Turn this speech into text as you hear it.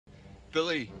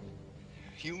Billy,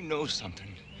 you know something.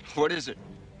 What is it?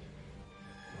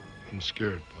 I'm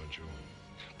scared, Pancho.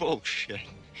 Bullshit.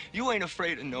 You ain't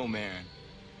afraid of no man.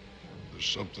 There's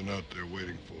something out there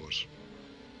waiting for us.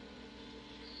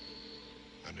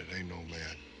 And it ain't no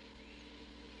man.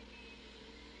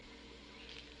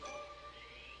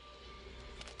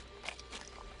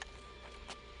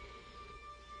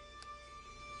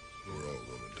 We're all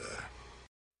gonna die.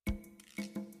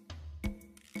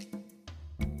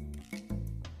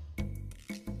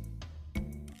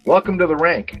 Welcome to The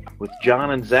Rank with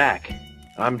John and Zach.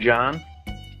 I'm John.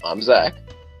 I'm Zach.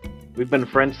 We've been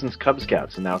friends since Cub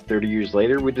Scouts, and now 30 years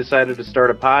later, we decided to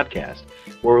start a podcast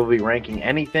where we'll be ranking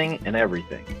anything and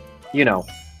everything. You know,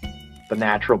 the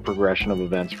natural progression of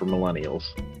events for millennials.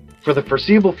 For the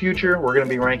foreseeable future, we're going to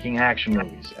be ranking action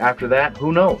movies. After that,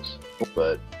 who knows?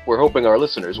 But we're hoping our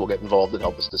listeners will get involved and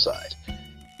help us decide.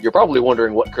 You're probably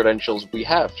wondering what credentials we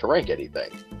have to rank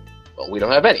anything. Well, we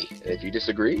don't have any, and if you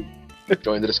disagree,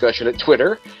 join the discussion at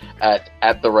Twitter at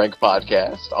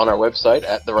 @TheRankPodcast, on our website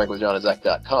at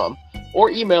TheRankWithJohnAndZach.com, or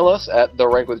email us at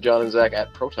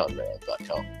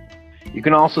TheRankWithJohnAndZach@ProtonMail.com. You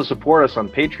can also support us on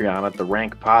Patreon at The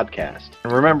Rank Podcast.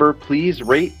 And remember, please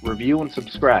rate, review, and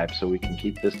subscribe so we can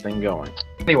keep this thing going.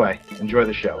 Anyway, enjoy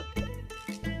the show.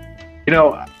 You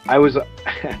know, I was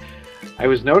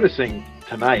noticing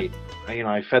tonight,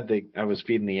 I was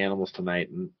feeding the animals tonight,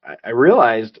 and I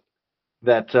realized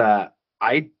that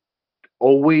I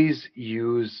always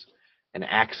use an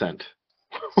accent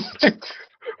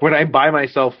when I'm by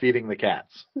myself feeding the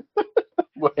cats.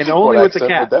 And only with the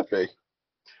cat. What accent would that be?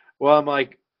 Well, I'm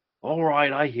like, all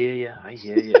right, I hear you. I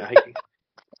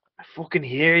fucking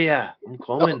hear you. I'm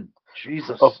coming.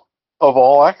 Jesus. Of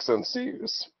all accents to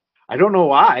use. I don't know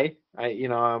why.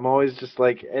 I'm always just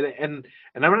like, and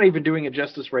I'm not even doing it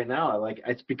justice right now.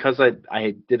 It's because I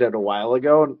did it a while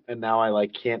ago, and now I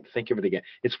can't think of it again.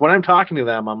 It's when I'm talking to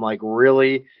them, I'm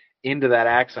really into that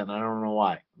accent. I don't know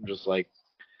why. I'm just like,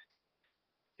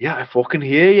 yeah, I fucking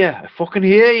hear you. I fucking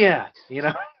hear you.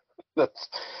 That's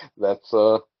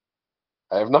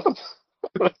I have nothing.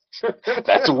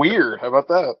 That's weird. How about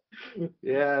that?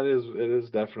 Yeah, it is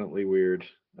definitely weird.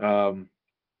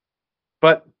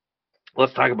 But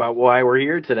let's talk about why we're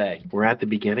here today. We're at the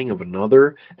beginning of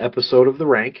another episode of The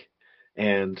Rank,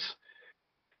 and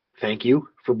thank you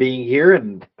for being here.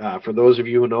 And for those of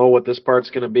you who know what this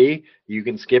part's going to be, you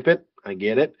can skip it. I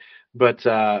get it. But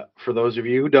for those of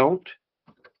you who don't,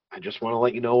 I just want to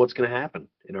let you know what's going to happen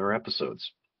in our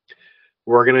episodes.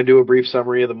 We're going to do a brief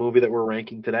summary of the movie that we're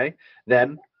ranking today.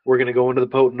 Then we're going to go into the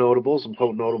potent notables, and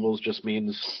potent notables just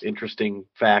means interesting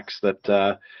facts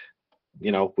that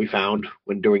we found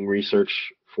when doing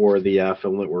research for the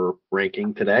film that we're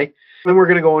ranking today. Then we're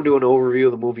going to go into an overview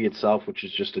of the movie itself, which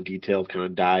is just a detailed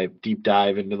kind of deep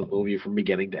dive into the movie from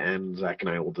beginning to end. Zach and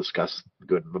I will discuss the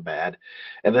good and the bad.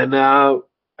 And then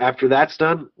after that's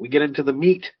done, we get into the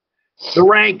meat, the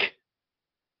rank.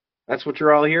 That's what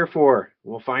you're all here for.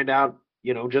 We'll find out,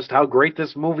 just how great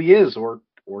this movie is, or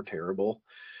terrible,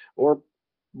 or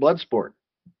Bloodsport.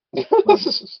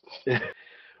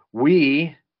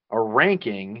 We are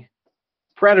ranking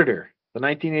Predator, the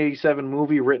 1987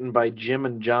 movie written by Jim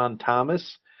and John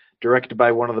Thomas, directed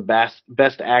by one of the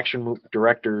best action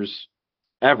directors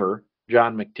ever,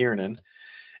 John McTiernan,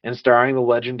 and starring the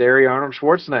legendary Arnold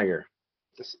Schwarzenegger.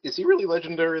 Is he really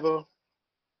legendary, though?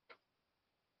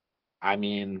 I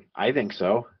mean, I think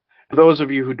so. For those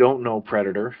of you who don't know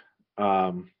Predator,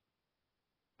 I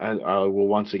will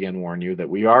once again warn you that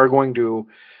we are going to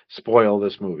spoil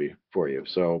this movie for you.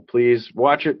 So please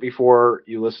watch it before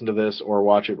you listen to this, or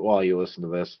watch it while you listen to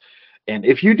this. And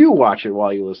if you do watch it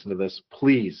while you listen to this,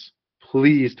 please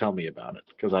tell me about it,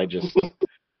 because I just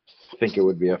think it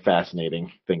would be a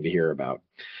fascinating thing to hear about.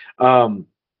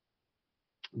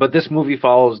 But this movie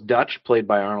follows Dutch, played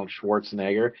by Arnold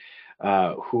Schwarzenegger,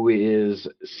 who is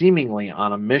seemingly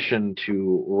on a mission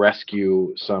to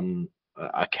rescue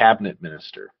a cabinet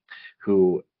minister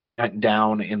who went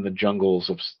down in the jungles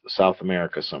of South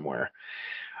America somewhere.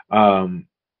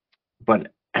 But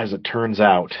as it turns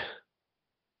out,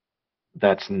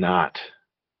 that's not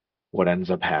what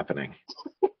ends up happening.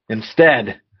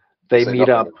 Instead, they meet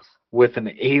up with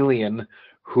an alien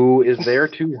who is there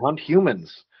to hunt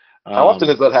humans. How often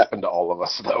does that happen to all of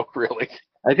us, though, really?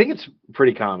 I think it's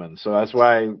pretty common, so that's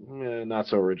why not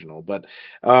so original. But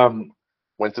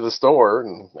went to the store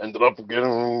and ended up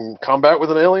getting combat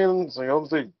with an alien. So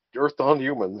the Earth to hunt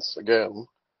humans again.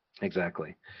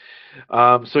 Exactly.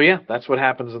 So yeah, that's what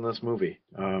happens in this movie.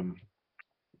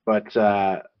 But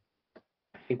I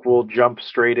think we'll jump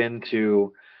straight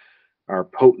into our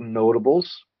potent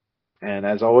notables. And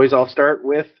as always, I'll start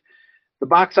with The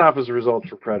box office results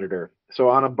for Predator. So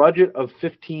on a budget of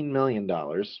 $15 million,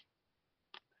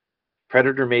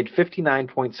 Predator made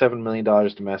 $59.7 million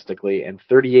domestically and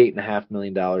 $38.5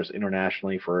 million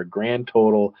internationally for a grand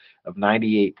total of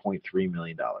 $98.3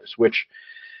 million, which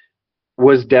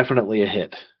was definitely a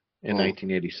hit in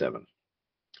 1987,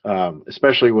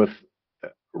 especially with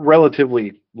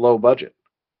relatively low budget.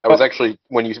 I was actually,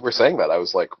 when you were saying that, I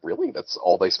was like, really? That's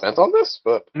all they spent on this?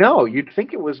 But no, you'd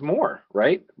think it was more,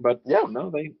 right? But yeah,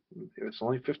 no, it was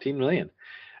only $15 million.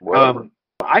 whatever.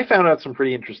 I found out some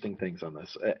pretty interesting things on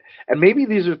this, and maybe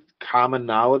these are common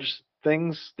knowledge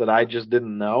things that I just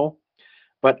didn't know.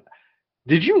 But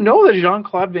did you know that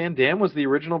Jean-Claude Van Damme was the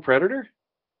original Predator?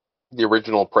 The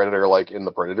original Predator, like in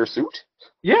the Predator suit?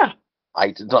 Yeah.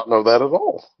 I did not know that at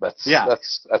all. That's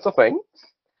a thing.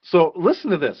 So listen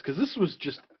to this, because this was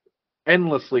just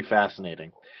endlessly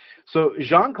fascinating. So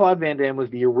Jean-Claude Van Damme was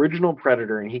the original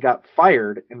Predator, and he got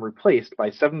fired and replaced by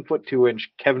 7'2"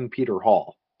 Kevin Peter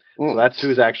Hall. So that's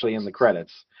who's actually in the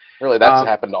credits. Really, that's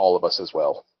happened to all of us as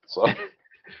well. So,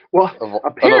 well,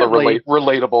 apparently, another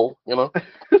relatable, you know.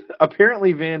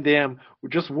 Apparently, Van Damme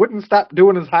just wouldn't stop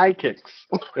doing his high kicks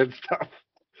and stuff.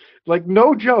 Like,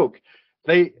 no joke,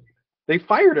 they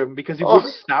fired him because he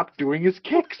wouldn't stop doing his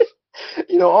kicks.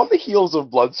 You know, on the heels of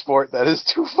Bloodsport, that is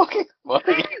too fucking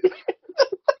funny.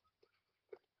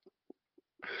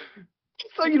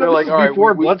 So, you know, this is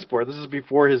before Bloodsport. This is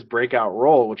before his breakout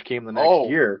role, which came the next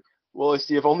year. Well,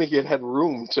 see, if only he had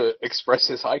room to express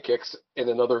his high kicks in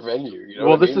another venue. You know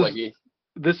well, what I mean?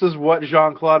 This is what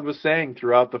Jean-Claude was saying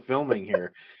throughout the filming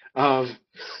here. But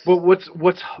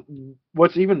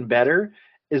what's even better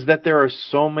is that there are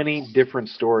so many different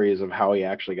stories of how he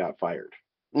actually got fired.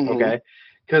 Mm-hmm. Okay?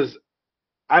 Because,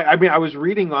 I mean, I was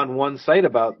reading on one site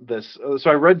about this. So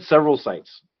I read several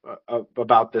sites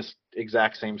about this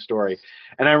exact same story.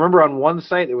 And I remember on one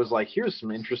site, it was like, here's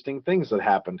some interesting things that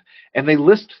happened. And they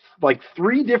list like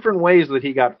 3 different ways that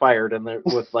he got fired, and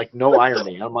with like no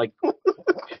irony. I'm like,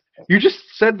 you just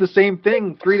said the same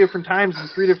thing 3 different times in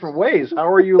 3 different ways.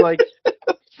 How are you like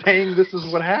saying this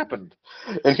is what happened?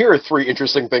 And here are 3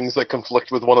 interesting things that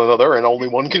conflict with one another, and only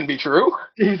one can be true.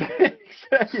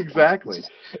 Exactly.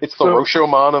 It's the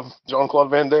Rashomon of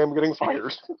Jean-Claude Van Damme getting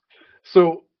fired.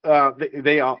 So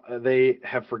they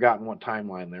have forgotten what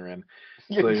timeline they're in.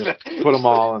 So they just put them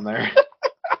all in there.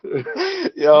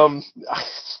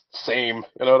 Same.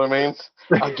 You know what I mean?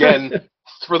 Again,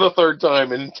 for the 3rd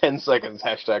time in 10 seconds,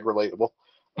 #relatable.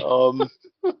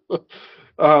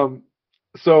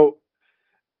 So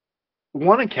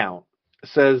one account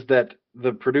says that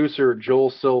the producer, Joel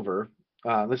Silver,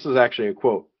 this is actually a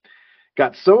quote,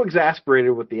 got so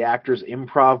exasperated with the actor's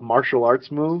improv martial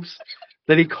arts moves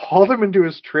that he called him into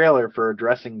his trailer for a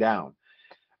dressing down.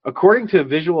 According to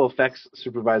visual effects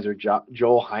supervisor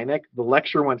Joel Hynek, the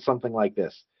lecture went something like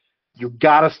this: "You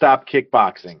gotta stop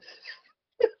kickboxing."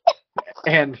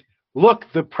 And look,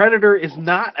 the Predator is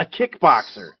not a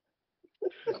kickboxer.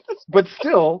 But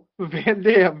still, Van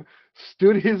Damme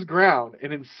stood his ground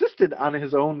and insisted on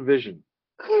his own vision.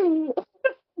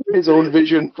 His own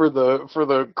vision for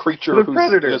the creature who's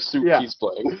Predator. in a suit he's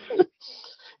playing.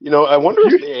 You know, I wonder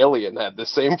if the Alien had the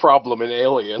same problem in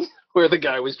Alien, where the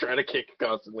guy was trying to kick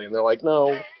constantly, and they're like,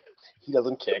 no, he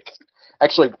doesn't kick.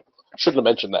 Actually, shouldn't have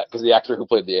mentioned that, because the actor who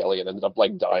played the Alien ended up,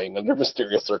 like, dying under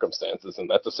mysterious circumstances, and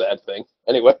that's a sad thing.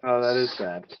 Anyway. Oh, that is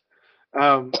sad.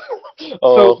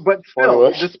 But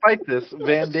still, despite this,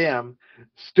 Van Damme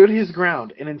stood his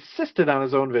ground and insisted on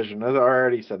his own vision. I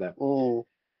already said that.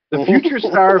 The future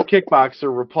star of Kickboxer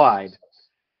replied,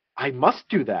 "I must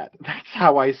do that. That's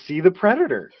how I see the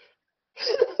Predator."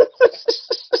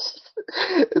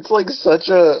 It's like such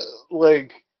a,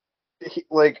 like,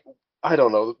 I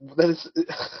don't know. That is,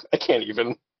 I can't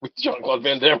even with Jean-Claude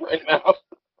Van Damme right now.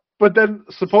 But then,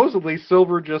 supposedly,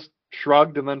 Silver just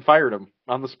shrugged and then fired him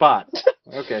on the spot.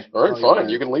 Okay. All right, fine.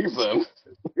 You can leave then.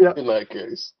 Yeah. In that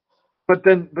case. But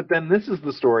then this is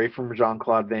the story from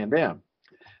Jean-Claude Van Damme.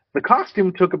 The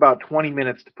costume took about 20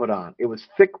 minutes to put on. It was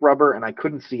thick rubber, and I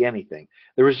couldn't see anything.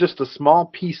 There was just a small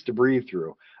piece to breathe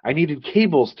through. I needed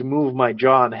cables to move my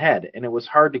jaw and head, and it was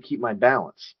hard to keep my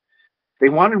balance. They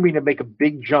wanted me to make a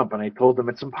big jump, and I told them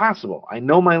it's impossible. I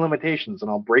know my limitations,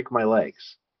 and I'll break my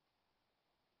legs.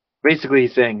 Basically,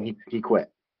 he's saying he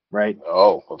quit, right?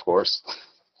 Oh, of course.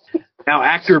 Now,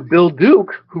 actor Bill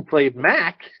Duke, who played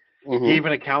Mac, gave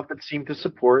an account that seemed to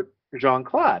support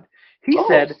Jean-Claude. He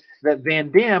said that Van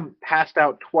Damme passed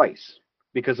out twice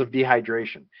because of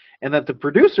dehydration, and that the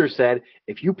producer said,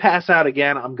 "If you pass out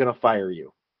again, I'm going to fire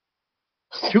you."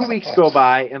 2 weeks go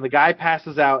by, and the guy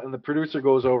passes out, and the producer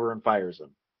goes over and fires him.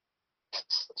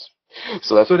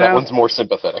 So that now- one's more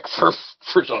sympathetic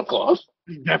for Jean-Claude.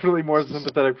 Definitely more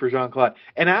sympathetic for Jean-Claude.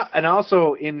 And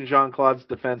also in Jean-Claude's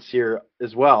defense here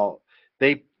as well,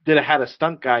 they had a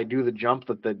stunt guy do the jump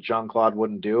that Jean-Claude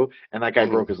wouldn't do, and that guy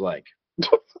broke his leg.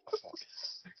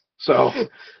 So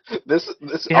this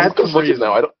He had I'm some conflicted reason.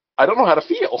 now. I don't know how to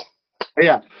feel.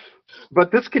 yeah,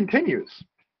 but this continues.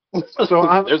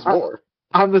 So There's more.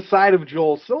 On the side of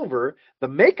Joel Silver, the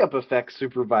makeup effects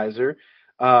supervisor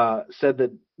said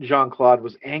that Jean-Claude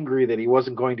was angry that he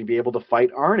wasn't going to be able to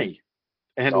fight Arnie,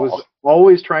 and was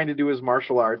always trying to do his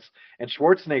martial arts. And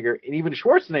even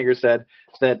Schwarzenegger said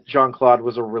that Jean-Claude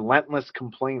was a relentless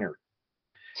complainer.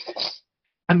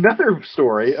 Another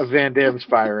story of Van Damme's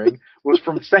firing was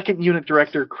from second unit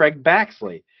director Craig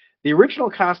Baxley. The original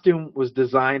costume was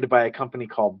designed by a company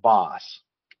called Boss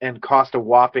and cost a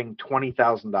whopping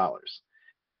 $20,000.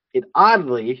 It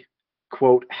oddly,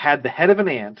 quote, had the head of an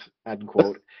ant,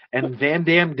 unquote, and Van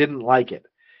Damme didn't like it.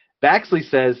 Baxley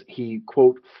says he,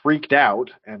 quote, freaked out,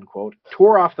 end quote,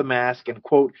 tore off the mask and,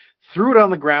 quote, threw it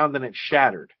on the ground and it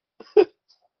shattered.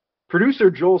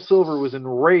 Producer Joel Silver was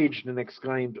enraged and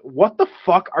exclaimed, "What the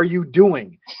fuck are you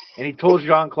doing?" And he told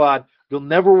Jean-Claude, "You'll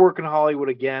never work in Hollywood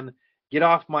again. Get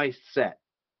off my set."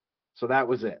 So that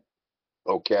was it.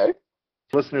 Okay.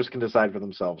 Listeners can decide for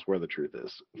themselves where the truth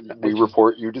is. We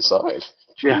report, you decide.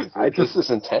 Yeah, Jeez, this is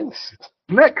intense.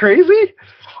 Isn't that crazy?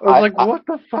 I was like, I- what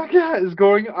the fuck is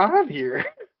going on here?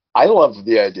 I love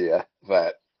the idea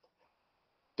that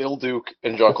Bill Duke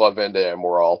and Jean-Claude Van Damme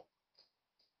were all,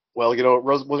 well, it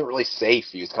wasn't really safe.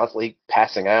 He was constantly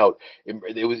passing out.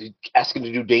 It was asking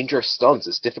to do dangerous stunts.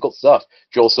 It's difficult stuff.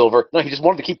 Joel Silver, no, he just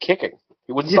wanted to keep kicking.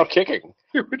 He wouldn't stop kicking.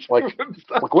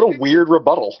 Like what a weird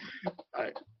rebuttal.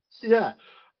 Yeah,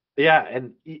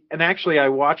 and actually, I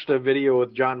watched a video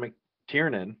with John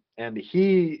McTiernan, and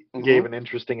he gave an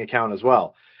interesting account as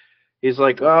well. He's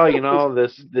like, oh, he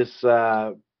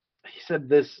said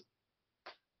this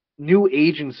new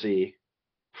agency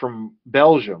from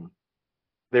Belgium,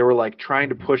 they were like trying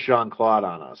to push Jean-Claude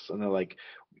on us, and they're like,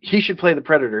 he should play the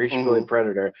Predator. He should play the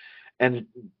Predator. And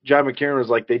John McTiernan was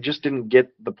like, they just didn't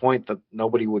get the point that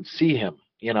nobody would see him,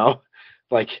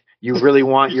 Like, you really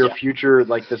want your future,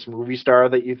 like this movie star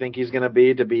that you think he's going to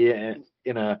be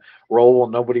in a role where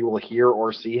nobody will hear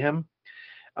or see him.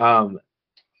 And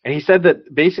he said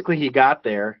that basically he got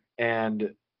there and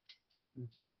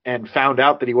found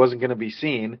out that he wasn't going to be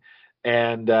seen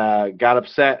and got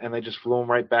upset, and they just flew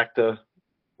him right back to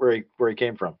where he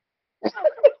came from.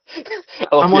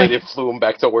 I love the idea of flew him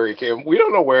back to where he came. We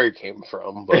don't know where he came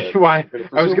from. But Why?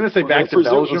 I was going to say back to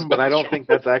Belgium, but I don't Belgium. think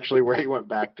that's actually where he went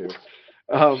back to.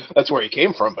 That's where he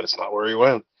came from, but it's not where he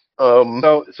went.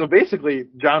 So basically,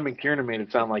 John McTiernan made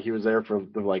it sound like he was there for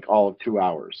like all of 2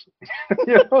 hours.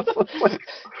 So it's like,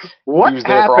 what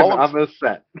happened on this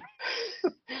set?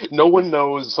 No one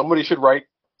knows. Somebody should write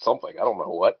something. I don't know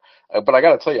what, but I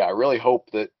got to tell you, I really hope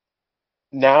that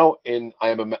now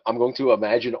I'm going to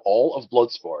imagine all of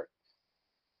Bloodsport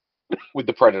with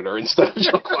the Predator instead of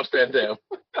Jean-Claude Van Damme.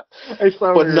 I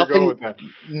saw where you were going with that.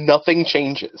 Nothing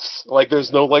changes. Like,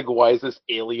 there's no, like, why is this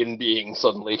alien being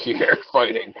suddenly here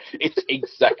fighting? It's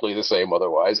exactly the same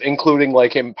otherwise, including,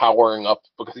 like, him powering up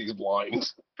because he's blind.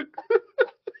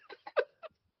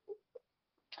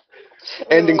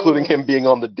 And including him being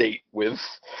on the date with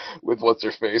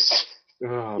what's-her-face.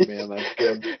 Oh, man, that's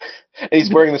good. And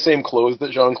he's wearing the same clothes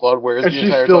that Jean-Claude wears And the she's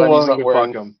entire still time. He's willing not to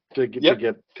wearing... fuck him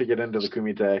to get into the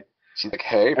Kumite. She's like,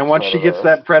 hey. And once she gets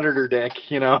that Predator dick,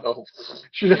 Oh.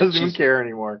 she doesn't even care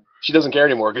anymore. She doesn't care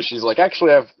anymore because she's like,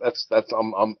 actually, I've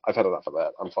had enough of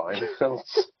that. I'm fine.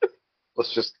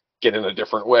 Let's just get in a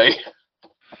different way.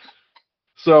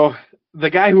 So the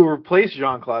guy who replaced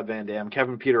Jean-Claude Van Damme,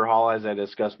 Kevin Peter Hall, as I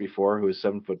discussed before, who is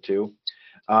 7'2",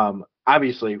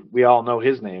 obviously we all know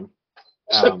his name.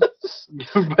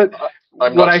 But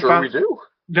I'm not sure we do.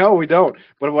 No, we don't.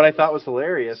 But what I thought was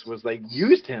hilarious was they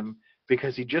used him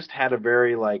because he just had a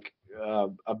very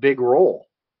a big role.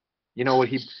 You know what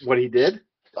he did?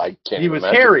 I can't. He was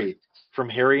imagine. Harry from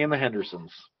Harry and the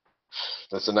Hendersons.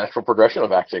 That's a natural progression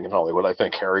of acting in Hollywood. I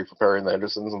think Harry for Perry and the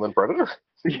Hendersons and then Predator.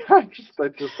 Yeah, I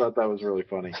just thought that was really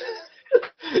funny.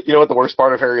 You know what the worst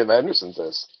part of Harry and the Hendersons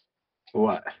is?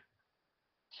 What?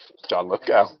 John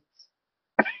Lithgow.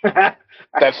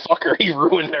 That fucker, he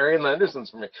ruined Harry and the Hendersons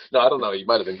for me. No, I don't know. He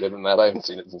might have been good in that. I haven't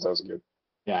seen it since I was a kid.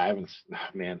 Yeah, I haven't.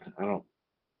 Man,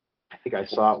 I think I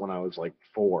saw it when I was like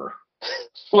 4.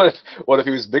 What if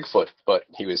he was Bigfoot, but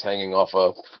he was hanging off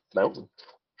a mountain?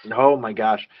 Oh my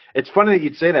gosh. It's funny that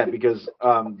you'd say that because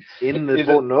in the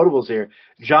Bulletin Notables here,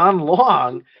 John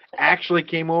Long actually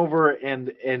came over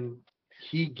and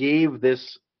he gave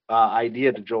this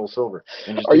idea to Joel Silver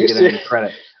and just Are you didn't get any serious?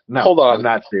 credit. No, Hold on. I'm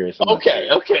not serious. I'm not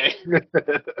Okay.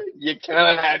 You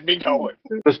kind of had me going.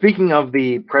 So speaking of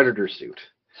the Predator suit,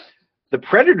 the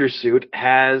Predator suit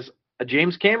has a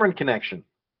James Cameron connection.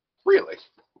 Really?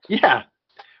 Yeah,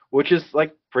 which is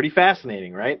like pretty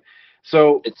fascinating, right?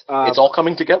 So It's all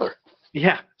coming together.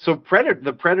 yeah. So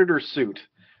the Predator suit,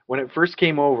 when it first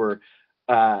came over,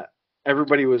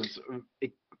 everybody was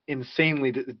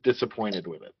insanely disappointed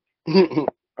with it.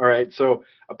 All right. So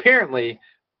apparently,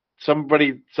 some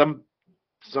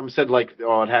said like,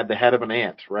 oh, it had the head of an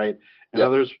ant, right? And Yep.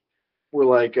 others were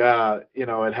like,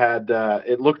 it had,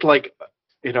 it looked like,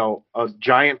 a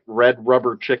giant red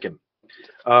rubber chicken.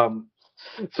 So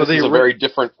This is a very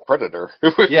different Predator.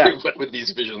 Yeah. With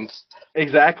these visions.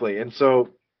 Exactly. And so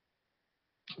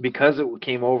because it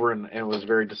came over and it was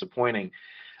very disappointing,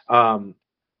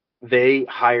 they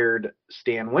hired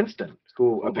Stan Winston,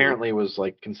 who apparently was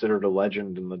like considered a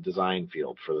legend in the design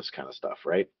field for this kind of stuff,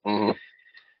 right?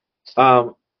 Mm-hmm.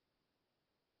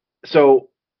 So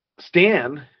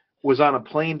Stan was on a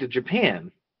plane to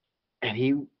Japan, and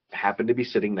he happened to be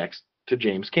sitting next to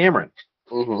James Cameron.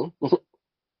 Mm-hmm.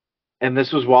 And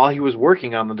this was while he was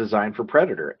working on the design for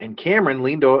Predator. And Cameron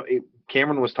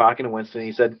was talking to Winston, and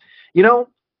he said,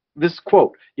 this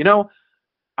quote, I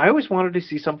always wanted to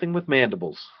see something with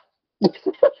mandibles.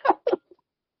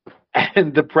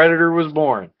 And the Predator was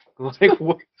born. Like,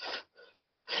 what?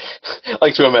 I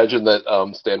like to imagine that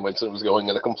Stan Winston was going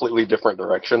in a completely different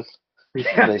direction.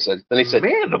 Yeah. And he said,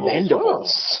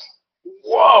 mandibles.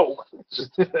 Whoa!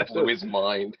 Just blew his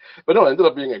mind. But no, it ended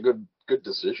up being a good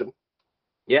decision.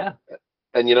 Yeah.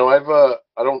 And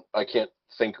I can't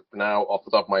think now off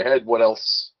the top of my head what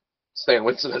else Stan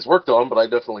Winston has worked on, but I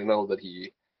definitely know that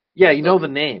he. Yeah, you know the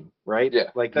name, right? Yeah.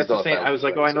 Like that's the same. I was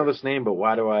like, oh, I know this name, but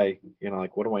why do I,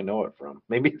 what do I know it from?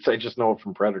 Maybe I just know it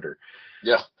from Predator.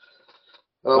 Yeah.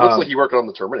 Looks like he worked on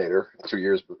the Terminator 2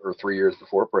 years or 3 years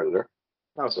before Predator.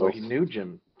 Oh, so he knew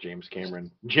James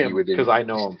Cameron. Jim, because I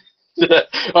know him.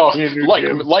 Oh,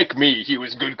 like me, he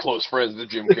was good close friends with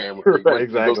Jim Cameron. Right,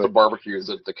 exactly. He goes to barbecues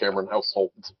at the Cameron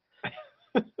household.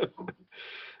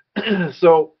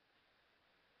 So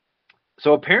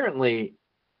apparently,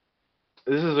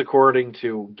 this is according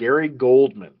to Gary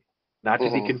Goldman, not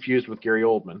to be confused with Gary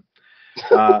Oldman,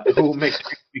 who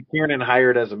McTiernan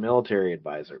hired as a military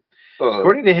advisor.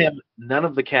 According to him, none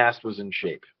of the cast was in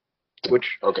shape,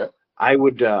 which I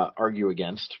would argue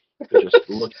against. Just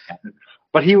look at it.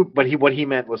 But what he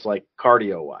meant was like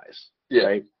cardio wise,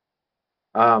 right?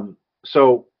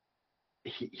 So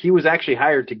he was actually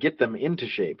hired to get them into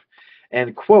shape.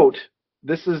 And quote,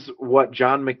 this is what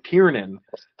John McTiernan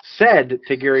said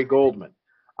to Gary Goldman.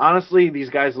 Honestly,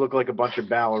 these guys look like a bunch of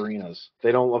ballerinas.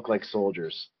 They don't look like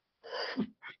soldiers.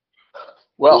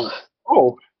 Well,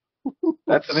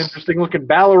 that's an interesting looking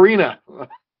ballerina.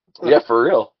 Yeah, for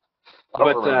real. I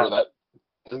don't But, remember that.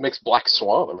 It makes Black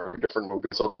Swan a very different movie.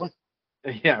 Something.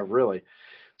 Yeah, really.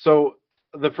 So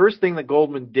the first thing that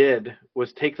Goldman did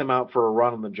was take them out for a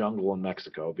run in the jungle in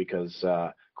Mexico because,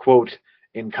 quote,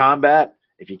 in combat,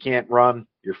 if you can't run,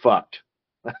 you're fucked.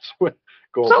 That's what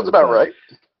Goldman sounds about said.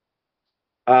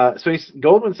 right. So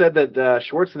Goldman said that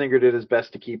Schwarzenegger did his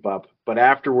best to keep up, but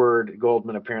afterward,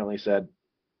 Goldman apparently said,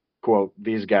 quote,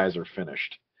 these guys are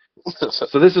finished.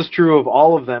 So this is true of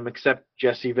all of them except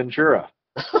Jesse Ventura.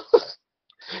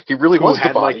 He really was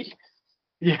the body.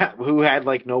 Who had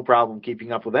like no problem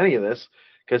keeping up with any of this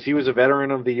because he was a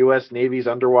veteran of the U.S. Navy's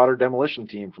underwater demolition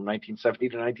team from 1970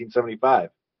 to 1975.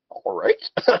 All right.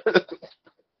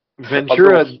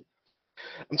 Ventura.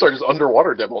 I'm sorry, just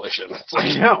underwater demolition. It's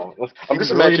like, I'm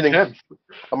just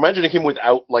imagining him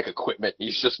without like equipment.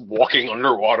 He's just walking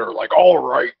underwater, like, all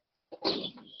right,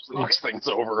 knocks things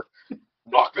over.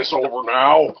 Knock this over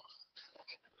now.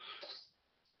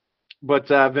 But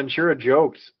Ventura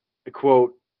joked,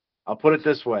 quote, I'll put it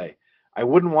this way. I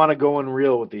wouldn't want to go in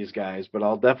real with these guys, but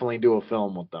I'll definitely do a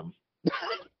film with them.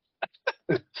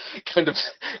 kind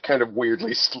of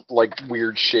weirdly, like,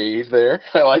 weird shade there.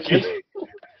 I like it.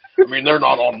 I mean, they're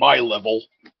not on my level.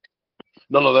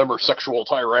 None of them are sexual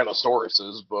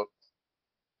tyrannosauruses, but...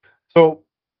 So,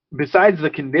 besides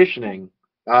the conditioning...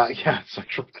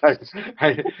 sexual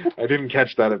I didn't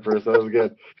catch that at first. That was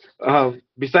good.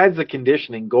 Besides the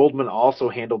conditioning, Goldman also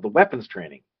handled the weapons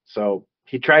training. So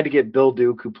he tried to get Bill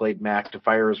Duke, who played Mac, to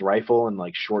fire his rifle in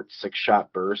like short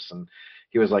 6-shot bursts, and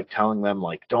he was like telling them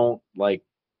like, don't like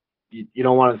you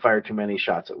don't want to fire too many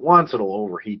shots at once. It'll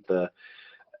overheat the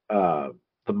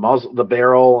muzzle, the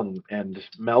barrel, and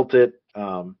melt it.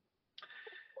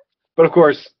 But of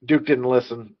course, Duke didn't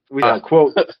listen. We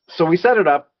quote. So we set it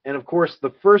up. And of course,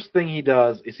 the first thing he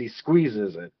does is he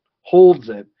squeezes it, holds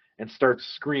it, and starts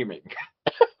screaming.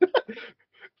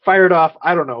 Fired off,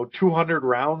 I don't know, 200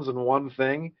 rounds in one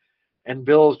thing, and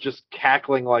Bill's just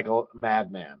cackling like a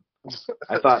madman.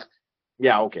 I thought,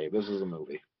 yeah, okay, this is a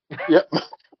movie. Yep.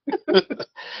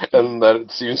 And that it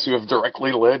seems to have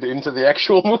directly led into the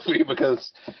actual movie,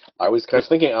 because I was kind of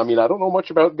thinking, I mean, I don't know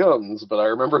much about guns, but I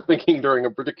remember thinking during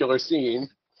a particular scene,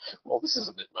 well, this is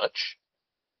a bit much.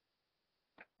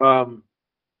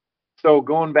 So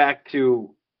going back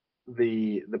to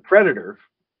the Predator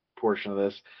portion of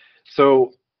this,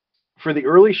 so for the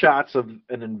early shots of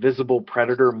an invisible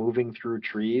predator moving through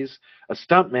trees, a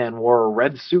stuntman wore a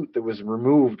red suit that was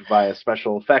removed via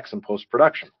special effects in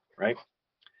post-production, right?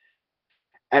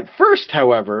 At first,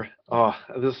 however,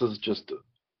 this is just a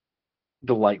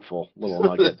delightful little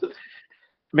nugget.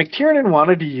 McTiernan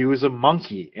wanted to use a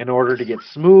monkey in order to get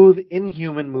smooth,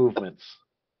 inhuman movements.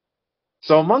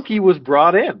 So a monkey was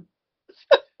brought in.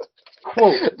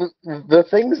 Quote, the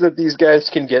things that these guys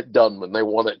can get done when they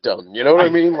want it done, you know what I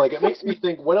mean? Like, it makes me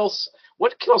think,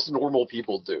 what can us normal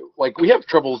people do? Like, we have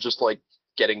trouble just, like,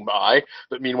 getting by,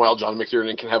 but meanwhile, John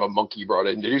McTiernan can have a monkey brought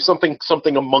in to do something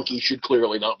a monkey should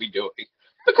clearly not be doing,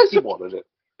 because he wanted it.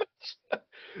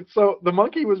 So the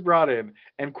monkey was brought in,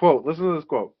 and quote, listen to this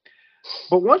quote,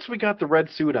 but once we got the red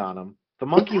suit on him, the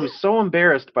monkey was so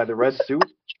embarrassed by the red suit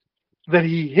that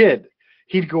he hid.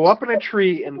 He'd go up in a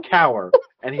tree and cower,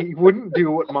 and he wouldn't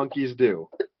do what monkeys do.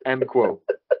 End quote.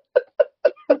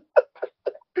 It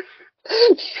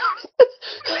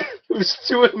was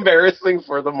too embarrassing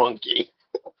for the monkey.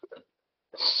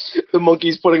 The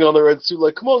monkey's putting on the red suit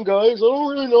like, come on, guys, I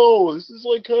don't really know. This is,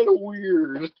 like, kind of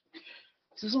weird.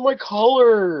 This isn't my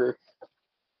color.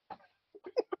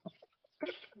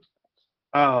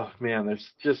 Oh, man, there's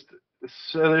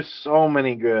so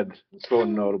many good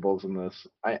notables in this.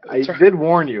 I did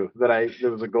warn you that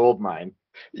there was a gold mine.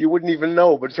 You wouldn't even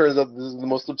know, but it turns out this is the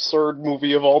most absurd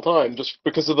movie of all time, just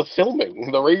because of the filming.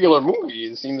 The regular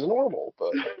movie seems normal,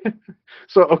 but...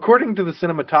 So, according to the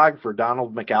cinematographer,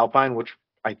 Donald McAlpine, which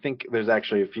I think there's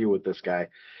actually a few with this guy,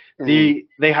 they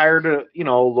hired a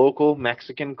local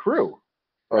Mexican crew,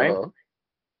 right? Uh-huh.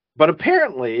 But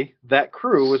apparently, that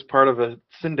crew was part of a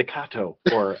sindicato,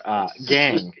 or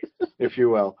gang, if you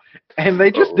will. And they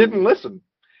just didn't listen.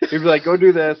 He'd be like, go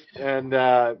do this, and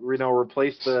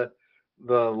replace the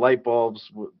light bulbs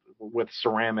with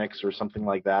ceramics or something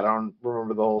like that. I don't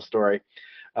remember the whole story.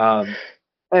 And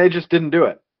they just didn't do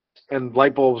it. And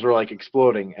light bulbs were, like,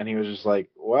 exploding. And he was just like,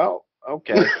 well,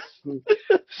 okay.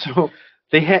 So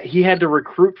he had to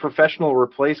recruit professional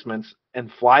replacements and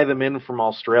fly them in from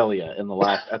Australia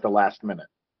at the last minute.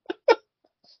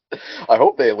 I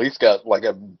hope they at least got like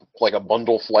a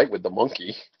bundle flight with the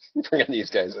monkey, bringing these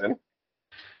guys in.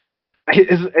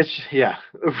 Yeah,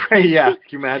 right. Yeah, can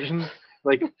you imagine?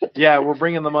 Like, yeah, we're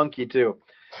bringing the monkey too.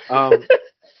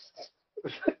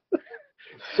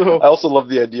 So I also love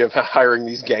the idea of hiring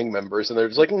these gang members, and they're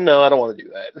just like, no, I don't want to do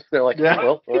that. They're like, yeah,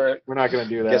 well, all right, we're not going to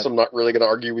do that. Guess I'm not really going to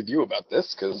argue with you about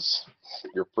this because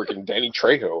you're freaking Danny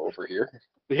Trejo over here.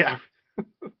 Yeah.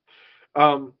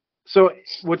 So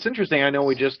what's interesting, I know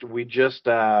we just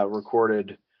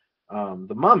recorded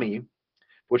The Mummy,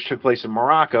 which took place in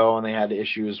Morocco, and they had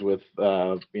issues with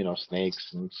snakes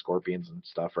and scorpions and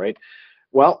stuff, right?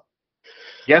 Well,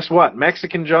 guess what?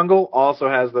 Mexican Jungle also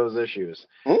has those issues.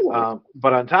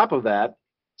 But on top of that,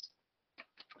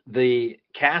 the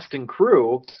cast and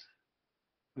crew,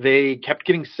 they kept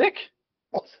getting sick,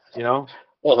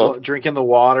 drinking the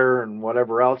water and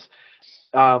whatever else.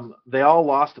 They all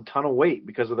lost a ton of weight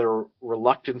because of their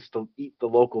reluctance to eat the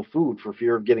local food for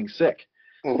fear of getting sick.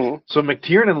 Mm-hmm. So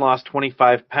McTiernan lost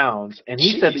 25 pounds, and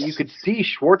he said that you could see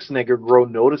Schwarzenegger grow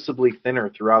noticeably thinner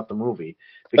throughout the movie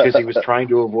because he was trying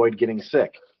to avoid getting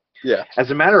sick. Yeah.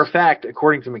 As a matter of fact,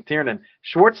 according to McTiernan,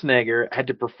 Schwarzenegger had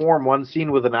to perform one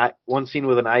scene with an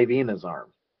IV in his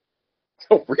arm.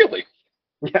 Oh, really?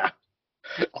 Yeah.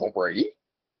 Alrighty.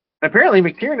 Apparently,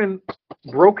 McTiernan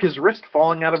broke his wrist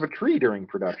falling out of a tree during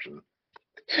production.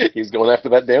 He's going after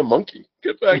that damn monkey.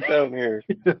 Get back down here.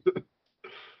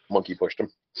 Monkey pushed him.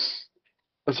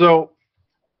 So,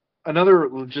 another,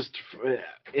 just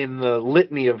in the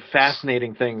litany of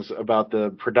fascinating things about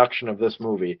the production of this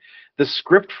movie, the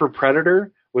script for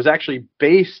Predator was actually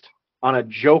based on a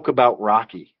joke about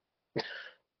Rocky.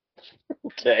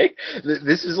 Okay.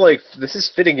 This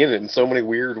is fitting in so many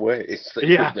weird ways that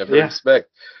you would never expect.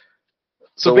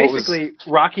 So basically,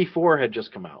 Rocky IV had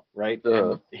just come out, right?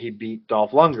 And he beat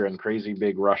Dolph Lundgren, crazy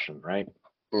big Russian, right?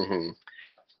 Mm-hmm.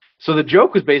 So the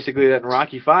joke was basically that in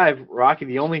Rocky V,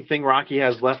 the only thing Rocky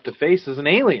has left to face is an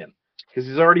alien, because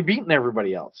he's already beaten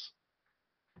everybody else.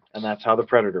 And that's how the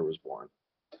Predator was born.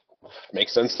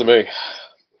 Makes sense to me.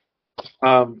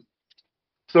 Um,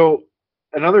 so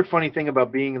another funny thing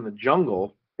about being in the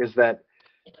jungle is that,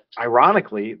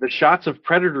 ironically, the shots of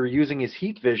Predator using his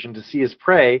heat vision to see his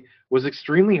prey was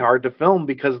extremely hard to film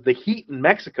because the heat in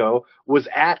Mexico was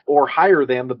at or higher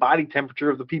than the body temperature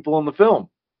of the people in the film.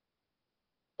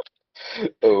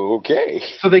 Okay.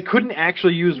 So they couldn't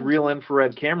actually use real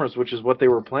infrared cameras, which is what they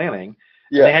were planning.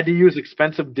 Yeah. They had to use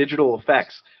expensive digital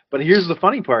effects. But here's the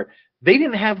funny part. They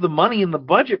didn't have the money in the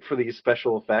budget for these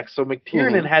special effects, so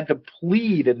McTiernan had to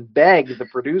plead and beg the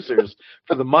producers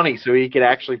for the money so he could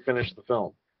actually finish the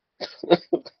film.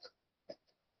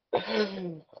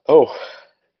 Oh.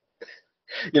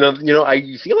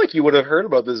 I feel like you would have heard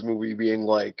about this movie being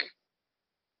like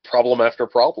problem after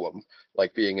problem,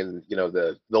 like being in,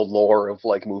 the lore of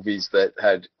like movies that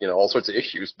had, all sorts of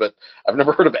issues, but I've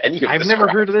never heard of any of this. I've never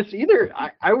heard of this either.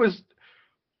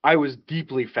 I was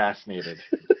deeply fascinated.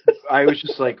 I was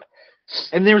just like,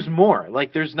 and there's more.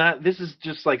 Like, this is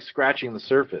just like scratching the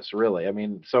surface, really. I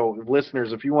mean, so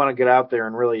listeners, if you want to get out there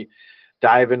and really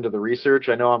dive into the research,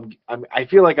 I know I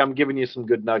feel like I'm giving you some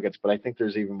good nuggets, but I think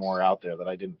there's even more out there that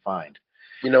I didn't find.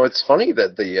 It's funny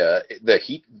that the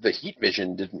heat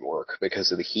vision didn't work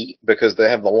because of the heat, because they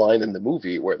have the line in the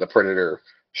movie where the Predator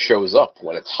shows up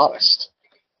when it's hottest.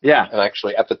 Yeah. And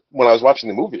actually, when I was watching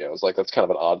the movie, I was like, that's kind of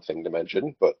an odd thing to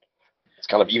mention, but it's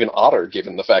kind of even odder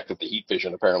given the fact that the heat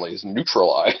vision apparently is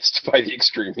neutralized by the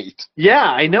extreme heat.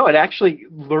 Yeah, I know. It actually,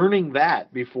 learning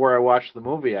that before I watched the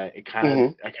movie, I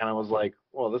kind of was like,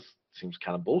 well, this seems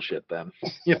kind of bullshit then.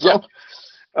 Yeah.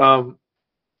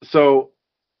 So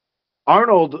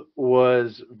Arnold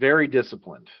was very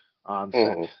disciplined on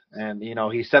set, and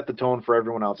he set the tone for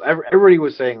everyone else. Everybody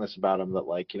was saying this about him, that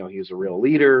like he was a real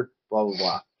leader, blah blah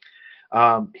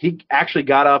blah. He actually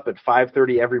got up at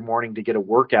 5:30 every morning to get a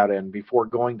workout in before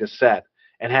going to set,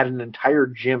 and had an entire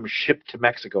gym shipped to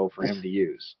Mexico for him to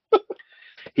use.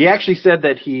 He actually said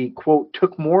that he, quote,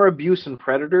 took more abuse in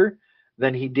Predator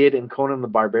than he did in Conan the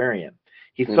Barbarian.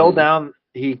 He fell down.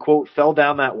 He, quote, fell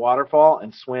down that waterfall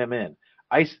and swam in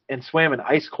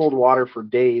ice cold water for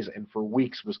days, and for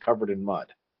weeks was covered in mud.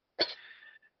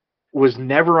 Was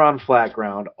never on flat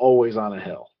ground, always on a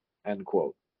hill, end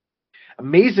quote.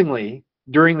 Amazingly,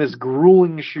 during this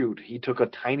grueling shoot, he took a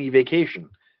tiny vacation,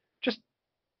 just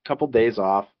a couple days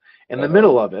off, in the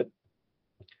middle of it,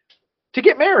 to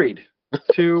get married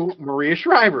to Maria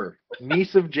Shriver,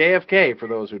 niece of JFK, for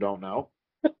those who don't know.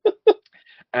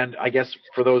 And I guess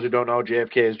for those who don't know,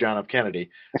 JFK is John F.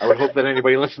 Kennedy. I would hope that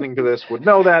anybody listening to this would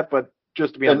know that, but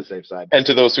just to be on the safe side. And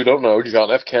to those who don't know, John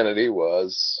F. Kennedy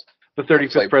was the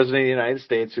 35th president of the United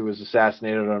States, who was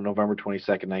assassinated on November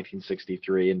 22nd,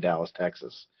 1963 in Dallas,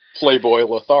 Texas. Playboy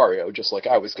Lothario, just like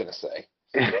I was going to say.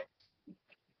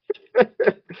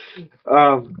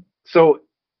 So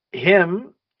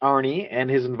him, Arnie, and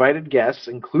his invited guests,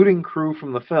 including crew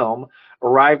from the film,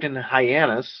 arrived in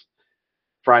Hyannis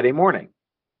Friday morning.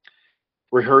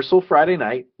 Rehearsal Friday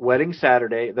night, wedding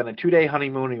Saturday, then a 2-day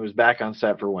honeymoon. He was back on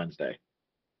set for Wednesday.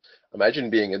 Imagine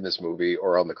being in this movie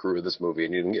or on the crew of this movie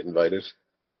and you didn't get invited.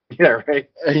 Yeah, right.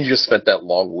 And you just spent that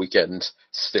long weekend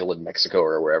still in Mexico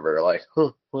or wherever. Like,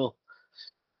 well,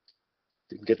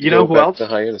 didn't get to go back to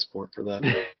Hyannisport for that.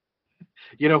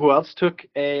 You know who else took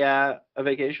a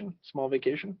vacation, small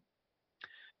vacation?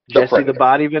 Jesse the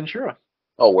Body Ventura.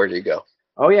 Oh, where did he go?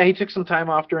 Oh, yeah, he took some time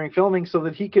off during filming so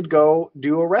that he could go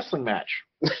do a wrestling match.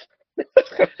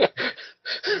 Okay.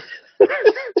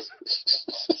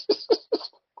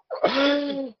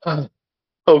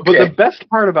 But the best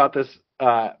part about this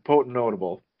potent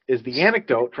notable is the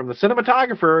anecdote from the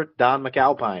cinematographer, Don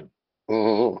McAlpine.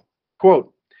 Mm-hmm.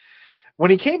 Quote,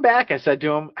 when he came back, I said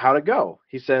to him, how'd it go?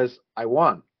 He says, I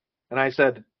won. And I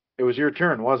said, it was your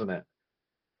turn, wasn't it?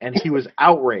 And he was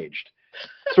outraged.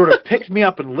 Sort of picked me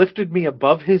up and lifted me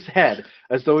above his head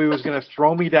as though he was going to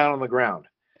throw me down on the ground.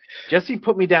 Jesse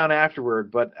put me down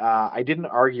afterward, but I didn't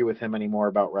argue with him anymore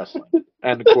about wrestling.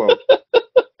 End quote.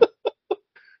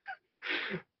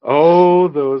 Oh,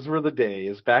 those were the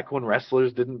days back when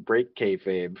wrestlers didn't break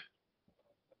kayfabe.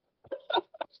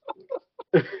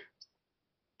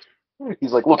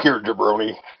 He's like, look here,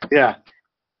 jabroni. Yeah.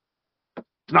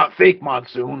 It's not fake,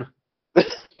 Monsoon.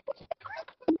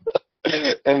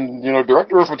 And,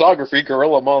 director of photography,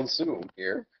 Gorilla Monsoon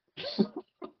here.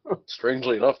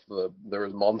 Strangely enough, there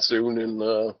was monsoon in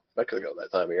Mexico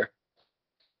that time of year.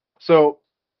 So,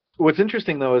 what's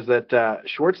interesting, though, is that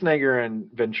Schwarzenegger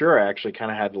and Ventura actually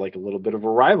kind of had like a little bit of a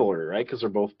rivalry, right? Because they're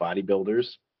both bodybuilders.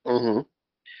 Mm-hmm.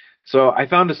 So I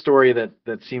found a story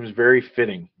that seems very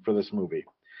fitting for this movie.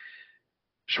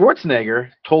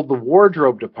 Schwarzenegger told the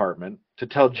wardrobe department to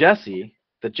tell Jesse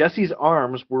that Jesse's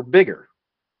arms were bigger.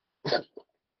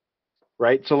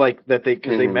 right? So like that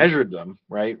because they measured them,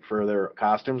 right, for their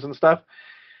costumes and stuff.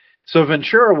 So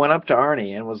Ventura went up to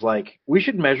Arnie and was like, "We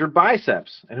should measure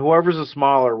biceps, and whoever's the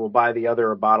smaller will buy the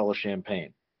other a bottle of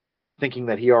champagne," thinking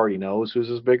that he already knows whose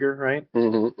is bigger, right?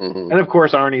 And of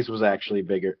course, Arnie's was actually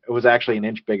bigger. It was actually an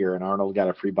inch bigger, and Arnold got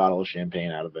a free bottle of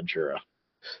champagne out of Ventura.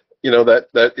 You know,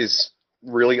 that is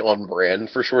really on brand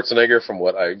for Schwarzenegger from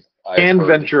what I've and heard.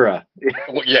 Ventura.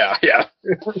 Well, yeah.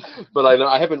 But I know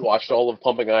I haven't watched all of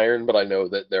Pumping Iron, but I know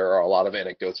that there are a lot of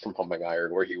anecdotes from Pumping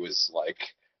Iron where he was like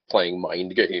playing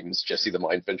mind games, Jesse the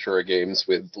Mind Ventura games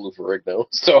with Lou Ferrigno.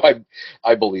 So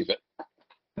I believe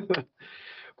it.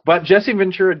 But Jesse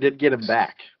Ventura did get him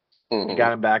back. He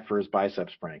got him back for his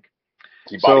biceps prank.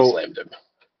 He body slammed him.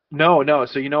 No.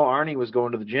 So Arnie was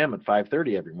going to the gym at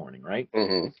 5:30 every morning, right?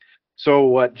 So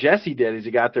what Jesse did is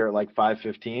he got there at like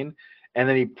 5:15, and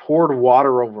then he poured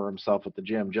water over himself at the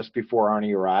gym just before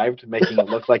Arnie arrived, making it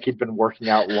look like he'd been working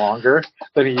out longer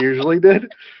than he usually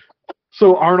did.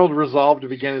 So Arnold resolved to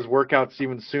begin his workouts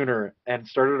even sooner and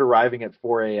started arriving at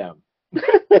 4 a.m.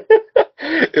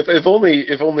 If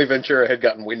only Ventura had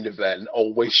gotten wind of that and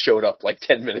always showed up like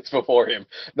 10 minutes before him,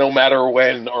 no matter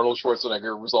when Arnold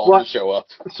Schwarzenegger resolved to show up.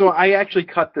 So I actually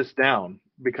cut this down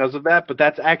because of that, but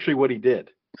that's actually what he did.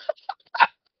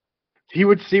 He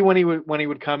would see when he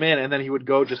would come in, and then he would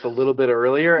go just a little bit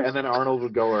earlier, and then Arnold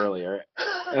would go earlier,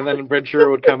 and then Ventura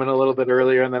would come in a little bit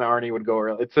earlier, and then Arnie would go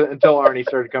early. Until Arnie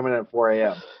started coming in at 4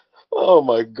 a.m. Oh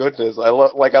my goodness! I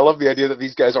love the idea that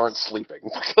these guys aren't sleeping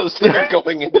because they're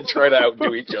going in to try to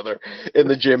outdo each other in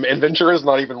the gym, and Ventura's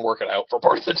not even working out for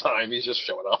part of the time. He's just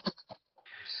showing up.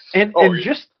 And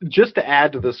just to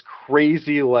add to this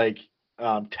crazy like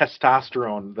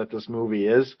testosterone that this movie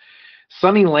is,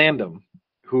 Sonny Landham,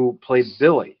 who played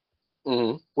Billy,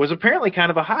 was apparently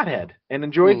kind of a hothead and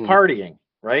enjoyed partying,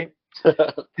 right?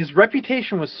 His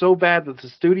reputation was so bad that the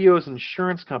studio's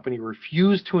insurance company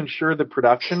refused to insure the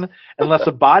production unless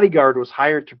a bodyguard was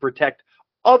hired to protect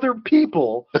other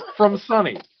people from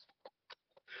Sonny.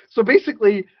 So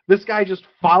basically, this guy just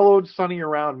followed Sonny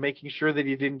around, making sure that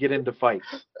he didn't get into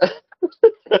fights.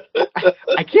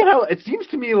 I can't help it. Seems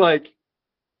to me like,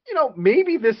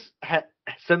 maybe this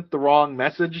sent the wrong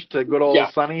message to good old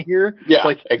Sonny here. Yeah,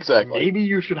 like, exactly. Maybe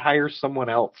you should hire someone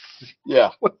else. Yeah,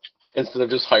 instead of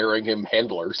just hiring him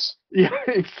handlers. Yeah,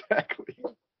 exactly.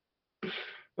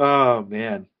 Oh,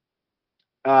 man.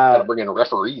 Gotta bring in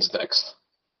referees next.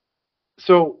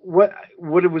 So what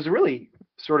it was really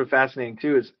sort of fascinating,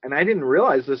 too, is, and I didn't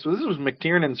realize this was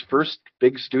McTiernan's first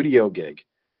big studio gig.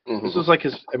 This was like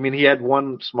he had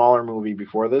one smaller movie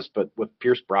before this, but with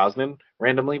Pierce Brosnan,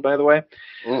 randomly, by the way.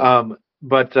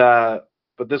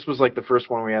 But this was like the first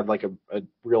one we had like a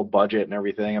real budget and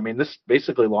everything. I mean, this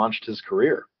basically launched his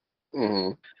career.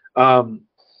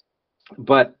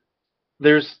 But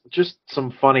there's just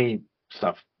some funny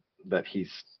stuff that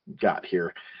he's got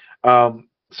here.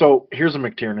 So here's a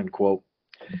McTiernan quote.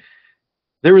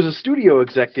 "There was a studio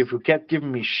executive who kept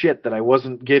giving me shit that I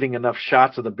wasn't getting enough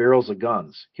shots of the barrels of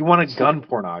guns. He wanted gun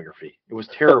pornography. It was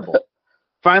terrible.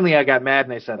 Finally, I got mad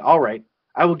and I said, all right,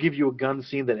 I will give you a gun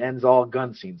scene that ends all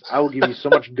gun scenes. I will give you so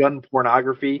much gun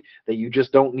pornography that you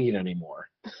just don't need anymore."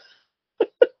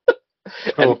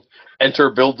 And enter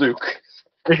Bill Duke.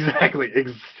 Exactly.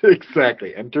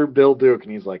 Enter Bill Duke,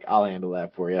 and he's like, "I'll handle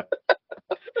that for you."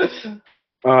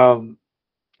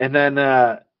 And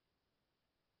then,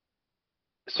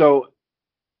 so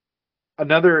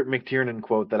another McTiernan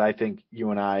quote that I think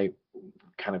you and I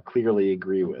kind of clearly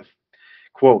agree with.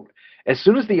 Quote, "As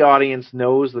soon as the audience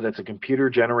knows that it's a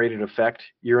computer-generated effect,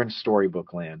 you're in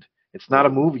storybook land. It's not a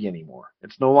movie anymore.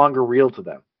 It's no longer real to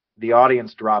them. The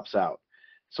audience drops out.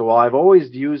 So while I've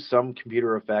always used some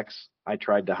computer effects, I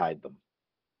tried to hide them."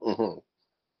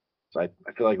 So I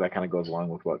feel like that kind of goes along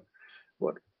with what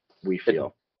we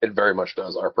feel. It very much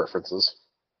does, our preferences.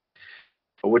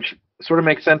 Which sort of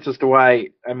makes sense as to why,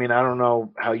 I mean, I don't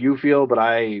know how you feel, but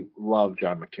I love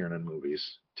John McTiernan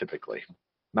movies, typically.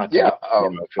 Not how I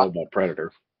feel about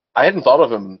Predator. I hadn't thought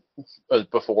of him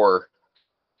before,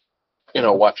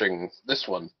 watching this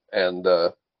one. And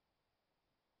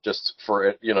just for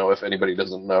it, if anybody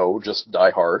doesn't know, just Die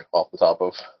Hard off the top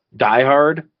of... Die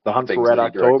Hard, The Hunt for Red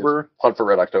October. Hunt for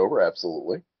Red October,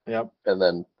 absolutely. Yep. And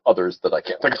then others that I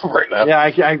can't think of right now.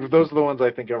 Yeah, those are the ones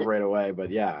I think of right away.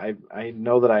 But yeah, I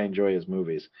know that I enjoy his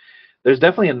movies. There's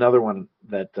definitely another one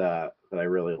that I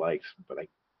really liked, but I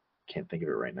can't think of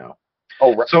it right now.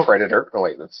 Oh, Predator. Oh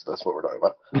wait, that's what we're talking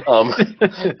about.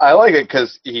 I like it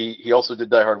because he also did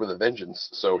Die Hard with a Vengeance,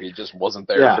 so he just wasn't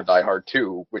there for Die Hard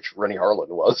 2, which Rennie Harlin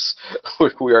was,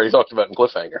 which we already talked about in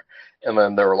Cliffhanger. And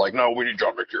then they were like, "No, we need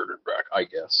John McTiernan back," I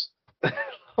guess.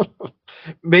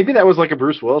 Maybe that was like a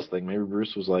Bruce Willis thing. Maybe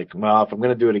Bruce was like, well, if I'm going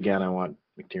to do it again, I want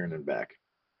McTiernan back.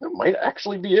 That might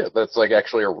actually be it. That's like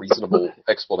actually a reasonable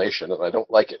explanation, and I don't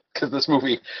like it because this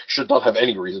movie should not have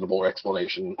any reasonable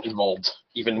explanation involved,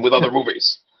 even with other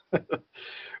movies.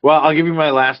 Well, I'll give you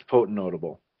my last potent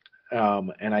notable,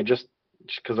 and I just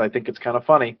because I think it's kind of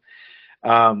funny.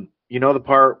 You know the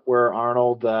part where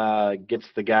Arnold gets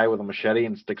the guy with a machete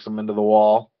and sticks him into the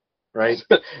wall, right?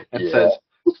 And Yeah. says,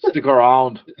 "Stick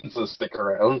around." So stick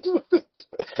around.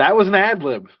 That was an ad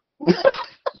lib.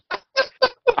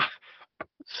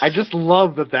 I just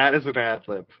love that is an ad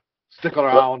lib. Stick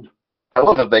around. I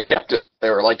love that they kept it.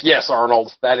 They were like, "Yes,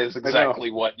 Arnold, that is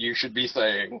exactly what you should be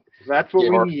saying." That's what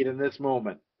Yeah, we need in this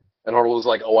moment. And Arnold was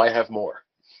like, "Oh, I have more."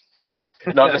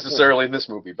 Not necessarily in this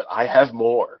movie, but I have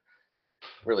more.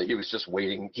 Really, he was just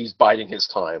waiting. He's biding his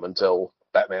time until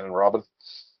Batman and Robin.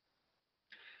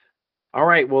 All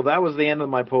right, well, that was the end of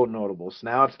my potent notables.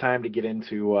 Now it's time to get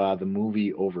into the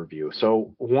movie overview.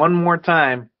 So one more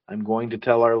time, I'm going to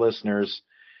tell our listeners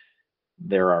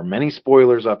there are many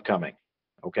spoilers upcoming,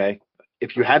 okay?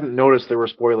 If you hadn't noticed, there were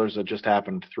spoilers that just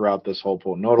happened throughout this whole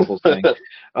potent notables thing,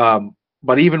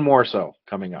 but even more so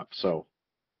coming up. So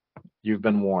you've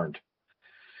been warned.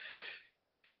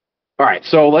 All right,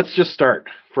 so let's just start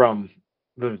from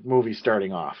the movie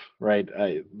starting off, right?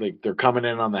 Like they're coming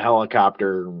in on the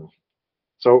helicopter.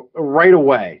 So right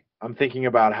away, I'm thinking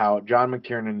about how John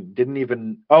McTiernan didn't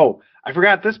even. Oh, I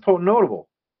forgot this potent notable.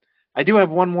 I do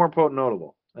have one more potent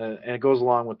notable, and it goes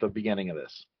along with the beginning of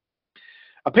this.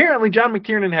 Apparently, John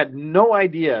McTiernan had no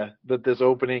idea that this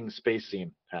opening space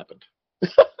scene happened.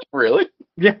 Really?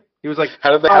 Yeah, he was like,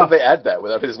 How did they add that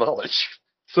without his knowledge?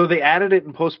 So they added it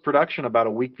in post-production about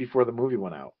a week before the movie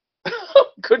went out.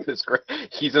 Goodness gracious.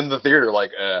 He's in the theater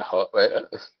like,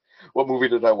 what movie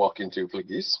did I walk into,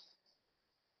 please?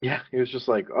 Yeah, he was just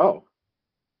like, oh.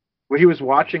 Well, he was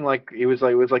watching it was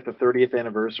like the 30th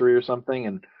anniversary or something,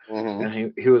 and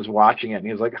he was watching it, and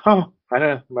he was like, oh, I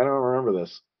don't remember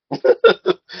this.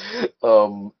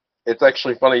 It's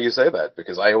actually funny you say that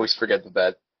because I always forget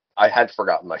that I had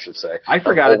forgotten, I should say. I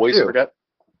forgot I always it too. forget,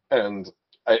 and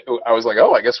I was like,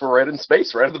 oh, I guess we're right in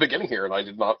space right at the beginning here, and I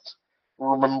did not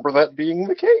remember that being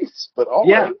the case. But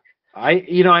yeah, right.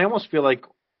 I almost feel like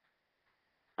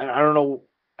I don't know.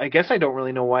 I guess I don't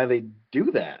really know why they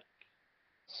do that.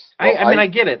 Well, I mean, I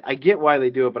get it. I get why they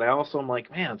do it, but I also am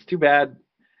like, man, it's too bad.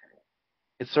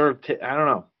 It's sort of I don't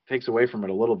know, takes away from it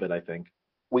a little bit, I think.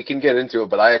 We can get into it,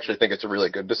 but I actually think it's a really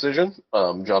good decision.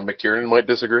 John McTiernan might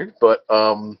disagree, but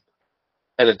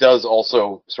and it does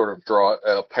also sort of draw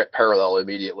a parallel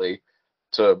immediately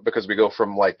to because we go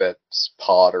from like that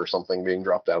pod or something being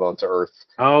dropped out onto Earth.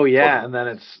 Oh yeah, and then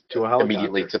it's to a helicopter.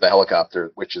 Immediately to the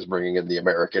helicopter, which is bringing in the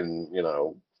American,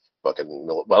 fucking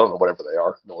I don't know whatever they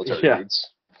are, military dudes.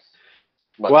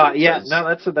 Well, yeah,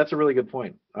 no, that's a really good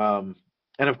point. And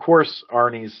of course,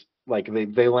 Arnie's like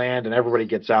they land and everybody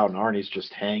gets out, and Arnie's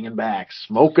just hanging back,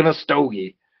 smoking a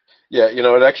stogie. Yeah,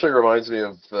 it actually reminds me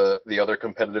of the other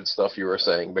competitive stuff you were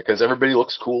saying, because everybody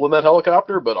looks cool in that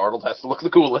helicopter, but Arnold has to look the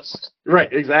coolest.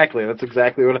 Right, exactly. That's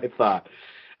exactly what I thought.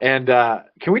 And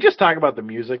can we just talk about the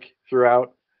music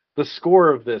throughout? The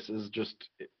score of this is just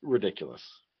ridiculous.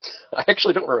 I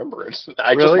actually don't remember it.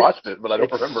 I Really? just watched it, but I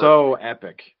don't remember. It's so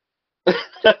epic.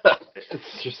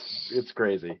 It's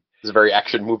crazy. It's a very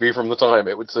action movie from the time,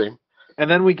 it would seem. And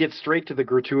then we get straight to the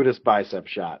gratuitous bicep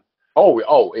shot.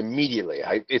 Oh, immediately.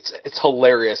 It's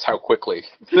hilarious how quickly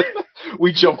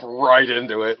we jump right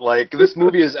into it. Like, this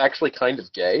movie is actually kind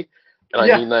of gay, and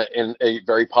I mean that in a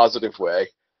very positive way.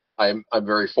 I'm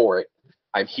very for it.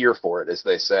 I'm here for it, as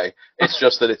they say. It's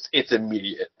just that it's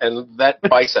immediate. And that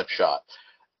bicep shot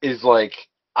is like,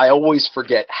 I always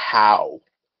forget how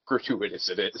gratuitous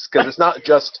it is, because it's not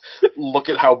just look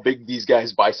at how big these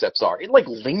guys' biceps are. It like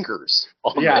lingers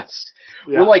on this.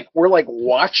 Yeah. We're like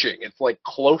watching. It's like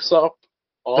close up.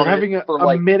 They're having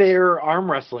a mid-air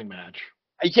arm wrestling match.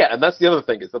 Yeah, and that's the other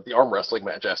thing, is that the arm wrestling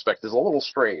match aspect is a little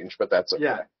strange, but that's okay.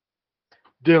 Yeah.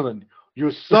 Dylan, you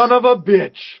son of a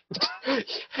bitch.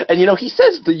 And he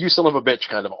says the "you son of a bitch"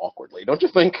 kind of awkwardly, don't you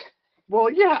think? Well,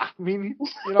 yeah. I mean,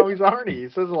 he's Arnie. He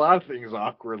says a lot of things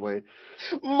awkwardly.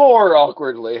 More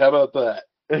awkwardly. How about that?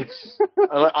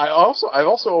 I've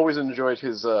also always enjoyed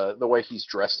his the way he's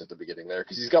dressed at the beginning there,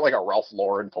 because he's got like a Ralph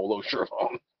Lauren polo shirt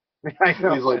on. I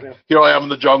know. He's like, here I am in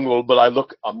the jungle, but I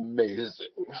look amazing.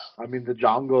 I'm in the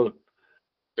jungle,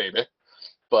 baby.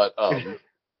 But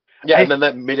yeah, and then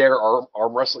that midair arm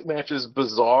wrestling match is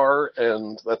bizarre,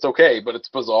 and that's okay, but it's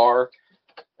bizarre.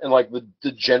 And like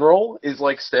the general is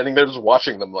like standing there just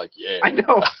watching them, like, yeah. I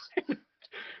know.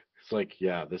 It's like,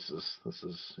 yeah, this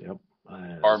is yep.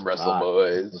 Arm wrestle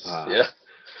boys. Ah. Yeah.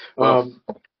 Well,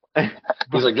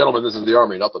 he's like, gentlemen, this is the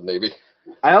Army, not the Navy.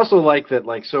 I also like that,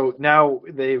 like, so now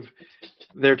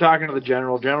they're talking to the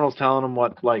general. General's telling them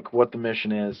what the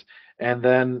mission is, and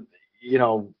then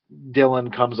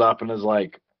Dylan comes up and is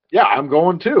like, "Yeah, I'm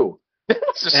going too."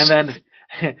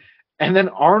 and then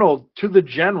Arnold to the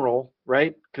general,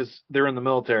 right? Because they're in the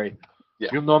military. Yeah.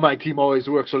 You know, my team always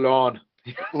works alone.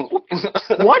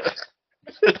 What?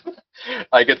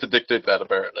 I get to dictate that,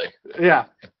 apparently. Yeah.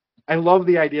 I love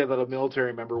the idea that a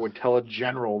military member would tell a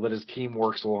general that his team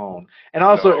works alone. And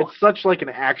also, it's such like an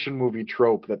action movie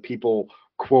trope that people,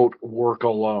 quote, work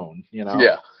alone,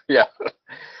 Yeah.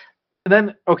 And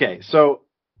then, okay, so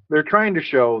they're trying to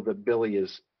show that Billy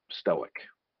is stoic,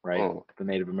 right? The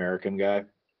Native American guy.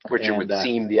 Which it would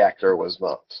seem the actor was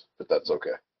not, but that's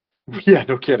okay. Yeah,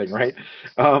 no kidding, right?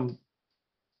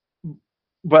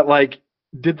 But, like,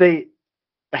 did they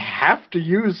have to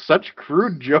use such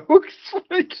crude jokes?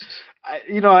 Like,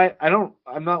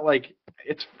 I'm not like,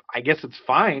 I guess it's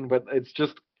fine, but it's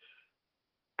just,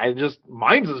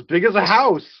 mine's as big as a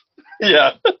house.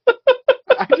 Yeah.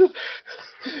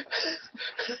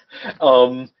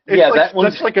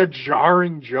 That's like a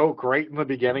jarring joke right in the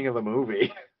beginning of the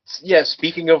movie. Yeah,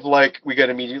 speaking of, like, we get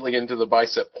immediately into the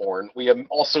bicep porn, we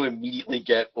also immediately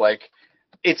get, like,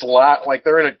 it's like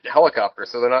they're in a helicopter,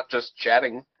 so they're not just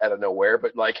chatting out of nowhere,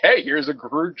 but like, hey, here's a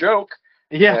crude joke.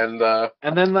 Yeah.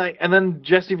 And then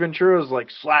Jesse Ventura's like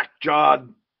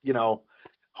slack-jawed,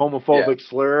 homophobic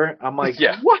slur. I'm like,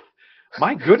 what?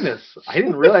 My goodness, I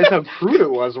didn't realize how crude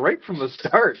it was right from the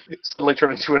start. It's suddenly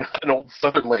turned into an old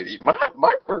Southern lady.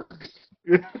 My word.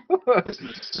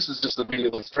 This is just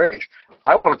immediately strange.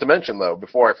 I wanted to mention, though,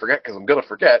 before I forget, because I'm going to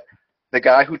forget, the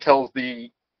guy who tells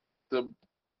the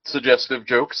suggestive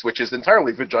jokes, which is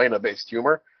entirely vagina-based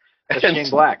humor. Shane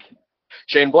Black.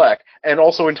 Shane Black. And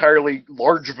also entirely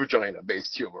large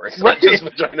vagina-based humor. It's not just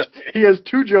vagina. He has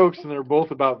two jokes, and they're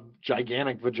both about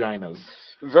gigantic vaginas.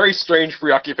 Very strange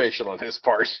preoccupation on his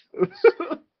part.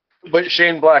 But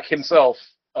Shane Black himself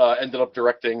ended up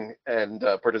directing and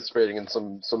participating in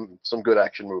some good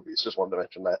action movies. Just wanted to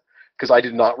mention that, because I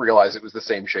did not realize it was the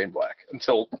same Shane Black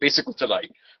until basically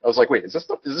tonight. I was like, wait, is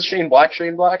this Shane Black?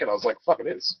 And I was like, fuck, it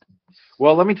is.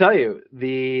 Well, let me tell you,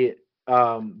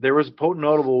 there was a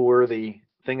notable worthy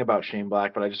thing about Shane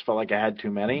Black, but I just felt like I had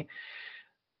too many.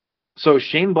 So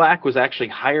Shane Black was actually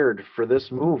hired for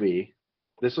this movie.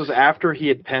 This was after he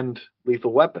had penned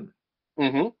Lethal Weapon.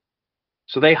 Mm-hmm.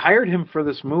 So they hired him for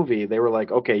this movie. They were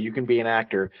like, okay, you can be an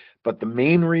actor, but the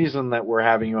main reason that we're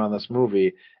having you on this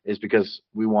movie is because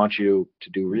we want you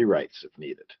to do rewrites if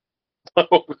needed.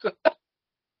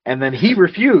 And then he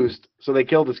refused, so they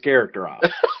killed his character off.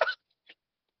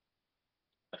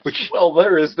 Which, well,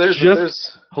 there's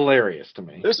hilarious to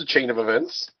me. There's a chain of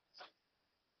events.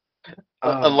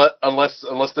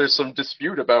 Unless there's some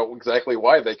dispute about exactly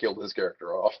why they killed his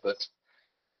character off, that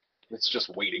it's just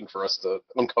waiting for us to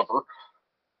uncover.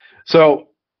 So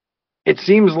it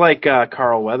seems like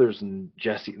Carl Weathers and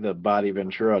Jesse the Body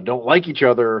Ventura don't like each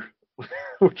other,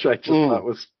 which I just thought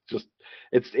was just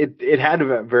it had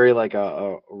a very like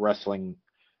a wrestling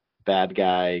bad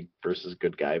guy versus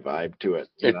good guy vibe to it.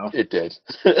 It did.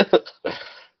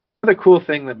 The cool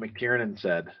thing that McTiernan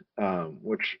said,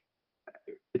 which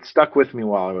it stuck with me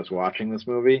while I was watching this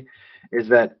movie, is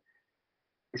that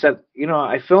he said,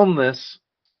 I filmed this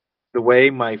the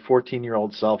way my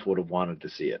 14-year-old self would have wanted to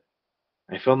see it.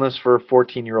 I filmed this for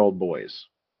 14-year-old boys.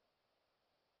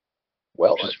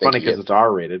 Well, it's funny because it's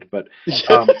R-rated, but he's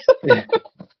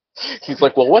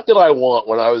like, well, what did I want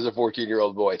when I was a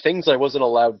 14-year-old boy? Things I wasn't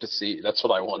allowed to see. That's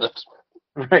what I wanted.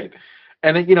 Right,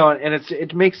 and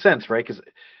it makes sense, right? Because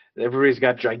everybody's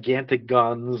got gigantic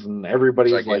guns, and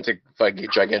everybody's gigantic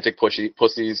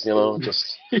pussies,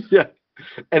 just yeah.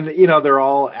 And they're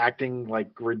all acting like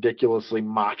ridiculously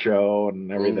macho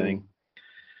and everything.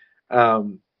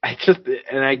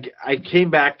 I came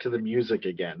back to the music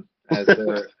again as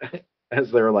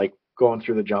they're like going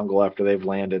through the jungle after they've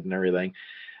landed and everything.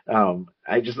 What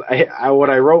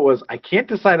I wrote was, I can't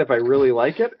decide if I really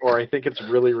like it or I think it's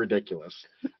really ridiculous.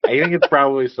 I think it's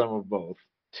probably some of both.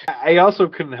 I also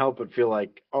couldn't help but feel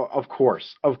like, of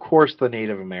course, the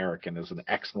Native American is an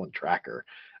excellent tracker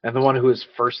and the one who is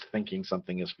first thinking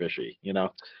something is fishy, Yeah.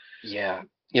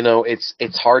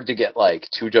 It's hard to get like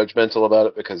too judgmental about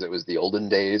it because it was the olden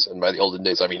days, and by the olden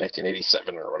days I mean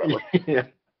 1987 or whatever. Yeah.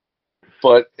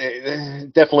 But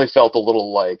it definitely felt a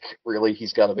little like, really,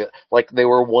 he's got to be like, they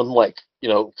were one like,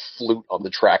 flute on the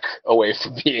track away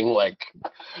from being like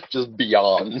just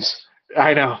beyond.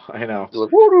 I know.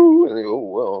 Like, woo-doo! And they go,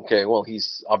 oh, well, okay, well,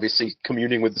 he's obviously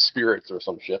communing with the spirits or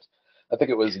some shit. I think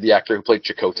it was the actor who played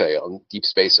Chakotay on not Deep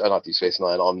Space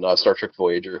Nine, on Star Trek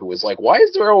Voyager, who was like, "Why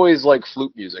is there always like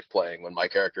flute music playing when my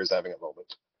character is having a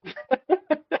moment?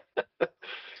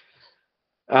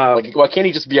 Like, why can't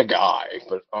he just be a guy?"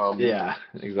 But yeah,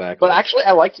 exactly. But actually,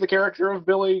 I liked the character of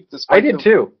Billy, I did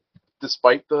too,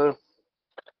 despite the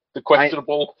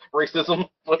questionable racism.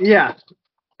 Yeah,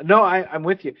 no, I'm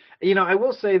with you. You know, I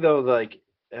will say though, like,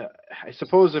 I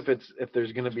suppose if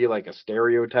there's going to be like a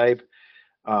stereotype,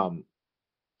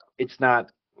 it's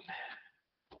not.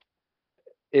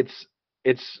 It's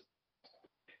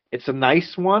a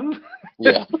nice one.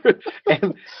 Yeah.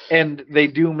 and they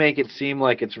do make it seem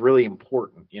like it's really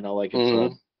important. You know, like it's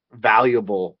a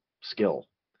valuable skill.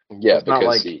 Yeah, it's not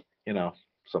because like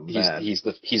something bad. He's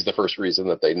the first reason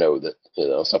that they know that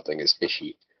something is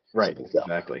fishy. Right.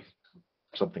 Exactly.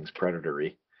 Something's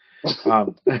predatory.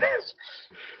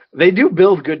 They do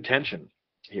build good tension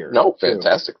here. No,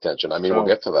 fantastic tension. I mean, we'll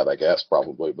get to that, I guess,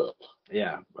 probably, but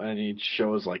yeah, and it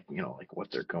shows like what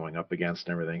they're going up against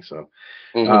and everything. So,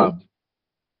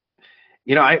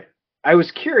 I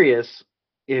was curious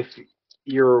if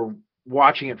you're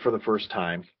watching it for the first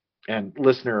time, and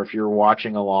listener, if you're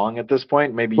watching along at this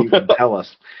point, maybe you can tell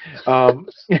us,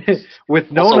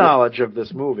 with no knowledge of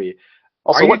this movie.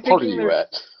 Also, what part are you at?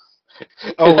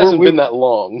 It Oh, hasn't been that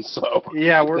long, so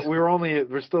yeah,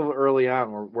 we're still early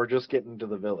on. We're just getting to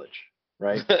the village,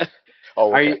 right?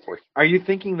 Oh, okay. Are you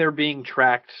thinking they're being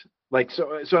tracked? Like,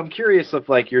 so I'm curious if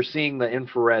like you're seeing the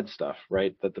infrared stuff,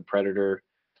 right? That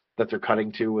they're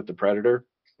cutting to with the Predator.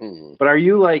 Mm-hmm. But are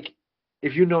you like,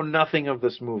 if you know nothing of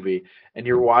this movie and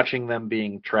you're watching them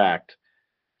being tracked,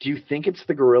 do you think it's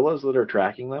the guerrillas that are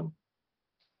tracking them?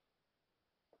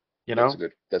 You know,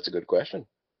 that's a good question.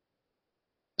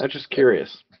 I'm just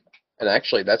curious. And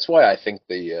actually, that's why I think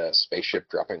the spaceship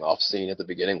dropping off scene at the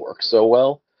beginning works so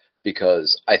well,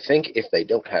 because I think if they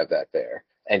don't have that there,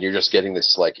 and you're just getting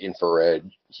this like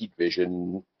infrared heat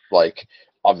vision, like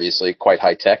obviously quite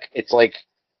high tech, it's like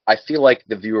I feel like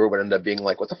the viewer would end up being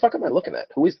like, "What the fuck am I looking at?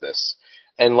 Who is this?"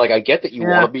 And like I get that you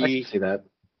want to I can see that.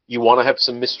 You want to have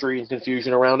some mystery and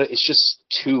confusion around it. It's just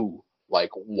too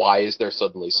like, why is there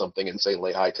suddenly something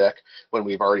insanely high tech when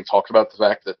we've already talked about the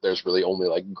fact that there's really only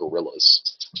like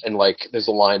gorillas, and like there's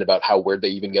a line about where'd they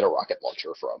even get a rocket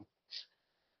launcher from.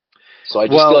 So I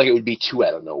just feel like it would be too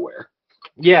out of nowhere.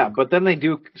 Yeah, but then they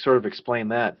do sort of explain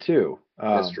that too.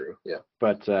 That's true. Yeah.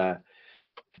 But so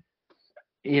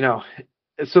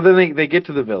then they get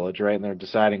to the village, right, and they're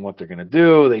deciding what they're going to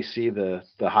do. They see the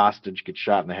hostage get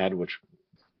shot in the head, which,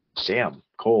 damn,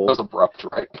 cold. That was abrupt,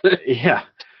 right? Yeah.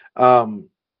 And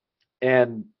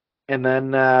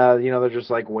then they're just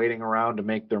like waiting around to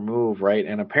make their move, right?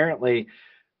 And apparently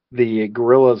the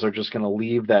guerrillas are just going to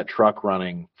leave that truck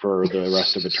running for the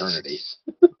rest of eternity.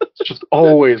 It's just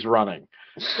always running.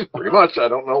 Pretty much. I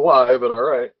don't know why, but all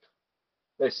right.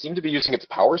 They seem to be using it to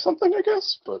power something, I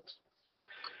guess, but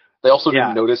they also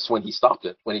didn't notice when he stopped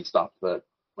it, when he cut the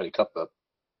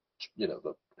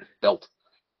the belt.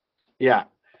 Yeah.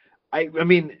 I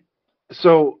mean,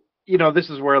 so, this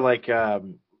is where like they're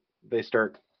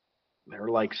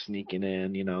like sneaking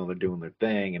in, they're doing their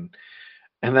thing,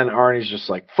 and then Arnie's just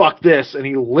like, fuck this, and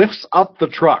he lifts up the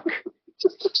truck.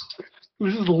 He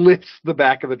just lifts the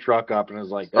back of the truck up and is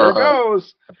like, there it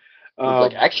goes.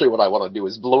 Like, actually what I want to do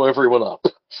is blow everyone up.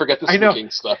 Forget the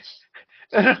sneaking stuff.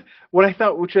 Which I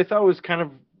thought was kind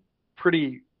of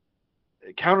pretty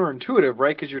counterintuitive,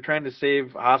 right? Because you're trying to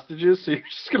save hostages, so you're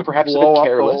just going to blow up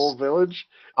the whole village.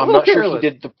 I'm not sure he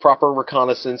did the proper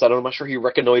reconnaissance. I'm not sure he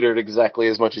reconnoitered exactly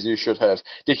as much as you should have.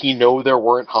 Did he know there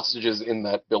weren't hostages in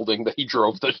that building that he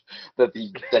drove that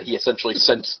he essentially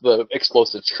sent the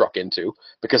explosives truck into?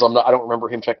 Because I don't remember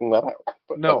him checking that out.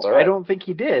 But no, that's all right. I don't think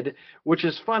he did, which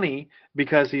is funny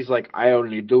because he's like, I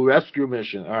only do rescue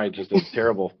mission. All right, just it's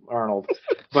terrible, Arnold.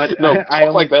 But no, I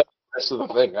like that. That's the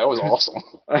thing. That was awesome.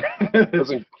 That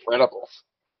was incredible.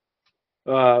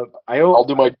 I'll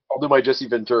do my Jesse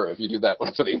Ventura if you do that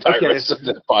one for the entire rest of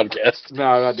the podcast. No,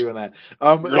 I'm not doing that.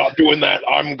 You're not doing that.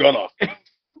 I'm gonna.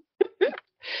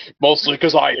 Mostly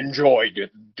because I enjoyed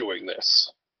doing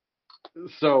this.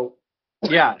 So,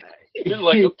 yeah. You're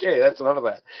like, okay, that's enough of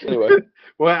that. Anyway.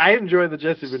 Well, I enjoy the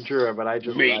Jesse Ventura, but I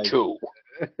just... Me too.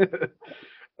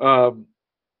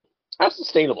 How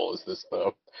sustainable is this,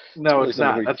 though? No, it's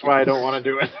not. That's why I don't want to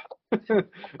do it.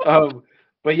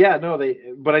 But yeah, no,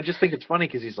 but I just think it's funny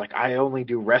because he's like, I only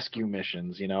do rescue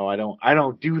missions, I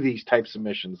don't do these types of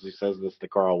missions. He says this to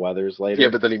Carl Weathers later. Yeah,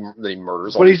 but then he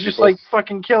murders. But he's just like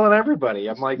fucking killing everybody.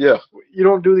 I'm like, yeah, you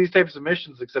don't do these types of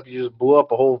missions except you just blew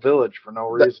up a whole village for no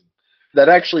reason. that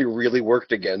actually really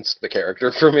worked against the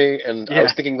character for me, and I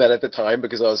was Yeah. thinking that at the time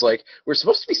because I was like, we're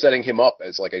supposed to be setting him up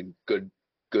as like a good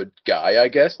guy, I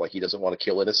guess. Like he doesn't want to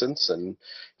kill innocents and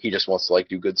he just wants to like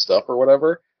do good stuff or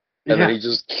whatever. And then Yeah. he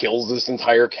just kills this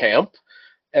entire camp.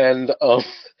 And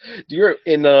you're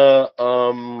in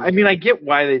I mean, I get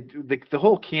why they do the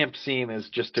whole camp scene is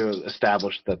just to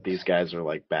establish that these guys are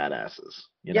like badasses.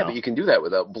 You yeah, know? but you can do that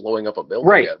without blowing up a building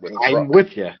Right. yet with a I'm truck.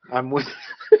 with you. I'm with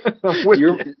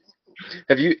you.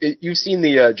 Have you've seen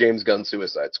the James Gunn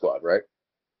Suicide Squad, right?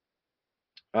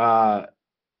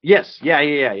 Yes. Yeah.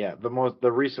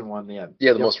 The recent one. Yeah.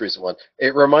 Yeah, the Yep. most recent one.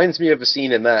 It reminds me of a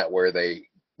scene in that where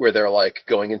they're like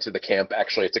going into the camp.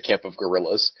 Actually, it's a camp of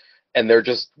gorillas, and they're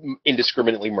just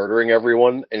indiscriminately murdering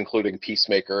everyone, including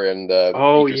Peacemaker and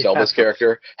Oh, Idris yeah. Elba's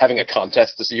character, having a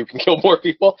contest to see who can kill more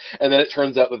people. And then it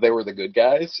turns out that they were the good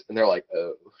guys, and they're like,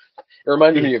 oh. It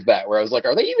reminded me of that, where I was like,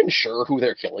 are they even sure who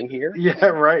they're killing here? Yeah.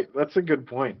 Right. That's a good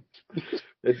point.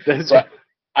 So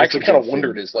I actually kind of good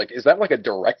wondered, scene. is that like a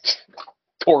direct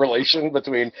correlation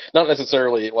between, not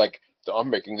necessarily like, I'm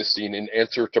making this scene in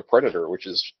answer to Predator, which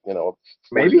is, a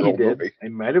Maybe he 40-year-old did. movie.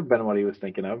 It might have been what he was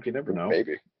thinking of. You never know.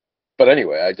 Maybe. But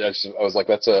anyway, I was like,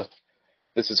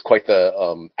 this is quite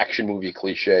the action movie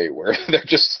cliche where they're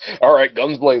just, all right,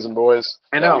 guns blazing, boys.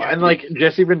 I know, Yeah, and like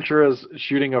Jesse Ventura's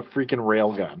shooting a freaking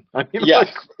rail gun. I mean, yeah,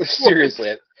 like,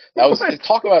 seriously. That was What?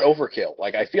 talk about overkill.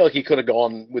 Like I feel like he could have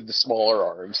gone with the smaller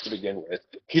arms to begin with.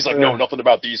 He's like, no, nothing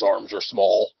about these arms are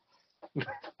small.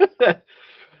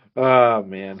 Oh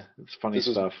man, it's funny This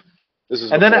is stuff. This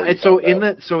is And then before he so found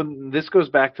out. this goes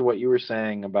back to what you were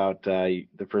saying about the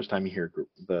first time you hear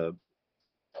the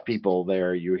people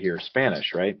there, you hear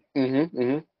Spanish, right?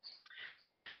 Mm-hmm.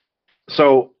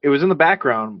 So it was in the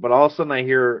background, but all of a sudden I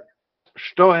hear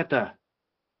 "Что это?"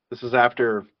 This is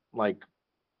after like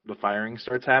the firing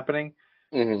starts happening,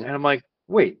 Mm-hmm. and I'm like,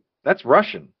 wait, that's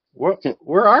Russian.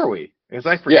 Where are we? Because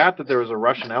I forgot that there was a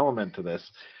Russian element to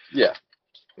this. Yeah.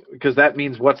 Because that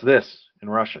means what's this in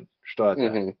Russian? Что это?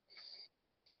 Mm-hmm.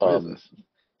 What is this?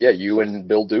 Yeah, you and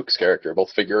Bill Duke's character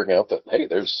both figuring out that, hey,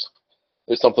 there's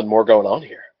something more going on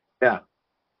here. Yeah.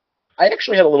 I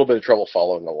actually had a little bit of trouble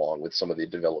following along with some of the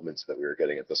developments that we were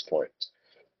getting at this point,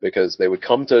 because they would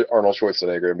come to Arnold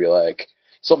Schwarzenegger and be like,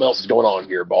 something else is going on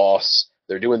here, boss.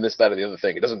 They're doing this, that, or the other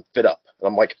thing. It doesn't fit up. And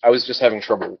I'm like, I was just having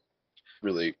trouble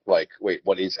really, like, wait,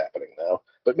 what is happening now?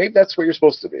 But maybe that's where you're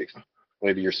supposed to be.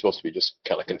 Maybe you're supposed to be just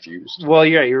kind of confused. Well,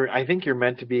 yeah, I think you're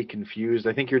meant to be confused.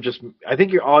 I think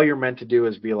all you're meant to do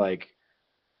is be like,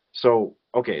 so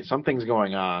okay, something's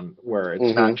going on where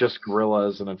it's not just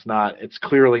gorillas, and it's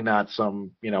clearly not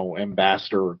some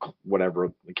ambassador or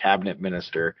whatever, the cabinet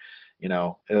minister.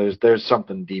 There's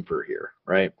something deeper here,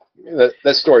 right?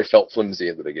 That story felt flimsy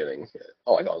at the beginning,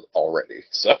 already.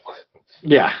 So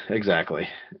Yeah, exactly.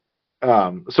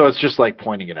 So it's just like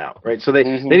pointing it out, right? So they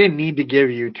didn't need to give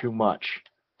you too much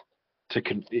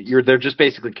they're just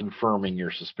basically confirming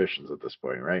your suspicions at this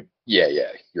point, right? yeah,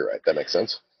 you're right. That makes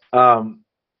sense.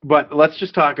 But let's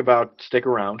just talk about stick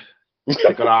around.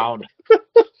 Stick around.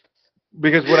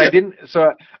 Because what I didn't,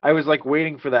 so I was like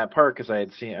waiting for that part because I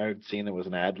had seen it was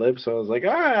an ad lib, so I was like,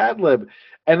 ad lib,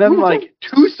 and then like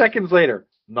 2 seconds later,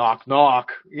 knock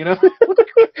knock,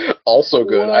 Also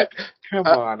good. What? Come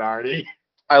on, Arnie.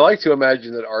 I like to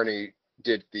imagine that Arnie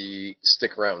did the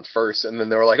stick around first, and then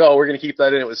they were like, "Oh, we're gonna keep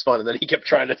that in. It was fun." And then he kept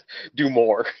trying to do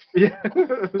more. Yeah.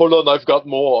 Hold on, I've got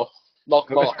more. Knock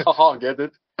knock. Haha, get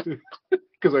it?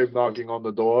 Because I'm knocking on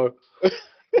the door.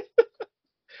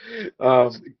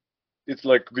 It's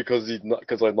like because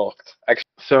I knocked. Actually,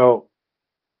 So,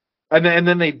 and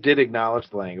then they did acknowledge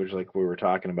the language like we were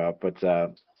talking about, but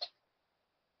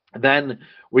then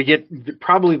we get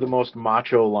probably the most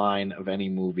macho line of any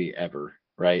movie ever,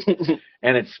 right?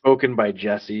 And it's spoken by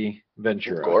Jesse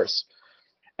Ventura. of course.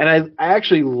 And I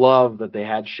actually love that they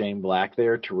had Shane Black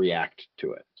there to react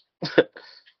to it.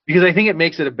 Because I think it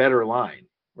makes it a better line,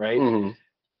 right?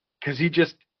 Because he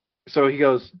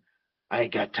goes, I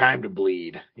ain't got time to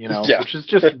bleed, Yeah. which is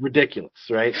just ridiculous,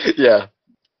 right? Yeah.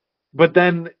 But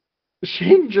then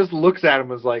Shane just looks at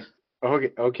him as like,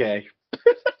 okay,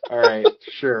 all right,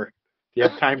 sure. You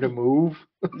have time to move?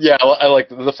 Yeah, I like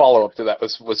the follow up to that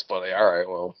was funny.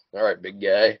 All right, big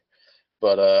guy.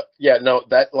 But yeah, no,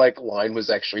 that like line was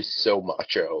actually so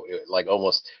macho.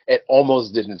 It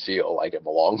almost didn't feel like it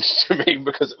belonged to me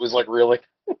because it was like really,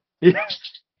 Yeah.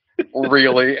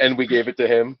 really, and we gave it to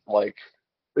him. Like,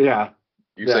 Yeah.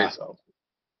 you Yeah. say so.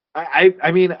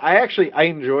 I mean, I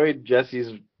enjoyed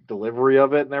Jesse's delivery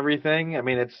of it and everything. I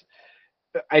mean,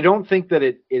 I don't think that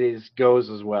it goes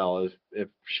as well as if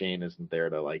Shane isn't there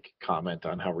to like comment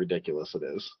on how ridiculous it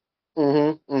is.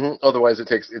 Otherwise,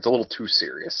 it's a little too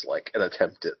serious, like an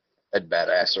attempt at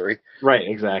badassery. Right,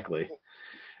 exactly.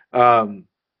 Um,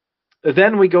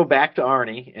 then we go back to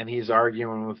Arnie, and he's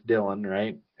arguing with Dylan,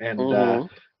 right? And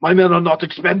my men are not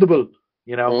expendable,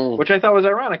 which I thought was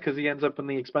ironic because he ends up in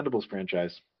the Expendables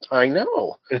franchise. I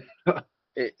know.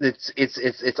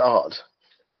 It's odd.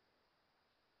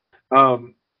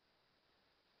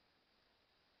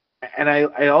 And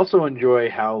I also enjoy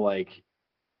how like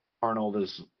Arnold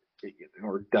is,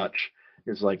 or Dutch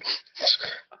is like,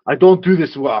 I don't do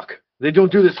this walk. They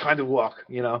don't do this kind of walk,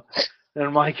 And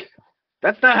I'm like,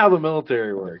 that's not how the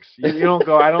military works. You don't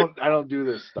go, I don't do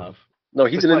this stuff. No,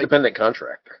 he's an independent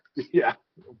contractor. Yeah.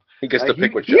 He gets to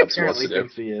pick what jobs he wants to do.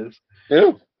 Thinks he is.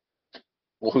 Yeah.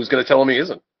 Well, who's going to tell him he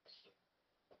isn't?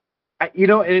 And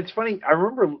it's funny. I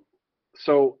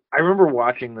remember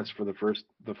watching this for the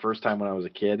first time when I was a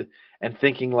kid and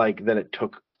thinking like that it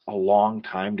took a long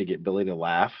time to get Billy to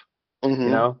laugh,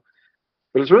 but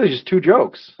it's really just two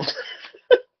jokes.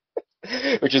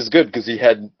 Which is good because he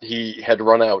had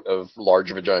run out of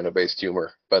large vagina based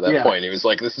humor by that point. He was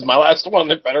like, "This is my last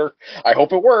one. I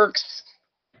hope it works.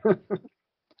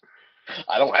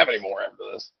 I don't have any more after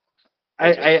this."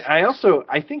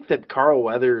 I think that Carl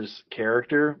Weathers'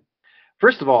 character,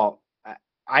 first of all,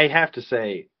 I have to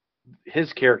say,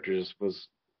 his character it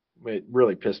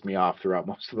really pissed me off throughout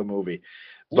most of the movie.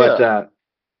 But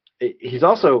he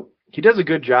does a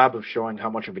good job of showing how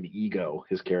much of an ego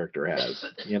his character has,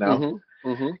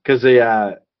 because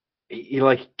he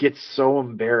like gets so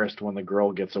embarrassed when the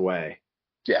girl gets away.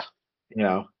 Yeah.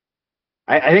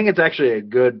 I think it's actually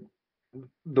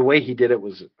the way he did it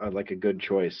was like a good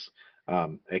choice,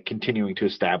 at continuing to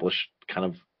establish kind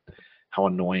of how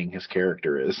annoying his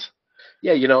character is.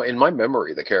 Yeah, in my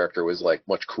memory, the character was like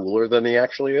much cooler than he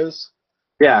actually is.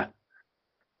 Yeah.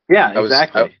 Yeah,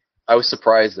 exactly. I was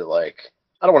surprised that, like,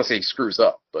 I don't want to say he screws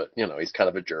up, but he's kind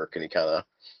of a jerk, and he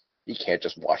can't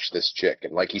just watch this chick,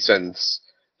 and like he sends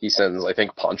I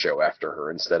think Pancho after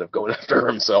her instead of going after her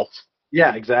himself.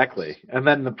 Yeah, exactly. And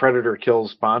then the Predator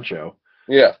kills Pancho.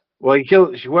 Yeah. Well, he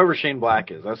kills whoever Shane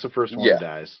Black is. That's the first one who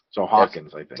dies. So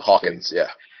Hawkins, I think. Hawkins,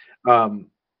 yeah.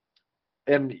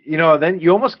 And then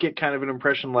you almost get kind of an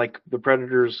impression like the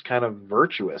Predator's kind of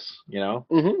virtuous,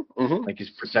 like he's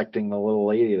protecting the little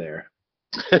lady there.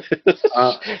 I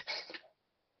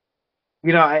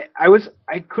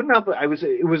couldn't help it.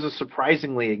 It was a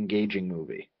surprisingly engaging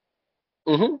movie.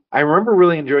 I remember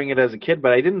really enjoying it as a kid,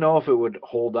 but I didn't know if it would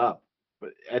hold up.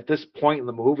 But at this point in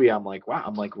the movie, I'm like, wow,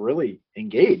 I'm like really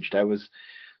engaged. I was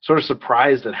sort of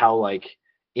surprised at how like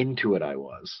into it I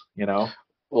was,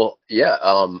 Well, yeah,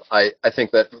 I think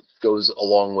that goes a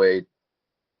long way.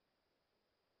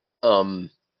 The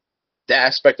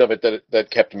aspect of it that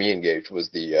kept me engaged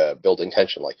was the building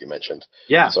tension, like you mentioned.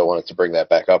 Yeah. So I wanted to bring that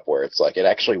back up, where it's like it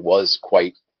actually was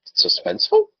quite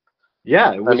suspenseful.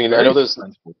 Yeah, it was. I mean, I know there's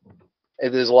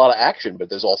a lot of action, but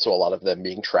there's also a lot of them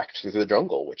being tracked through the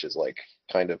jungle, which is like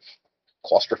kind of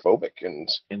claustrophobic and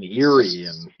eerie,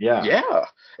 and yeah,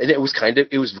 and it was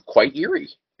quite eerie.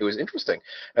 It was interesting,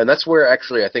 and that's where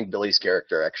actually I think Billy's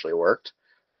character actually worked,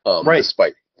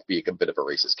 despite being a bit of a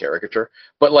racist caricature.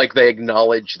 But like they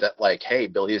acknowledge that, like, hey,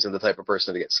 Billy isn't the type of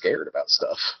person to get scared about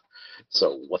stuff.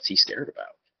 So what's he scared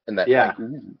about? And that, like,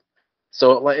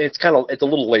 so it's a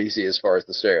little lazy as far as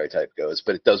the stereotype goes,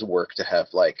 but it does work to have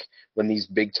like when these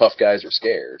big tough guys are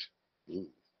scared.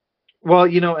 Well,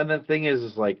 and the thing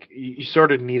is like you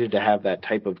sort of needed to have that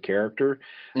type of character.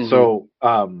 So,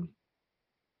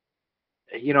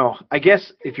 I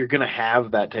guess if you're going to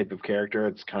have that type of character,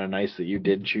 it's kind of nice that you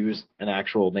did choose an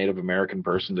actual Native American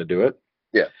person to do it.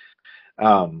 Yeah.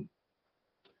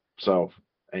 So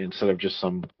instead of just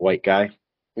some white guy.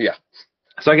 Yeah.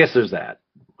 So I guess there's that.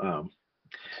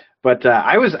 But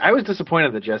I was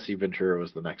disappointed that Jesse Ventura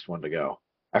was the next one to go.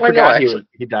 I forgot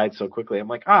he died so quickly. I'm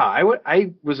like, I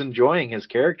was enjoying his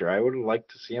character. I would have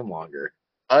liked to see him longer.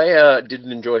 I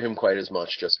didn't enjoy him quite as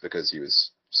much just because he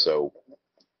was so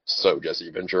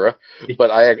Jesse Ventura.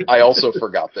 But I also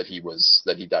forgot that he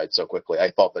died so quickly.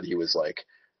 I thought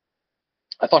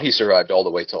he survived all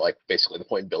the way to like basically the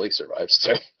point Billy survived.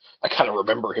 So I kind of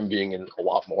remember him being in a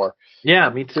lot more. Yeah,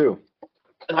 me too.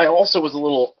 And I also was a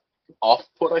little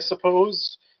off-put, I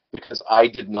suppose, because I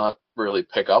did not really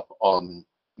pick up on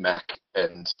Mac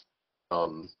and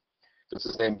what's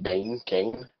his name?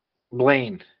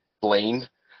 Blaine.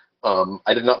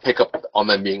 I did not pick up on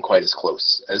them being quite as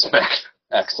close as Mac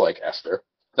acts like after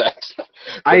that.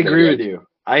 I agree with you.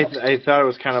 I thought it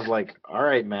was kind of like, all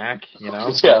right, Mac,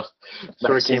 Yeah.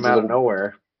 Sort of came out of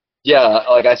nowhere. Yeah,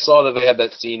 like I saw that they had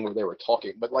that scene where they were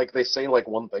talking, but like they say like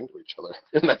one thing to each other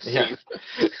in that Yeah.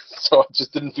 scene, so it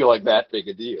just didn't feel like that big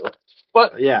a deal.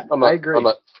 But Yeah, I'm not, I agree. I'm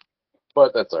not,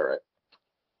 but that's all right.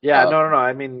 Yeah, Uh, no.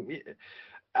 I mean,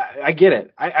 I get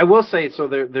it. I will say so.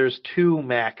 There's two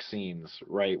Mac scenes,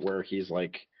 right, where he's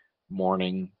like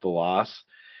mourning the loss,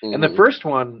 and the mhm, first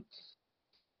one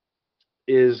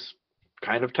is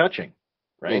kind of touching,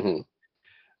 right, mhm.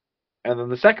 and then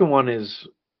the second one is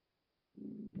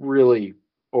really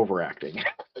overacting.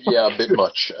 Yeah, a bit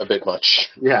much, a bit much.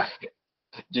 Yeah,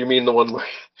 Do you mean the one where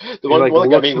the he one, like one like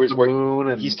I looks mean at the where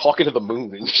moon he's and talking to the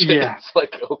moon and shit? yeah, It's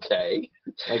like, okay,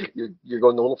 like you're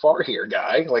going a little far here,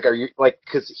 guy. Like, are you like?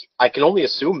 Because I can only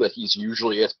assume that he's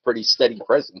usually a pretty steady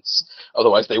presence.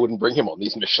 Otherwise, they wouldn't bring him on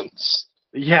these missions.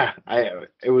 yeah.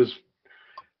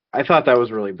 I thought that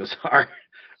was really bizarre.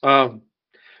 Um,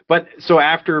 but so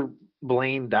after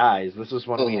Blaine dies, this is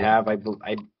when we Mhm. have,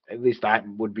 I at least that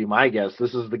would be my guess.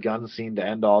 This is the gun scene to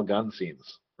end all gun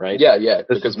scenes, right? Yeah, yeah.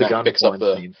 This is Because the Mac gun picks up porn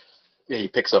the scene. yeah, he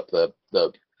picks up the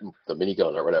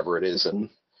minigun or whatever it is and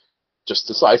just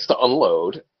decides to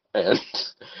unload. And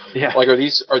Yeah, like, are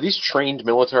these trained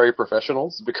military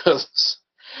professionals? Because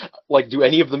like, do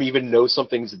any of them even know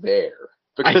something's there?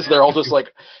 Because they're all just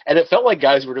like, and it felt like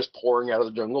guys were just pouring out of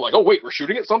the jungle, like, oh wait, we're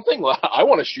shooting at something. Well, I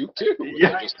want to shoot too. And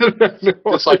yeah. they just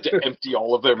decide to empty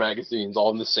all of their magazines all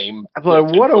in the same, I'm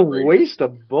like, what a 10-foot radius. waste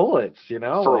of bullets, you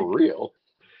know? For Like, real.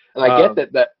 And I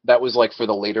get um, that was like for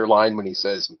the later line when he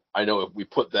says, I know if we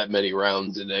put that many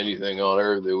rounds into anything on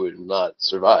Earth, it would not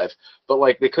survive. But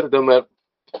like they could have done that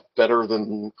better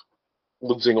than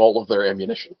losing all of their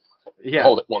ammunition yeah.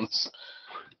 all at once.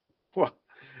 Well,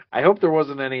 I hope there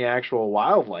wasn't any actual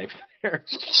wildlife there.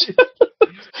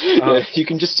 Yeah, you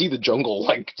can just see the jungle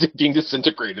like being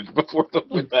disintegrated before them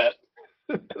with that.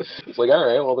 It's like, all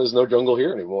right, well, there's no jungle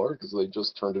here anymore because they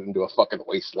just turned it into a fucking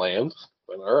wasteland.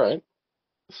 But all right.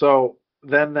 So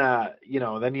then,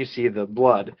 then you see the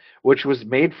blood, which was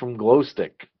made from glow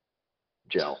stick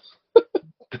gel.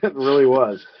 It really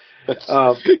was. That's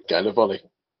Um, kind of funny.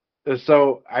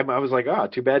 so I was like, oh,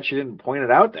 too bad she didn't point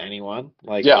it out to anyone.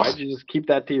 Like, Yeah. why'd you just keep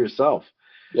that to yourself?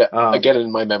 Yeah, Um, again,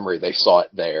 in my memory, they saw it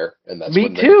there, and that's Me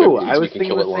when they too. took I the was "We can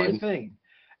thinking kill the it" same line. thing.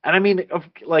 And I mean,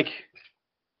 like,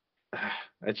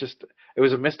 it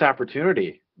was a missed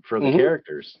opportunity for the Hmm.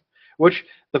 characters. Which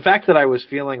the fact that I was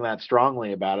feeling that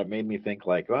strongly about it made me think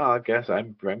like, well, I guess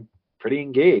I'm pretty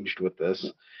engaged with this.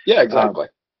 Yeah, Um, exactly.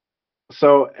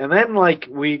 so and then like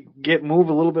we move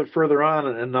a little bit further on,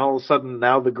 and all of a sudden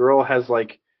now the girl has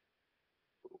like,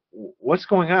 what's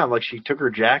going on? Like she took her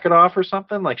jacket off or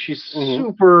something? Like she's Hmm.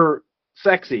 super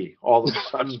sexy all of a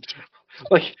sudden.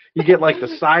 Like you get like the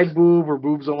side boob or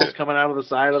boobs almost coming out of the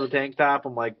side of the tank top.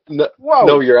 I'm like, No, whoa.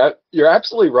 no, you're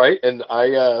absolutely right, and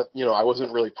I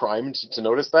wasn't really primed to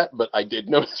notice that, but I did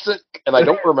notice it, and I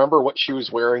don't remember what she was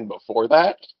wearing before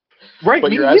that. Right,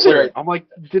 But me you're absolutely either. right. I'm like,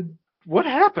 what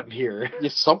happened here? Yeah,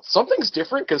 something's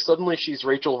different because suddenly she's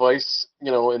Rachel Weisz,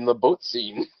 in the boat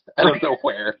scene out of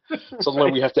nowhere. Suddenly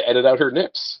Right. we have to edit out her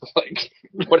nips. Like,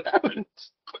 what happened?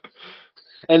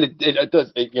 And it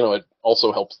does, it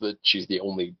also helps that she's the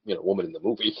only, woman in the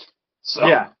movie. So,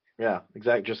 Yeah,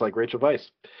 exactly, just like Rachel Weisz.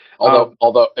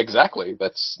 although exactly,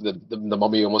 that's the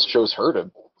mummy almost chose her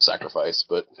to sacrifice,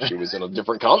 but she was in a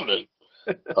different continent.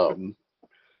 Um,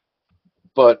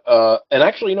 and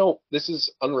actually, this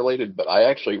is unrelated, but I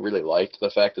actually really liked the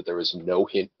fact that there was no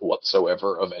hint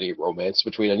whatsoever of any romance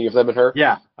between any of them and her.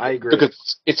 Yeah, I agree.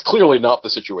 Because it's clearly not the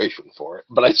situation for it,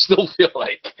 but I still feel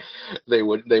like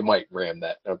they might ram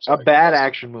that. I'm A sorry. bad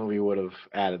action movie would have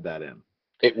added that in.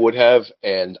 It would have,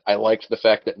 and I liked the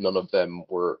fact that none of them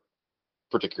were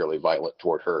particularly violent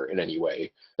toward her in any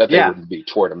way, that they Yeah. wouldn't be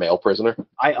toward a male prisoner.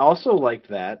 I also liked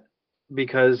that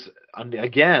because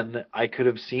again, I could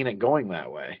have seen it going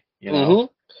that way. You know, Mhm.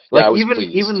 like Yeah, I was even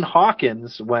pleased.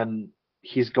 Hawkins when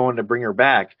he's going to bring her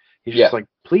back, he's Yeah. just like,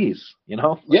 please, like,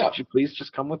 Yeah. could you please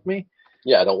just come with me?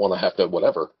 Yeah, I don't want to have to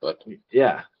whatever, but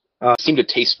Yeah. it seemed a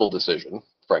tasteful decision,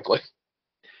 frankly.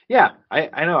 Yeah,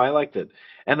 I know, I liked it.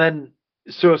 And then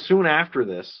so soon after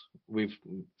this,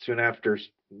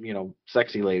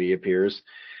 sexy lady appears.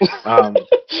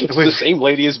 It's the same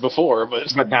lady as before,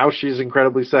 but But now she's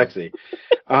incredibly sexy.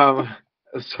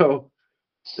 So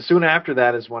soon after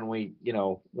that is when we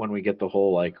get the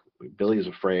whole like, Billy's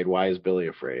afraid. Why is Billy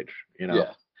afraid?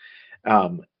 yeah.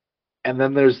 And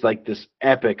then there's like this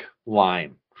epic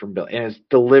line from Billy, and it's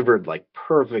delivered like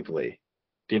perfectly.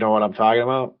 Do you know what I'm talking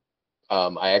about?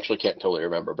 I actually can't totally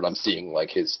remember, but I'm seeing like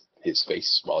his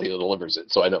face while he delivers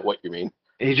it, so I know what you mean.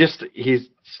 He just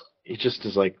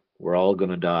is like, we're all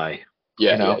gonna die.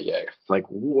 Yeah, You know? yeah, yeah. It's like,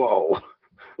 whoa.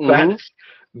 Mhm.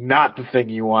 not the thing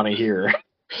you want to hear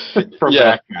from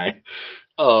Yeah. that guy.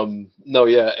 No,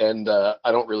 yeah, and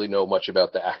I don't really know much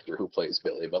about the actor who plays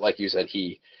Billy, but like you said,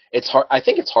 it's hard. I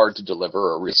think it's hard to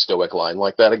deliver a real stoic line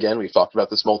like that again. We've talked about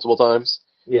this multiple times,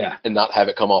 Yeah. and not have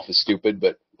it come off as stupid,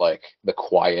 but like the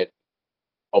quiet,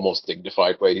 almost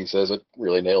dignified way he says it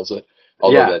really nails it.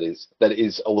 Although Yeah. that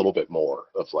is a little bit more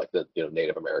of like the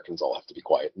Native Americans all have to be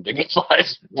quiet and dignified.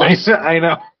 I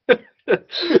know.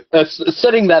 That's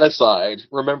setting that aside,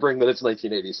 remembering that it's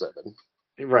 1987.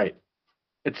 Right.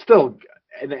 It's still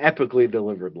an epically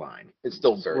delivered line, It's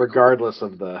still very cool. regardless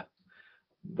of the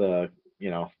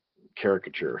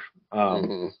caricature.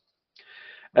 Mhm.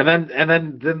 And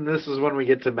then this is when we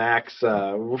get to Max.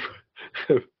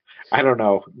 I don't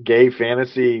know, gay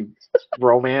fantasy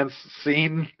romance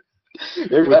scene.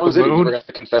 Maybe that was the it. He moon. forgot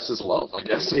to confess his love, I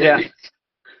guess. Yeah. Maybe.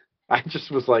 I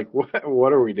just was like,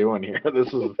 what are we doing here?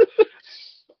 This is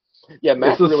Yeah,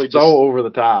 Mac this is really so just over the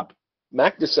top.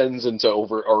 Mac ascends into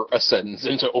over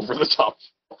the top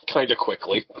kind of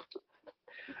quickly.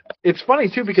 It's funny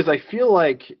too because I feel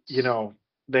like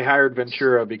they hired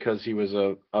Ventura because he was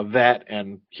a vet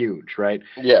and huge, right?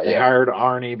 Yeah, They yeah. hired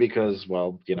Arnie because,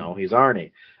 well, he's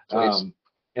Arnie. Please.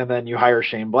 And then you hire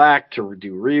Shane Black to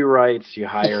do rewrites. You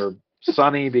hire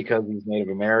Sonny because he's Native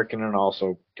American and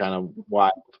also kind of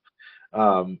wild.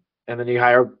 And then you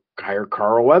hire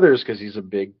Carl Weathers because he's a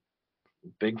big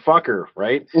fucker,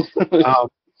 right?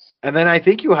 And then I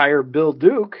think you hire Bill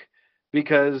Duke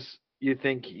because you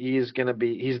think he's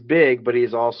big, but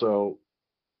he's also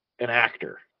an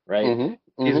actor, right? Mhm,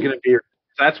 He's mhm. going to be.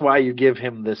 That's why you give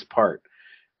him this part.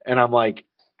 And I'm like,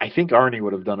 I think Arnie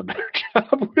would have done a better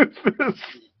job with this.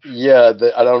 Yeah,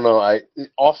 I don't know. I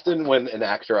often when an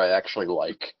actor I actually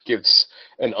like gives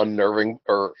an unnerving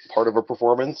or part of a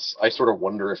performance, I sort of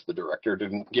wonder if the director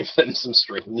didn't give them some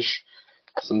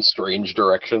strange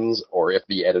directions, or if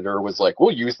the editor was like,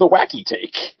 "We'll use the wacky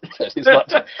take." That is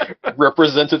not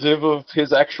representative of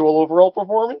his actual overall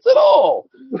performance at all.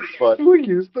 But We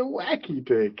used the wacky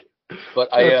take. but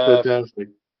That's fantastic.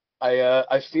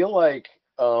 I feel like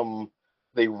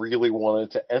they really wanted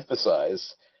to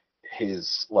emphasize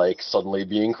his like suddenly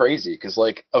being crazy because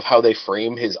like of how they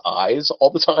frame his eyes all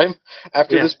the time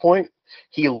after Yeah. this point.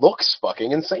 He looks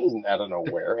fucking insane out of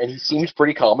nowhere, and he seemed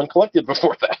pretty calm and collected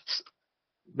before that.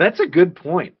 That's a good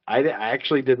point. I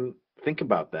actually didn't think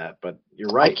about that, but you're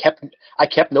right. I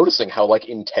kept noticing how like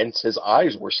intense his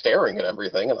eyes were staring at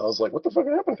everything, and I was like, "What the fuck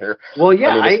happened here?" Well,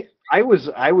 yeah, I mean, I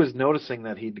was noticing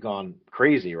that he'd gone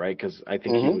crazy, right? Because I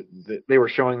think they were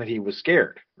showing that he was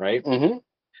scared, right? Mm-hmm.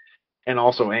 And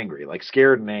also angry, like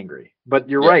scared and angry. But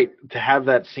you're Yeah. right, to have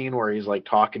that scene where he's like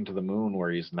talking to the moon where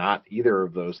he's not either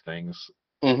of those things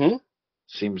Mm-hmm.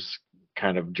 seems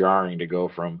kind of jarring to go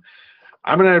from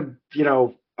I'm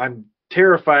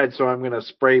terrified, so I'm gonna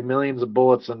spray millions of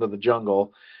bullets into the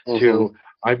jungle to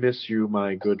I miss you,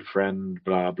 my good friend,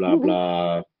 blah blah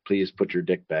blah. Please put your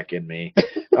dick back in me.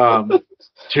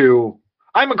 To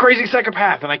I'm a crazy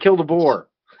psychopath and I killed a boar.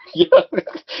 Yeah,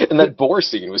 and that boar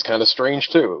scene was kind of strange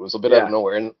too. It was a bit out Yeah. of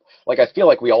nowhere, and like I feel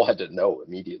like we all had to know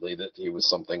immediately that he was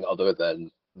something other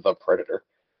than the Predator,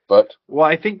 but Well,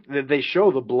 I think that they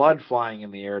show the blood flying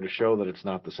in the air to show that it's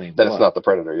not the same that blood. it's not the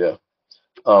Predator.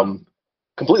 Yeah.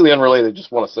 Completely unrelated.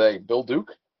 Just want to say, Bill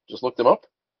Duke. Just looked him up.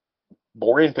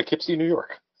 Born in Poughkeepsie, New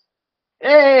York.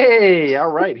 Hey,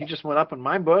 all right. He just went up in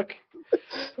my book.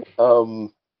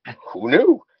 Who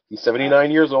knew? He's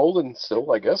 79 years old and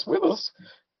still, I guess, with us.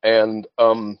 And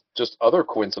just other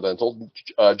coincidental,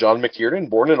 John McTiernan,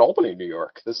 born in Albany, New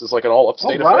York. This is like an all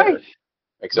upstate All right. affair,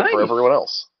 except for Nice. everyone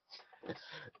else.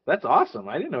 That's awesome.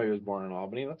 I didn't know he was born in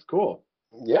Albany. That's cool.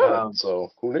 Yeah. So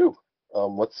who knew?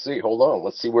 Let's see. Hold on.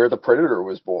 Let's see where the Predator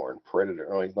was born.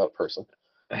 Predator. Oh, he's not a person.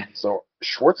 So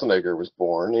Schwarzenegger was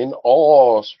born in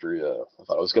Austria. I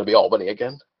thought it was going to be Albany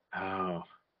again. Oh,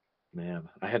 man.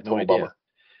 I had no Total idea. bummer.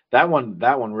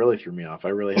 That one really threw me off. I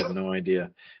really had no idea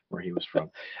where he was from.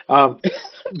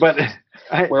 But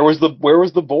Where was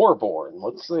the boar born?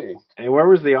 Let's see. and where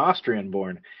was the Austrian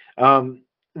born?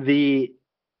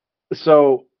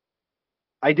 So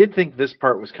I did think this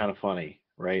part was kind of funny,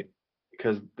 right?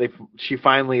 Because she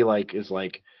finally is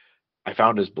like, I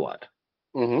found his blood,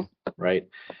 Mm-hmm. right?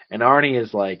 And Arnie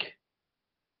is like,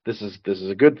 this is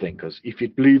a good thing because if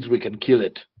it bleeds, we can kill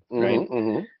it, right?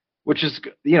 Mm-hmm. Which is,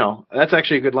 that's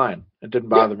actually a good line. It didn't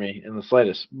bother me in the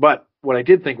slightest. But what I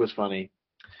did think was funny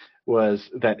was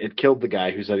that it killed the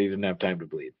guy who said he didn't have time to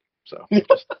bleed. So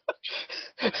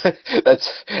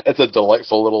That's a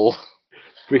delightful little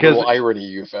because irony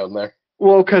you found there.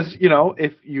 well, because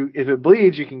if it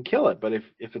bleeds, you can kill it. But if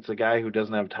it's a guy who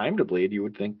doesn't have time to bleed, you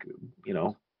would think,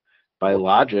 by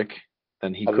logic,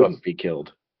 then he I don't know. couldn't be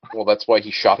killed. Well, that's why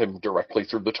he shot him directly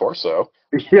through the torso.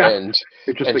 Yeah, And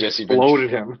it just and Jesse exploded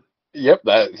him. Yep,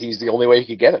 that he's the only way he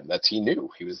could get him. He knew.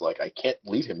 He was like, I can't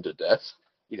lead him to death.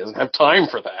 He doesn't have time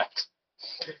for that.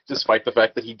 Despite the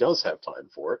fact that he does have time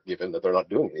for it, given that they're not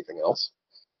doing anything else.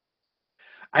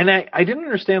 And I didn't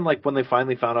understand, like, when they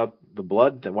finally found out the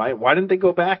blood, why didn't they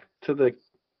go back to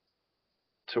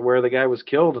where the guy was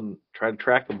killed and try to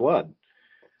track the blood?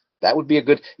 That would be a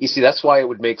good... You see, that's why it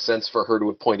would make sense for her to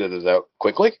have pointed it out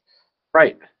quickly.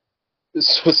 Right.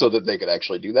 So that they could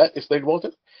actually do that if they'd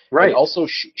wanted. Right. And also,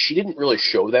 she didn't really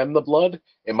show them the blood.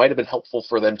 It might have been helpful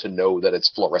for them to know that it's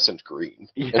fluorescent green.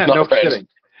 Yeah, not no red. kidding.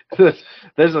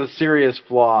 There's a serious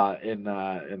flaw in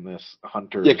this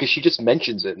Hunter. Yeah, because she just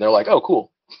mentions it, and they're like, oh,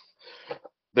 cool.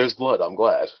 There's blood, I'm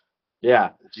glad.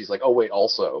 Yeah. She's like, oh, wait,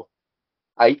 also...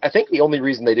 I think the only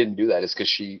reason they didn't do that is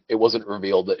because it wasn't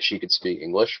revealed that she could speak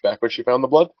English back when she found the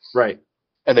blood. Right.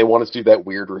 And they wanted to do that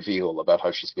weird reveal about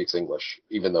how she speaks English,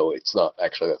 even though it's not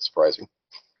actually that surprising.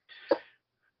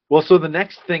 Well, so the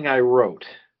next thing I wrote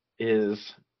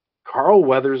is Carl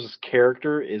Weathers'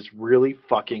 character is really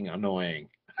fucking annoying.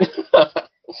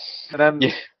 And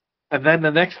then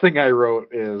the next thing I wrote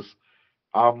is,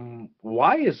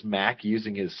 why is Mac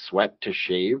using his sweat to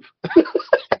shave?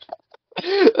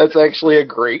 That's actually a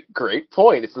great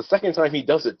point. It's the second time he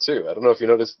does it, too. I don't know if you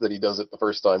noticed that he does it the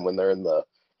first time when they're in the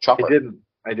chopper.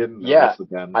 I didn't Yeah, notice it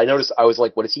then. I noticed. I was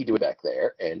like, what is he doing back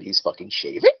there? And he's fucking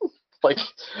shaving? Like,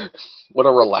 what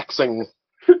a relaxing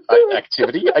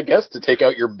activity, I guess, to take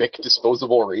out your Bic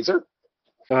disposable razor.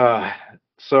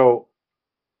 So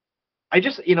I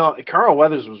just, Carl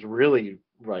Weathers was really,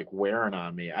 like, wearing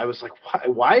on me. I was like,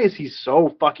 why is he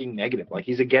so fucking negative? Like,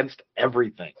 he's against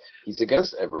everything. He's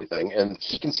against everything, and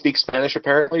he can speak Spanish,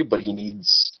 apparently, but he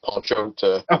needs Poncho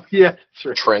to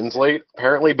Sure. translate,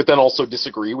 apparently, but then also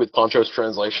disagree with Poncho's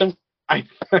translation.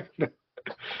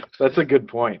 That's a good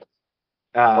point.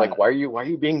 Like, why are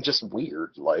you being just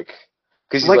weird? Like,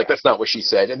 because he's like, that's not what she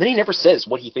said, and then he never says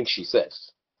what he thinks she said.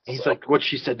 He's like, what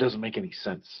she said doesn't make any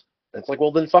sense. It's like,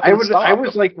 well, then fucking stop. I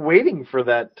was like waiting for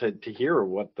that to hear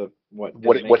what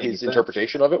his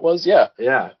interpretation of it was. Yeah.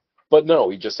 Yeah. But no,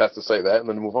 he just has to say that and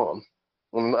then move on.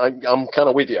 And I'm kind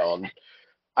of with you on.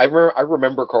 I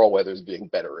remember Carl Weathers being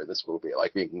better in this movie,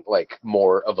 like being like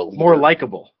more of a leader. More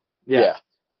likable. Yeah.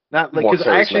 Not like, because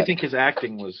I actually charismatic. think his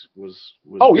acting was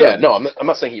Oh good. yeah, no, I'm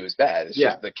not saying he was bad. It's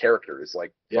just the character is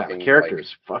like fucking, the character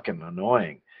is fucking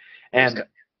annoying, and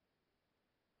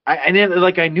I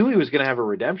knew he was gonna have a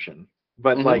redemption,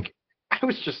 but like I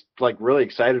was just like really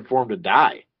excited for him to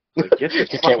die. Like, get this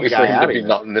can't wait for him to be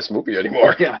not in this movie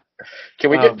anymore. Yeah. Can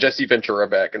we get Jesse Ventura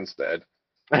back instead?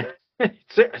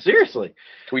 Seriously.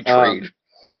 Can we trade?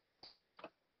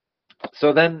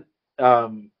 So then,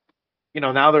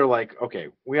 now they're like, okay,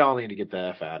 we all need to get the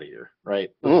F out of here, right?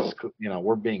 This is,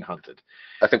 we're being hunted.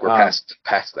 I think we're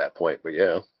past that point, but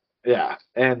yeah. Yeah,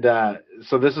 and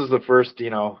so this is the first,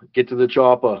 get to the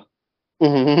chopper.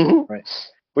 Right.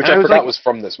 Which I forgot was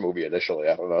from this movie initially.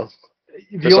 I don't know.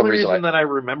 The only reason that I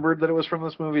remembered that it was from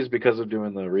this movie is because of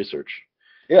doing the research.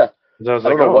 Yeah. I was I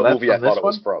like, don't know what movie I from thought it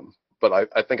was from, but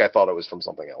I think I thought it was from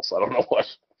something else. I don't know what.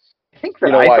 I think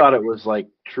that I thought it was like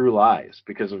True Lies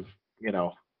because of,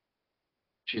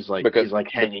 he's like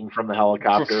hanging from the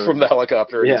helicopter. From the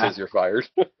helicopter, and he says you're fired.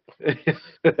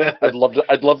 I'd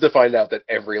love to find out that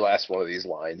every last one of these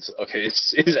lines,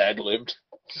 is ad-libbed.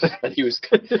 And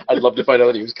I'd love to find out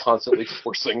that he was constantly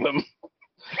forcing them.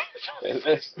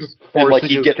 Forcing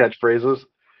his catchphrases.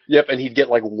 Yep, and he'd get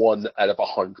like 1 out of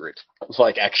 100,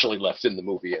 like actually left in the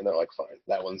movie, and they're like, fine,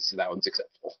 that one's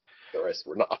acceptable. The rest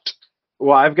were not.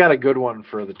 Well, I've got a good one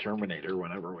for the Terminator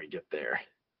whenever we get there.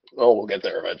 Oh, we'll get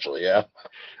there eventually, yeah.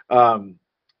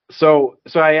 So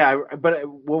but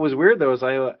what was weird though is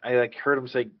I like heard him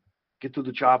say, "Get to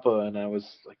the chopper," and I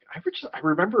was like, I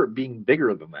remember it being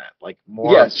bigger than that, like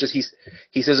more. Yeah, it's just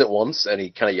he says it once and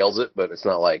he kind of yells it, but it's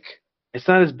not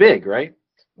as big, right?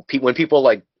 When people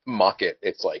like mock it,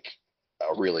 it's like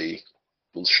a really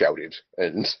shouted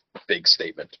and big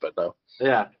statement, but no.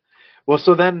 Yeah. Well,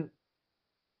 so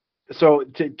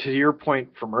to your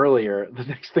point from earlier, the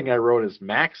next thing I wrote is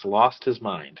Max lost his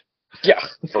mind. Yeah,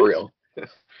 for real.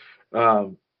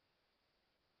 And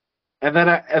then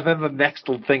the next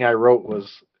thing I wrote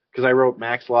was, because I wrote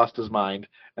Max lost his mind,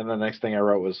 and the next thing I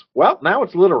wrote was, well, now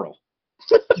it's literal.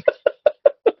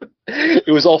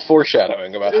 It was all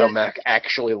foreshadowing about how Mac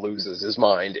actually loses his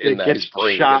mind in that his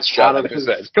brain gets shot out of his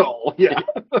head. Skull. Yeah.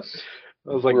 I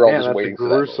was like, man, that's a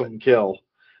gruesome kill.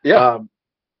 Yeah.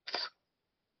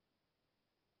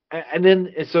 And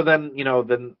then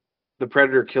the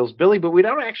Predator kills Billy, but we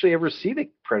don't actually ever see the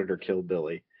Predator kill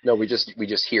Billy. No, we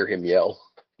just hear him yell.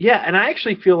 Yeah, and I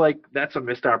actually feel like that's a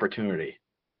missed opportunity.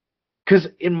 Because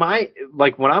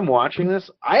when I'm watching this,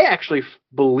 I actually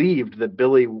believed that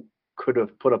Billy could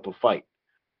have put up a fight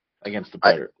against the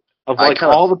Predator.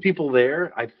 All the people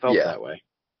there, I felt that way.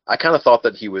 I kind of thought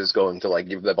that he was going to like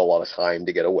give them a lot of time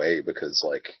to get away because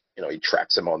he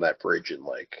traps him on that bridge and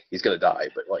he's gonna die,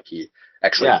 but he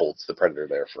actually holds the Predator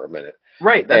there for a minute.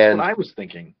 Right, that's what I was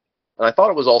thinking. And I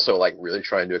thought it was also really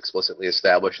trying to explicitly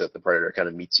establish that the Predator kind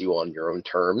of meets you on your own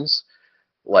terms.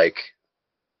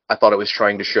 I thought it was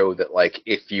trying to show that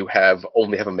if you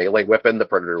only have a melee weapon, the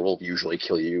Predator will usually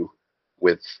kill you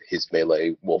with his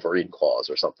melee Wolverine claws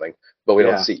or something. But we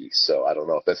don't see, so I don't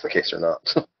know if that's the case or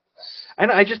not.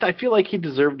 And I feel like he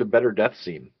deserved a better death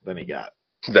scene than he got.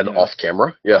 Than off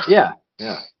camera? Yeah.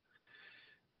 Yeah.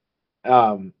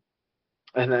 And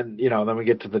then, then we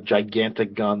get to the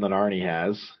gigantic gun that Arnie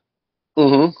has.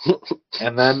 Mm-hmm.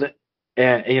 And then,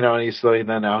 and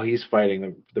now he's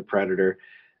fighting the Predator.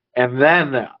 And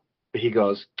then he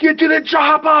goes, "Get to the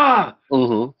chopper!"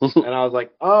 Mm-hmm. And I was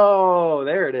like, oh,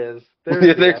 there it is.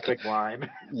 There's the epic line.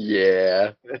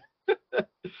 Yeah.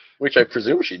 Which I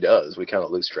presume she does. We kind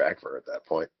of lose track of her at that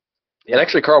point. Yeah. And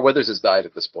actually, Carl Weathers has died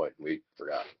at this point. We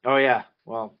forgot. Oh, yeah.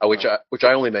 Well, which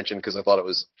I only mentioned because I thought it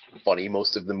was funny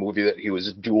most of the movie that he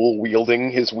was dual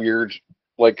wielding his weird,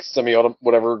 semi-auto,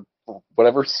 whatever. I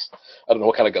don't know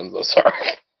what kind of guns those are.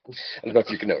 I don't know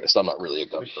if you can notice. I'm not really a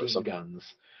gun person. Guns.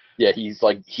 Yeah,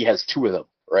 he has two of them,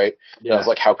 right? Yeah. And I was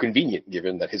like, how convenient,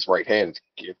 given that his right hand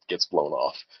gets blown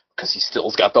off because he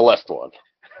still's got the left one.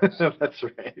 That's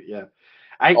right. Yeah.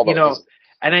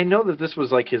 And I know that this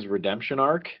was his redemption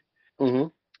arc. Mm-hmm.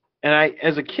 And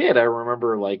as a kid, I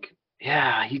remember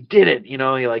he did it.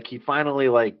 He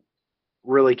finally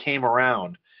really came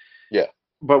around. Yeah.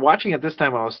 But watching it this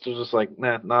time, I was still just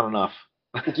nah, not enough.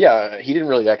 Yeah, he didn't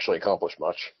really actually accomplish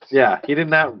much. Yeah, he did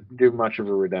not do much of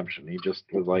a redemption. He just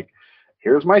was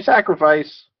here's my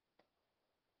sacrifice.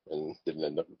 And didn't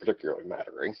end up particularly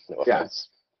mattering. No offense.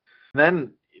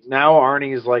 Then now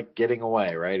Arnie's getting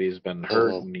away, right? He's been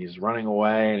hurt Mm-hmm. and he's running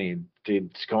away and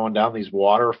he's going down these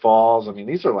waterfalls. I mean,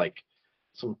 these are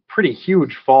some pretty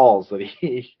huge falls that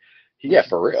he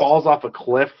for real. Falls off a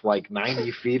cliff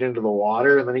 90 feet into the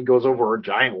water, and then he goes over a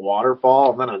giant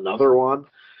waterfall and then another one.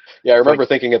 Yeah, I remember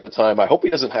thinking at the time, I hope he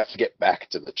doesn't have to get back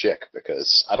to the chick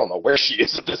because I don't know where she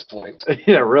is at this point.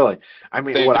 Yeah, really. I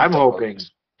mean, what I'm hoping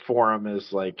for him is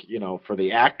for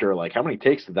the actor, how many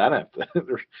takes did that have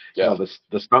to?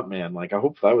 The stunt man. I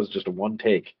hope that was just a one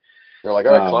take. They're all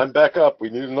right, climb back up. We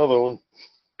need another one.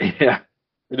 Yeah.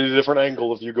 We need a different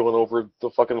angle of you going over the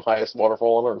fucking highest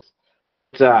waterfall on Earth.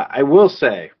 I will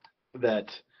say that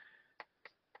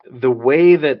the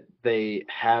way that they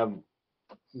have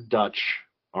Dutch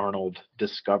Arnold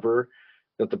discover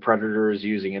that the Predator is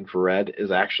using infrared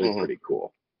is actually pretty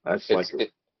cool. That's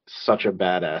such a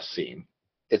badass scene.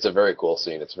 It's a very cool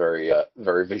scene. It's very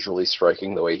very visually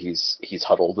striking the way he's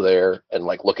huddled there and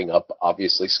looking up,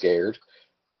 obviously scared,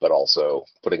 but also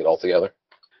putting it all together.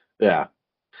 Yeah.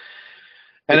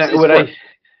 And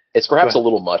it's perhaps a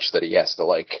little much that he has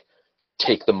to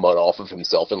take the mud off of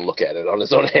himself and look at it on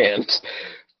his own hand,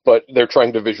 but they're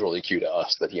trying to visually cue to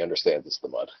us that he understands it's the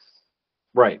mud.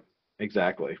 Right,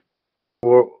 exactly.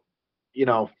 We're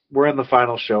in the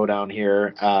final showdown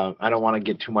here. I don't want to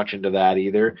get too much into that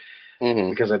either,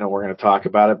 because I know we're going to talk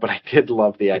about it, but I did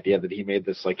love the idea that he made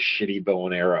this shitty bow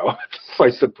and arrow to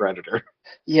fight the Predator.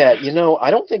 Yeah, I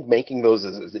don't think making those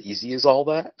is as easy as all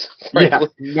that. Yeah,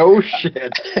 no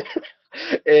shit.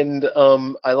 And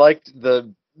I liked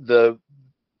the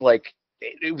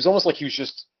it was almost like he was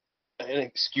just an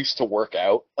excuse to work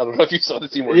out. I don't know if you saw the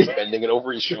scene where he's bending it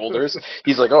over his shoulders.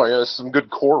 He's like, oh, yeah, some good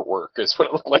core work is what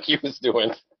it looked like he was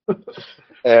doing.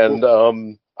 And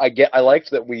I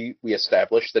liked that we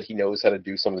established that he knows how to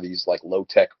do some of these low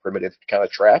tech primitive kind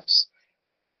of traps.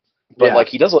 But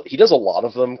he does a lot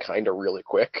of them kind of really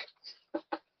quick.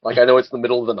 I know it's the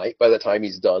middle of the night by the time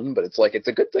he's done, but it's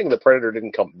a good thing the Predator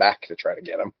didn't come back to try to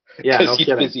get him. Yeah, no he's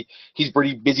kidding. busy. He's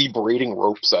pretty busy braiding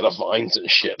ropes out of vines and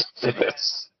shit for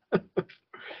this.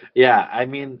 Yeah, I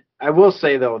mean, I will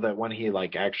say though that when he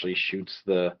actually shoots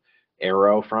the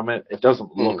arrow from it, it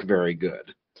doesn't look very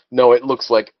good. No, it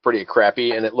looks pretty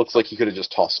crappy, and it looks like he could have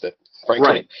just tossed it. Frankly,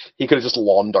 right. He could have just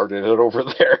lawn darted it over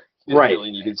there. He right.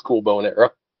 Really needed his cool bow and arrow.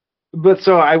 But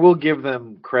so I will give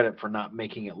them credit for not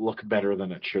making it look better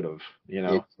than it should have.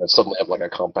 It suddenly have a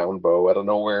compound bow out of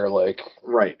nowhere,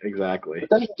 Right, exactly. But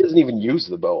then he doesn't even use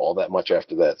the bow all that much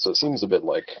after that, so it seems a bit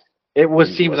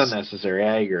seems unnecessary.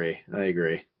 I agree.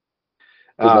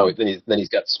 Then he's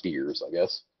got spears, I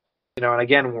guess. And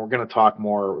again, we're going to talk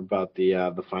more about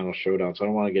the final showdown, so I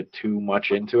don't want to get too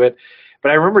much into it.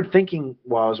 But I remember thinking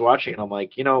while I was watching it, I'm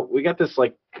like, we got this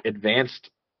like advanced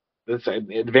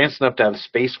enough to have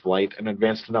space flight and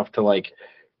advanced enough to like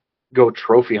go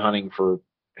trophy hunting for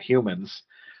humans.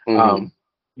 Mm-hmm.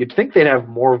 You'd think they'd have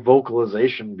more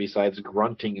vocalization besides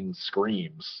grunting and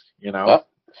screams,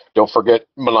 Don't forget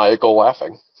maniacal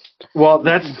laughing. Well,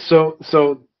 that's so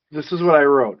this is what I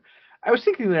wrote. I was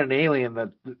thinking that an alien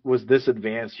that was this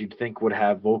advanced you'd think would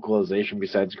have vocalization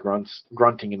besides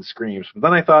grunting and screams. But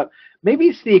then I thought maybe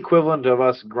it's the equivalent of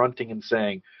us grunting and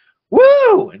saying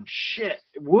woo and shit,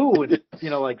 woo, and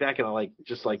like that kind of like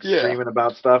just like screaming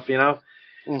about stuff,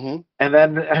 Mm-hmm. And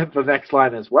then the next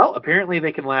line is, well, apparently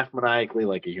they can laugh maniacally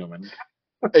like a human.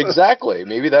 Exactly.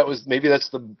 Maybe that's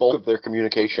the bulk of their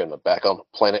communication back on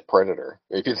Planet Predator.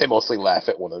 Maybe they mostly laugh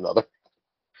at one another.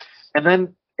 And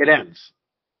then it ends.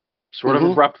 Sort of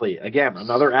Mhm. abruptly. Again,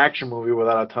 another action movie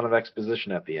without a ton of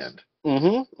exposition at the end.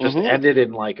 Mm-hmm. Just ended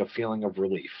in like a feeling of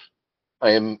relief.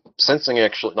 I am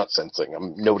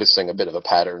I'm noticing a bit of a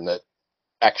pattern that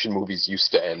action movies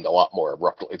used to end a lot more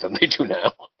abruptly than they do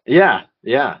now. Yeah.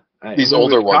 These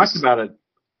older we've ones. talked about it.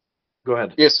 Go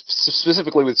ahead. Yes,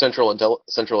 specifically with Central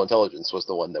Intelligence was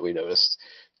the one that we noticed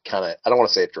kind of, I don't want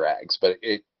to say it drags, but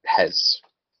it has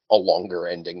a longer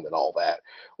ending than all that.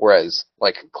 Whereas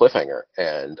like Cliffhanger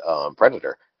and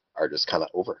Predator are just kind of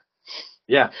over.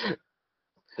 Yeah,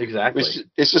 exactly.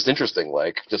 It's just interesting,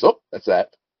 like just that's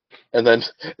that, and then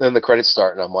the credits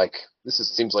start, and I'm like,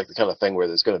 seems like the kind of thing where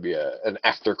there's going to be an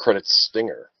after credits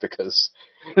stinger because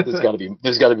there's got to be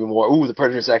more. Ooh, the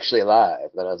Predator's actually alive.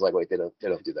 Then I was like, wait, they don't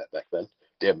do that back then.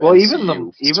 Damn, well,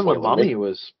 MCU, even the Mummy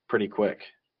was pretty quick.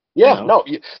 Yeah, no,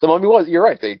 the Mummy was. You're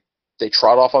right. They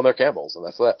trot off on their camels, and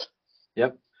that's that.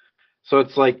 Yep. So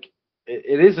it's like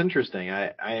it is interesting.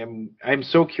 I'm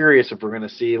so curious if we're going to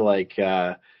see like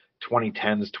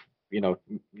 2010s,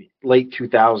 late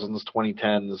 2000s,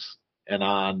 2010s, and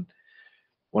on.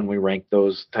 When we rank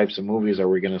those types of movies, are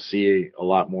we going to see a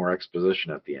lot more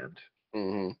exposition at the end?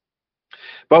 Mm-hmm.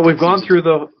 But we've gone through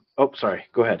the. Oh, sorry.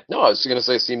 Go ahead. No, I was going to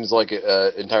say seems like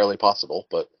entirely possible,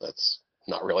 but that's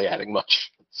not really adding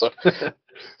much. So.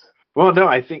 Well, no,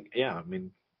 I think I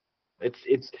mean,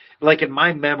 it's like in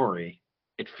my memory,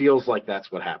 it feels like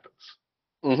that's what happens.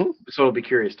 Mm-hmm. So I'll be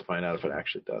curious to find out if it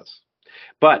actually does.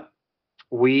 But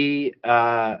we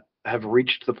have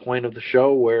reached the point of the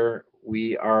show where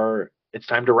it's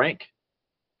time to rank.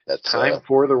 That's time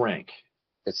for the rank.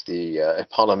 It's the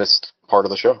eponymous part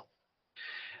of the show.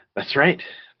 That's right.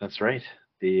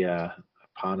 The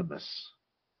eponymous.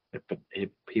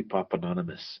 Hip Hop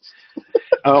Anonymous.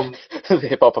 The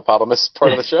hip hop hippopotamus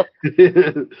part of the show.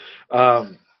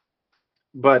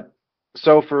 But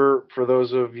so for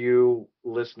those of you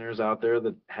listeners out there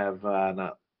that have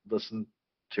not listened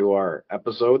to our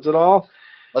episodes at all,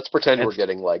 let's pretend we're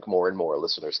getting like more and more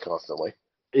listeners constantly.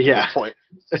 Yeah. At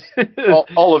this point.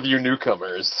 all of you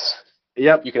newcomers.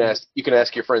 Yep. You can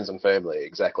ask your friends and family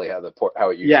exactly how it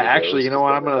usually Yeah, actually, goes. you know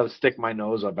what? I'm gonna stick my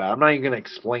nose up at. I'm not even gonna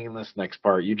explain this next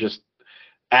part. You just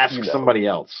ask somebody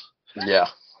else. Yeah.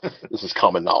 This is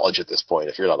common knowledge at this point.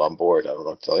 If you're not on board, I don't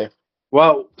know what to tell you.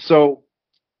 Well, so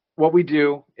what we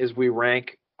do is we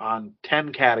rank on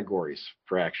 10 categories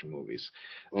for action movies.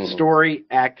 Mm-hmm. Story,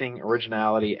 acting,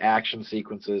 originality, action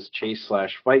sequences,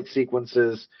 chase/fight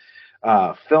sequences,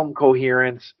 film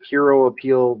coherence, hero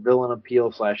appeal, villain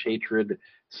appeal / hatred,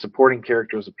 supporting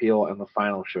characters appeal, and the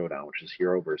final showdown, which is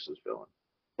hero versus villain.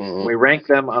 Mm-hmm. We rank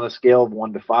them on a scale of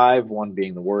 1 to 5, 1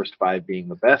 being the worst, 5 being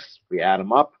the best. We add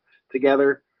them up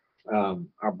together,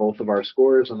 both of our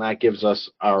scores, and that gives us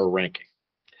our ranking.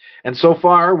 And so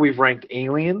far, we've ranked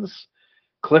Aliens,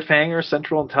 Cliffhanger,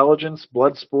 Central Intelligence,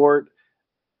 Bloodsport,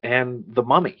 and The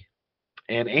Mummy.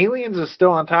 And Aliens is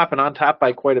still on top, and on top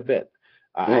by quite a bit.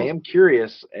 I am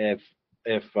curious if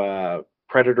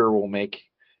Predator will make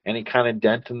any kind of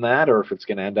dent in that, or if it's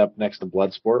going to end up next to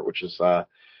Bloodsport, which is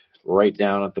right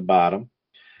down at the bottom.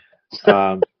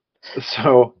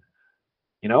 So,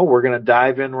 we're going to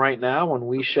dive in right now, and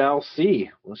we shall see.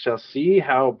 We shall see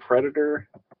how Predator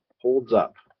holds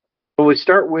up. So we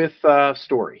start with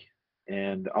story,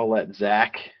 and I'll let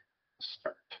Zach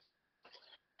start.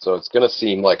 So it's going to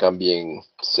seem like I'm being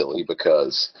silly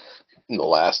because in the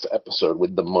last episode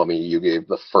with The Mummy, you gave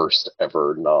the first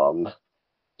ever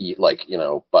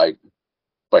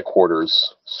by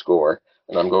quarters score,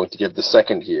 and I'm going to give the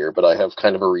second here, but I have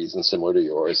kind of a reason similar to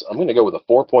yours. I'm going to go with a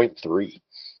 4.3.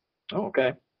 Oh,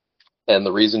 okay. And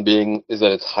the reason being is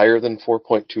that it's higher than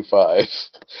 4.25,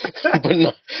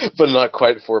 but not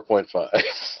quite 4.5.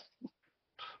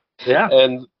 Yeah.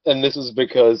 And this is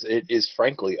because it is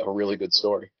frankly a really good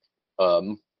story.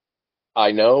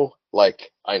 I know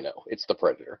it's the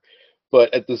Predator,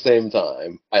 but at the same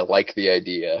time, I like the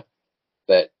idea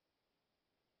that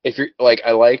if you're like,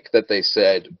 I like that they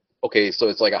said, okay, so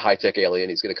it's like a high-tech alien.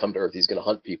 He's going to come to Earth. He's going to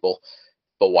hunt people.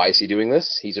 But why is he doing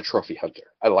this? He's a trophy hunter.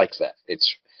 I like that.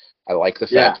 I like the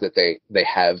fact that they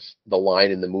have the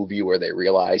line in the movie where they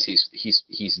realize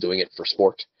he's doing it for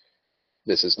sport.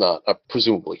 This is not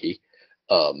presumably he.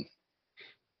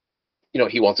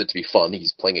 He wants it to be fun.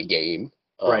 He's playing a game.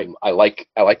 Right. I like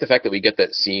the fact that we get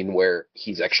that scene where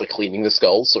he's actually cleaning the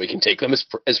skulls so he can take them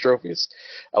as trophies.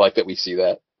 I like that we see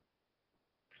that.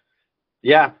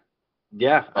 Yeah.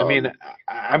 I mean,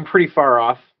 I'm pretty far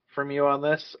off from you on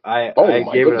this. I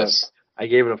gave it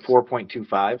a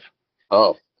 4.25.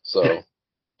 Oh, so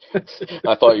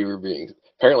I thought you were being.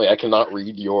 Apparently, I cannot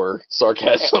read your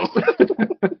sarcasm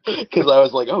because I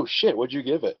was like, "Oh shit, what'd you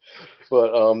give it?"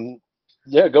 But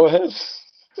yeah, go ahead.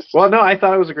 Well, no, I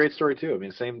thought it was a great story too. I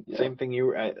mean, same thing.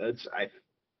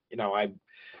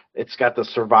 It's got the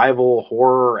survival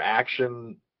horror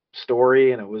action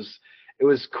story, and it was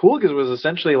cool because it was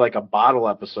essentially like a bottle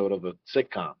episode of a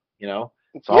sitcom.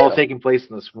 It's all taking place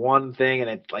in this one thing, and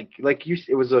it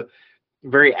it was a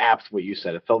very apt what you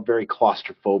said. It felt very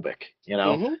claustrophobic.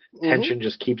 Tension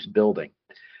just keeps building.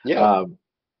 Yeah.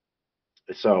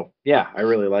 So yeah, I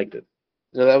really liked it.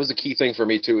 That was the key thing for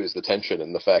me too, is the tension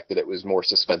and the fact that it was more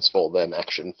suspenseful than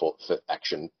actionful for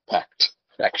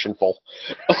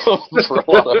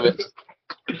a lot of it.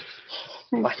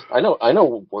 I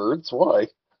know words. Why?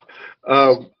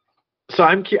 So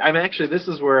I'm actually, this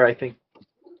is where I think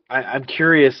I'm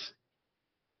curious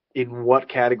in what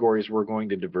categories we're going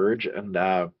to diverge, and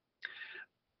I'm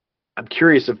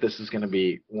curious if this is going to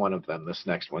be one of them, this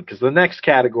next one, because the next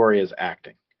category is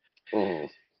acting. Mm.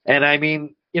 And I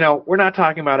mean, we're not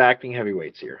talking about acting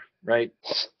heavyweights here, right?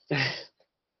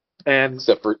 And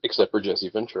except for Jesse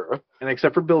Ventura, and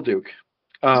except for Bill Duke,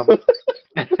 but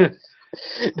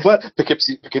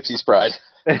Poughkeepsie's pride.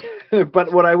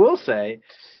 But what I will say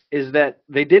is that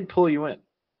they did pull you in.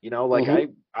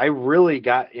 I really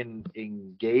got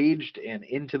engaged and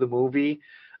into the movie.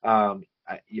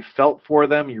 You felt for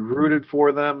them, you rooted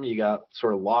for them, you got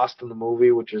sort of lost in the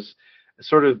movie, which is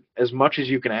sort of as much as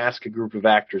you can ask a group of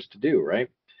actors to do, right?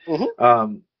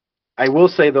 Mm-hmm. I will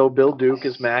say though, Bill Duke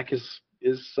as Mac is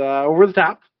over the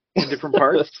top in different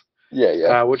parts.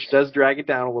 Yeah. Which does drag it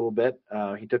down a little bit.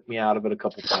 He took me out of it a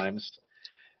couple times.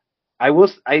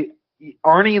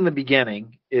 Arnie in the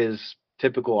beginning is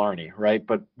typical Arnie, right?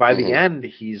 But by the end,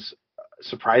 he's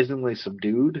surprisingly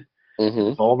subdued,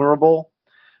 vulnerable.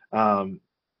 He's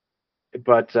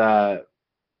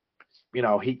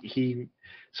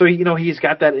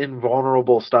got that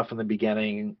invulnerable stuff in the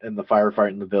beginning and the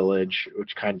firefight in the village,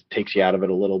 which kind of takes you out of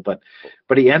it a little. But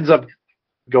he ends up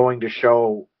going to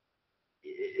show.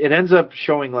 It ends up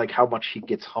showing like how much he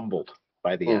gets humbled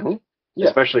by the end,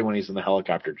 especially when he's in the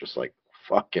helicopter, just like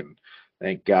fucking.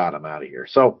 Thank God I'm out of here.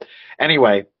 So,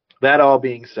 anyway, that all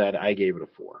being said, I gave it a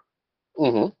 4.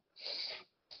 Mm-hmm.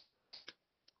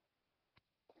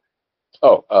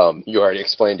 Oh, you already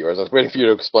explained yours. I was waiting for you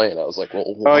to explain. I was like,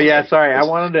 well. Oh yeah, sorry. I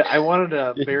wanted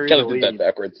to bury the lead. Did that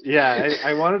backwards. Yeah,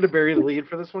 I wanted to bury the lead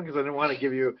for this one because I didn't want to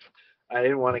give you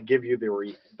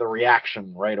the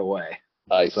reaction right away.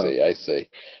 I see.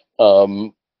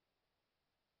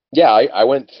 Yeah, I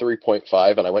went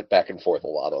 3.5, and I went back and forth a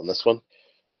lot on this one.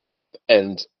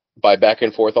 And by back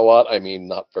and forth a lot, I mean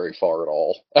not very far at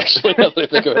all. Actually, now that I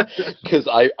think of it, because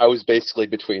I was basically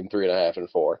between 3.5 and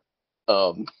 4.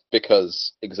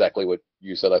 Because exactly what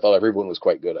you said, I thought everyone was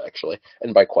quite good actually,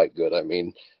 and by quite good, I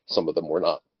mean some of them were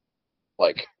not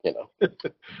like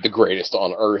the greatest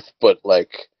on earth, but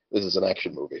like this is an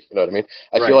action movie. You know what I mean?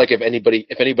 I feel like if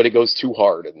anybody goes too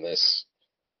hard in this,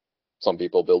 some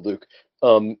people, Bill Duke,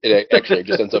 it actually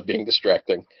just ends up being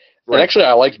distracting. Right. And actually,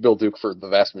 I liked Bill Duke for the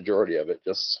vast majority of it.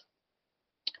 Just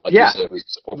like you said, it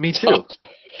was over me the too. top.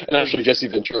 And actually, Jesse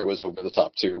Ventura was over the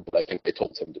top too, but I think they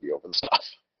told him to be over the top.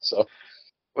 So.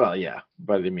 Well, yeah,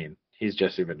 but I mean, he's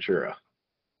Jesse Ventura.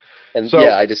 And so,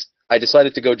 yeah, I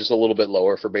decided to go just a little bit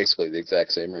lower for basically the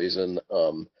exact same reason.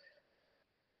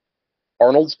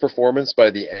 Arnold's performance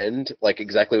by the end, like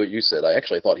exactly what you said, I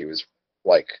actually thought he was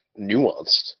like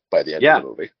nuanced by the end of the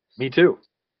movie. Me too.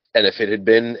 And if that had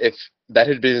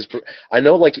been his,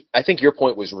 I think your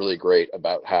point was really great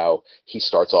about how he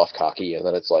starts off cocky and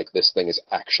then it's like this thing is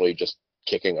actually just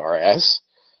kicking our ass.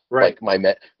 Right.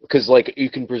 Because like you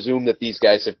can presume that these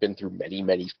guys have been through many,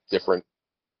 many different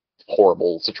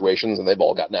horrible situations and they've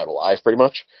all gotten out alive pretty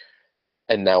much.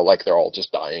 And now like they're all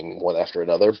just dying one after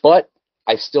another. But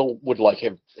I still would like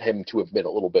him to have been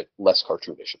a little bit less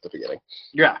cartoonish at the beginning.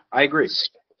 Yeah, I agree.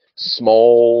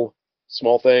 small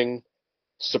thing.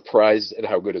 Surprised at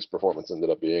how good his performance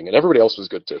ended up being, and everybody else was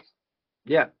good too.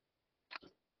 Yeah.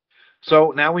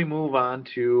 So now we move on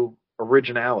to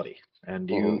originality, and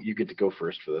you get to go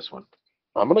first for this one.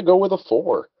 I'm gonna go with a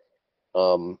 4.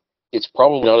 It's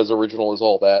probably not as original as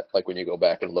all that, like when you go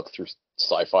back and look through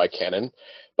sci-fi canon,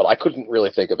 but I couldn't really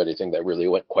think of anything that really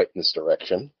went quite in this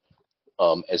direction.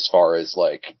 As far as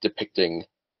like depicting,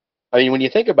 I mean, when you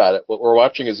think about it, what we're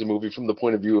watching is a movie from the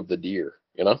point of view of the deer,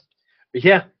 you know?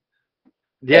 Yeah.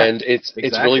 Yeah. And it's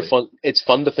exactly. really fun. It's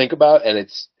fun to think about, and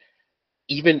it's,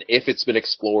 even if it's been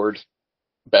explored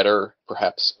better,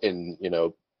 perhaps in,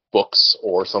 books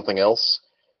or something else.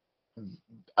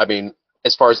 I mean,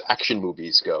 as far as action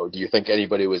movies go, do you think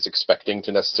anybody was expecting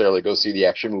to necessarily go see the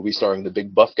action movie starring the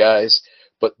big buff guys,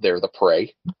 but they're the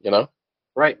prey,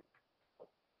 Right.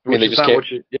 I mean,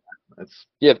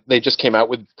 they just came out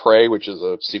with Prey, which is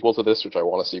a sequel to this, which I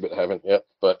want to see but haven't yet.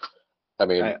 But I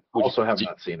mean, I also have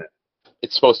not seen it.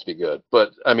 It's supposed to be good,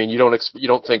 but I mean, you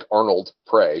don't think Arnold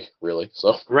Prey really,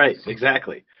 so right,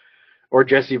 exactly, or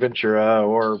Jesse Ventura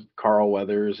or Carl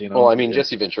Weathers, Well, I mean,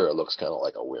 Jesse Ventura looks kind of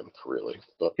like a wimp, really,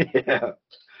 but yeah,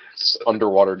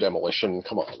 underwater demolition.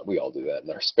 Come on, we all do that in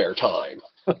our spare time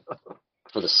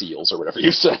for the seals or whatever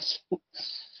you said.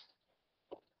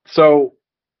 So,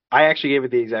 I actually gave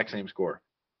it the exact same score.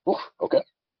 Ooh, okay.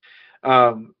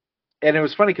 And it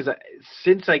was funny because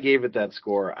since I gave it that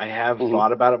score, I have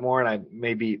thought about it more, and I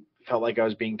maybe felt like I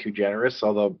was being too generous,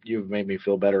 although you've made me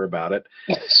feel better about it.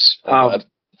 That's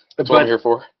what I'm here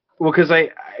for. Well, because I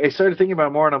started thinking about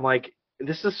it more, and I'm like,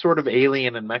 this is sort of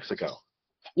Alien in Mexico.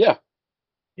 Yeah.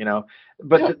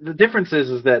 But yeah. The difference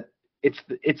is that it's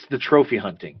the trophy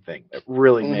hunting thing that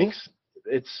really makes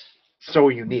it's so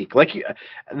unique. Like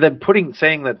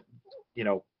saying that,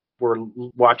 we're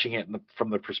watching it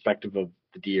from the perspective of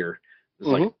the deer is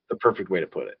like the perfect way to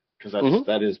put it, because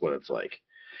that is what it's like.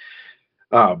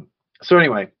 So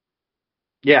anyway,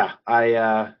 yeah,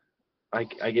 I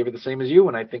gave it the same as you,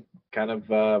 and I think kind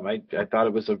of I thought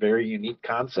it was a very unique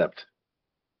concept.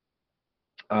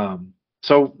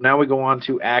 So now we go on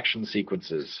to action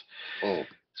sequences. Oh.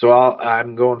 So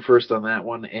I'm going first on that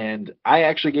one, and I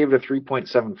actually gave it a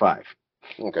 3.75.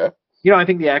 Okay. I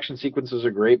think the action sequences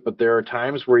are great, but there are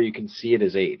times where you can see it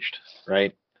as aged,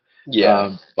 right?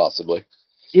 Yeah, possibly.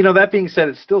 That being said,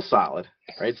 it's still solid,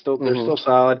 right? They're still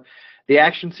solid. The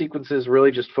action sequences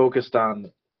really just focused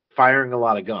on firing a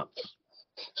lot of guns,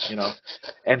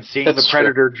 and seeing the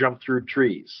predator jump through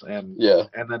trees, and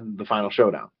then the final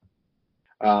showdown.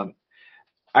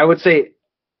 I would say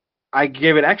I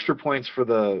gave it extra points for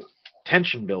the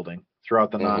tension building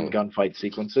throughout the non-gunfight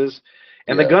sequences.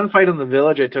 And the gunfight in the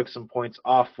village, I took some points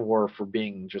off for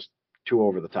being just too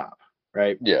over the top,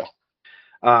 right? Yeah.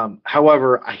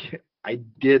 However, I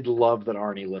did love that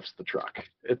Arnie lifts the truck.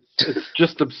 It's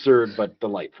just absurd but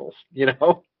delightful,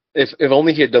 If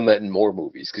only he had done that in more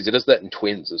movies, because he does that in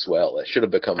Twins as well. It should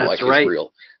have become his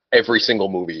real. Every single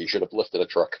movie, he should have lifted a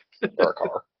truck or a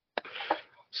car.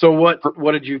 So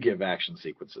what did you give action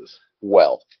sequences?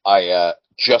 Well, I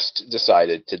just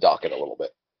decided to dock it a little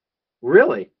bit.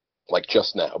 Really? Like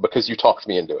just now, because you talked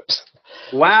me into it.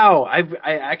 Wow, I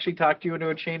actually talked you into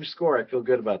a changed score. I feel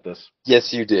good about this.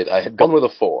 Yes, you did. I had gone with a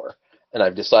 4, and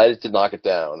I've decided to knock it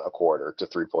down a quarter to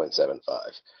 3.75,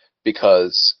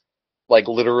 because, like,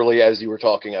 literally as you were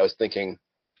talking, I was thinking,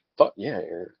 "Fuck yeah,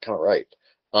 you're kind of right."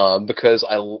 Because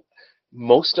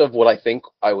most of what I think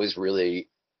I was really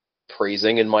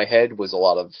praising in my head was a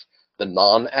lot of the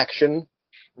non-action.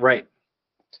 Right.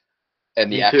 And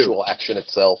the actual action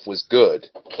itself was good,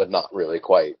 but not really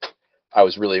quite. I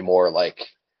was really more like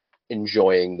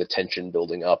enjoying the tension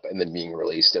building up and then being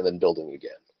released and then building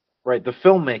again. Right. The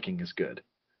filmmaking is good.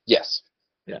 Yes.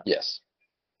 Yeah. Yes.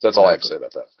 That's all I have to say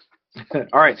about that.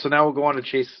 All right. So now we'll go on to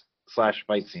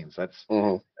chase/fight scenes. That's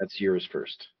yours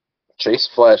first. Chase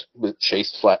flat.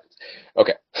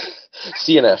 Okay.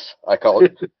 CNF, I call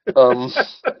it.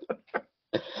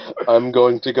 I'm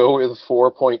going to go with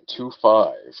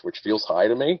 4.25, which feels high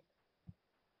to me.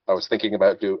 I was thinking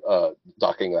about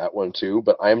docking that one too,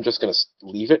 but I'm just going to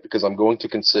leave it because I'm going to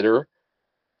consider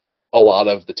a lot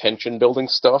of the tension building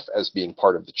stuff as being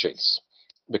part of the chase.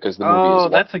 Because the movie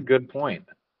is that's a good point.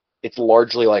 It's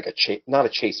largely like not a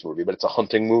chase movie, but it's a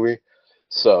hunting movie.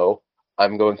 So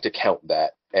I'm going to count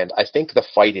that. And I think the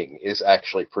fighting is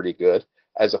actually pretty good,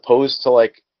 as opposed to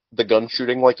like the gun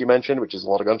shooting, like you mentioned, which is a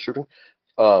lot of gun shooting.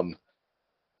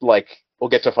 Like, we'll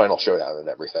get to Final Showdown and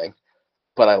everything,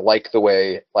 but I like the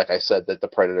way, like I said, that the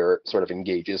Predator sort of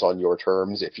engages on your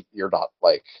terms. If you're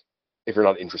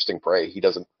not interesting prey, he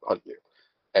doesn't hunt you.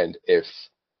 And if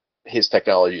his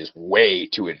technology is way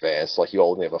too advanced. Like, you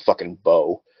only have a fucking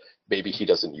bow. Maybe he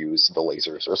doesn't use the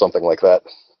lasers or something like that.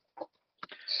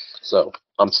 So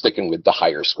I'm sticking with the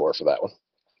higher score for that one.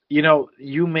 You know,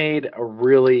 you made a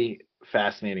really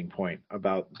fascinating point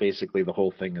about basically the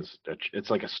whole thing is it's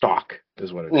like a stock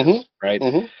is what it is, right?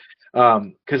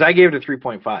 Because I gave it a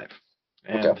 3.5,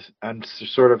 and Okay. I'm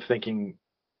sort of thinking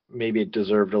maybe it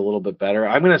deserved a little bit better.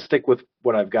 I'm going to stick with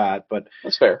what I've got, but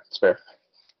That's fair. That's fair.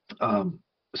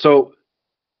 so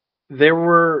there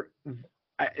were,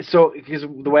 because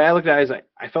the way I looked at it is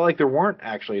I felt like there weren't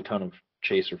actually a ton of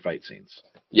chase or fight scenes.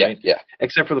 Yeah, Right? yeah.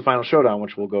 Except for the final showdown,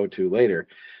 which we'll go to later.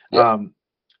 Yeah.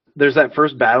 There's that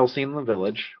first battle scene in the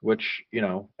village, which, you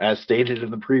know, as stated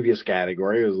in the previous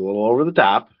category, was a little over the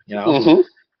top, you know.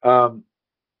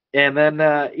 And then,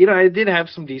 you know, it did have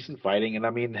some decent fighting, and I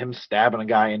mean, him stabbing a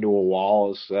guy into a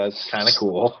wall is kind of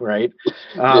cool, right?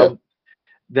 Yeah.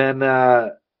 Then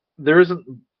there isn't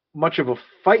much of a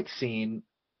fight scene,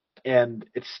 and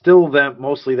it's still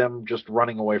mostly them just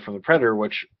running away from the predator,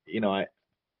 which, you know,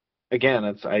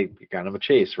 it's kind of a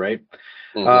chase, right?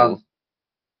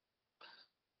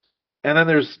 And then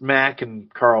there's Mac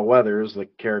and Carl Weathers, the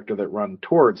character that run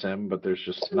towards him, but there's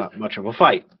just not much of a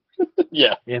fight.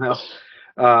 Yeah. You know,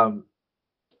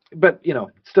 but you know,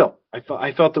 still,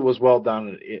 I felt it was well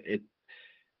done. It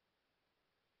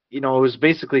you know, it was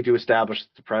basically to establish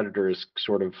that the Predator is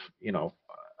sort of, you know,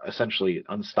 essentially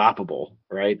unstoppable,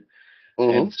 right?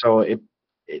 And so it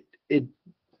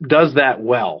does that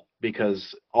well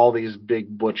because all these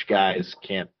big butch guys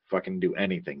can't fucking do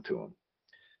anything to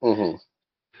him.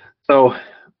 So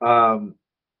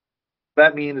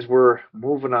that means we're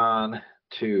moving on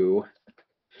to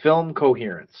film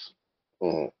coherence.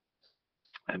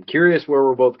 I'm curious where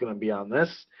we're both going to be on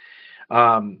this.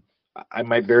 I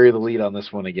might bury the lead on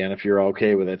this one again if you're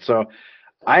okay with it. So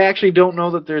I actually don't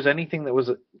know that there's anything that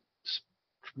was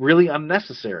really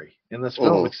unnecessary in this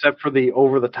film except for the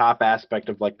over-the-top aspect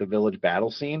of like the village battle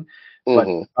scene. But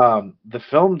the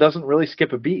film doesn't really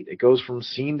skip a beat. It goes from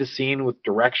scene to scene with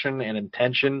direction and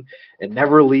intention. It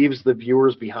never leaves the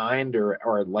viewers behind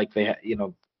or like they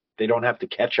don't have to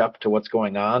catch up to what's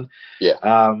going on.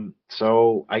 Yeah.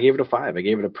 So I gave it a 5. I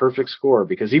gave it a perfect score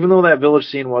because even though that village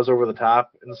scene was over the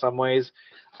top in some ways,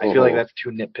 I feel like that's too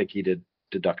nitpicky to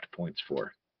deduct points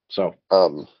for. So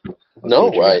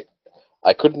no,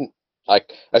 I couldn't. I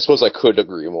suppose I could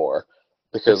agree more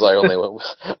because I only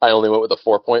went with a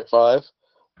 4.5,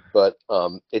 but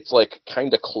it's like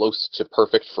kind of close to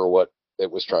perfect for what it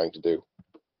was trying to do.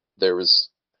 There was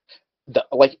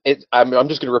I'm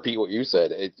just gonna repeat what you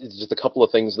said. It's just a couple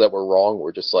of things that were wrong.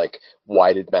 Were just like,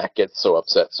 why did Mac get so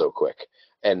upset so quick?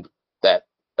 And that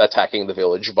attacking the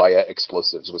village via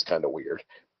explosives was kind of weird.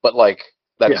 But like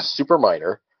that's super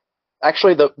minor.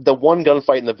 Actually, the one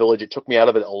gunfight in the village, it took me out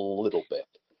of it a little bit.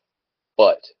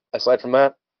 But aside from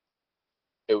that,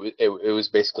 it was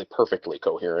basically perfectly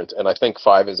coherent. And I think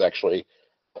 5 is actually,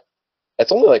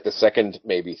 it's only like the second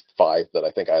maybe 5 that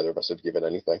I think either of us have given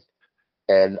anything.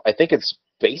 And I think it's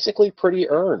basically pretty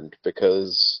earned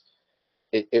because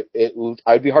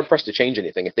I'd be hard pressed to change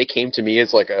anything. If they came to me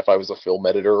as like, if I was a film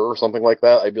editor or something like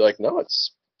that, I'd be like, no,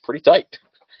 it's pretty tight.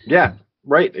 Yeah,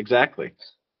 right, exactly.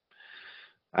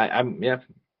 I'm It's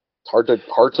hard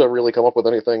to really come up with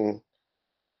anything.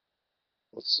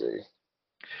 Let's see.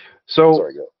 So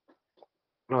sorry, go.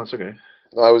 No, it's okay.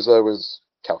 I was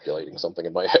calculating something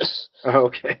in my head.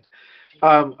 Okay.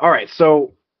 All right.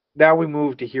 So now we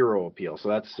move to hero appeal. So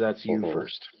that's you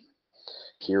first.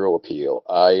 Hero appeal.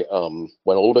 I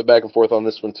went a little bit back and forth on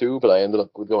this one too, but I ended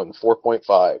up with going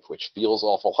 4.5, which feels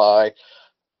awful high.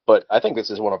 But I think this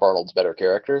is one of Arnold's better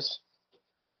characters.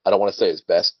 I don't want to say his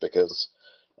best because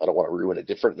I don't want to ruin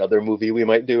another movie we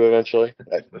might do eventually.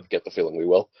 I get the feeling we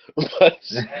will. But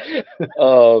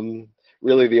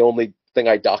really the only thing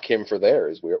I dock him for there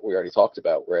is we already talked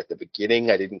about, where at the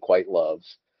beginning I didn't quite love.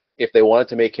 If they wanted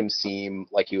to make him seem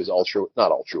like he was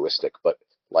not altruistic, but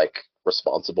like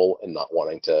responsible and not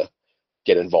wanting to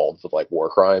get involved with like war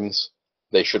crimes,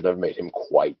 they shouldn't have made him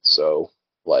quite so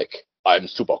like, I'm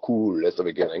super cool at the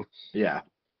beginning. Yeah.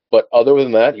 But other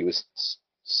than that, he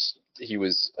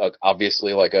was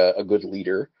obviously like a good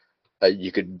leader.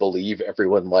 You could believe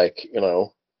everyone, like, you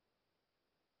know,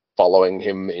 following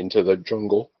him into the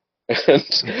jungle,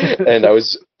 and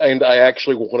I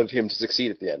actually wanted him to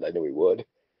succeed at the end. I knew he would.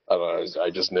 I don't know.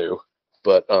 I just knew.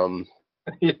 But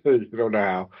you don't know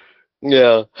how.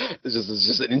 Yeah, it's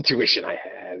just an intuition I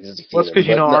had. Well, it's because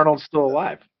you know Arnold's still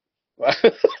alive.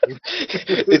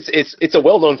 It's a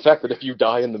well-known fact that if you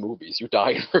die in the movies, you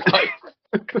die in real life.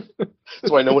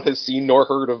 That's why no one has seen nor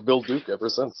heard of Bill Duke ever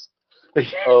since.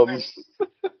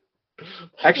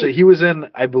 Actually, he was in.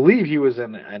 I believe he was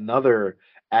in another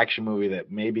action movie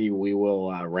that maybe we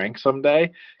will rank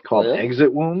someday called Yeah?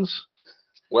 Exit Wounds.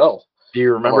 Well, Do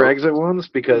you remember Hello. Exit Wounds?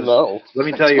 Because no. let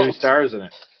me I tell you who don't. stars in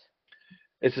it.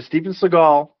 It's a Steven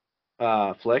Seagal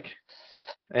flick,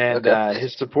 and Okay.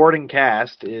 his supporting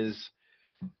cast is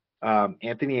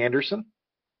Anthony Anderson,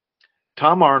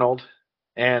 Tom Arnold,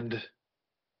 and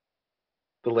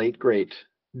the late great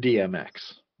DMX.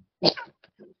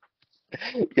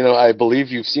 You know, I believe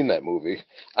you've seen that movie.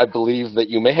 I believe that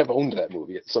you may have owned that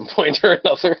movie at some point or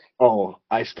another. Oh,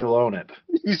 I still own it,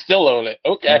 You still own it.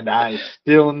 Okay. and I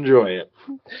still enjoy it.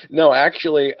 No,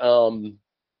 actually,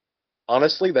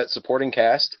 honestly, that supporting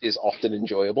cast is often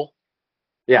enjoyable.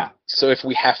 Yeah, So if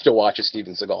we have to watch a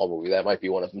Steven Seagal movie, that might be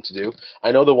one of them to do.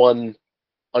 I know the one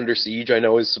Under Siege, I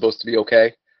know is supposed to be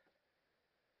okay.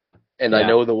 And I Yeah.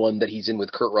 know the one that he's in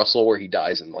with Kurt Russell where he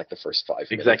dies in like the first 5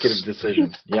 minutes. executive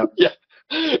decision. Yep. Yeah.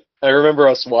 I remember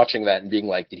us watching that and being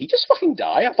like, did he just fucking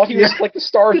die? I thought he was like the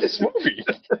star of this movie.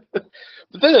 But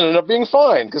then it ended up being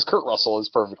fine because Kurt Russell is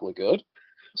perfectly good.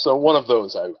 So one of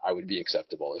those I would be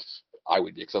acceptable if I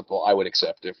would be acceptable. I would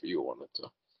accept if you wanted to.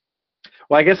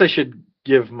 Well, I guess I should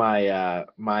give my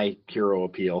my hero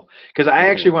appeal because I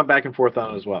actually went back and forth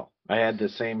on it as well. I had the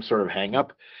same sort of hang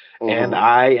up, and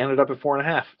I ended up at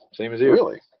 4.5, same as you.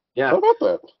 Really? Yeah. How about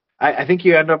that? I think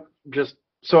you end up just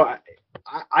so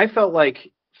I felt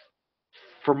like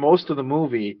for most of the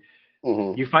movie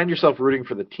you find yourself rooting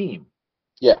for the team.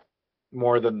 Yeah.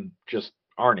 More than just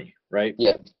Arnie, right?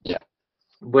 Yeah. Yeah.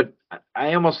 But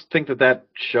I almost think that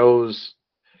shows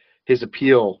his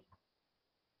appeal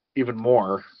even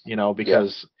more,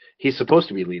 because he's supposed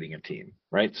to be leading a team,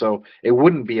 right? So it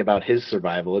wouldn't be about his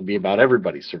survival; it'd be about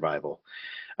everybody's survival.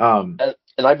 And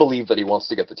I believe that he wants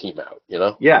to get the team out.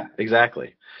 Yeah,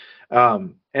 exactly.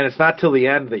 And it's not till the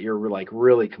end that you're like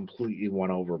really completely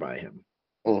won over by him.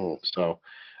 So,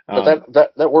 but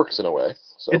that works in a way.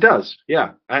 So. It does,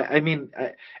 yeah. I mean,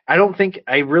 I don't think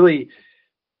I really.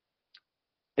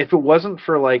 If it wasn't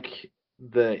for like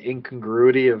the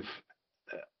incongruity of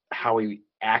how he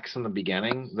acts in the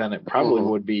beginning, then it probably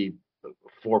would be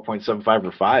 4.75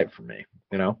 or 5 for me.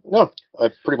 No, I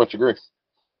pretty much agree.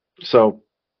 So,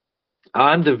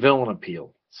 on to villain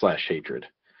appeal / hatred.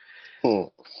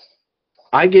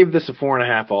 I gave this a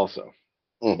 4.5 also.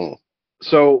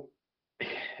 So,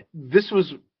 this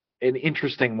was an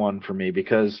interesting one for me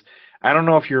because I don't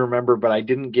know if you remember, but I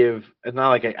didn't give. It's not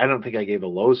like I don't think I gave a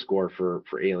low score for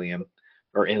Alien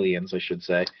or Aliens, I should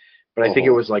say, but I think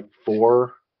it was like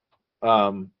 4,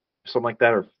 something like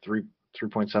that, or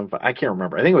 3.75. I can't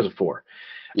remember. I think it was a 4.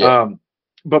 Yeah.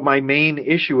 But my main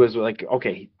issue was like,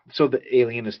 okay, so the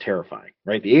alien is terrifying,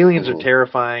 right? The aliens are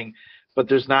terrifying, but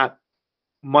there's not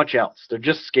much else. They're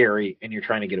just scary, and you're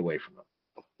trying to get away from them,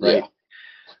 right?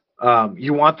 Yeah.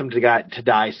 You want them to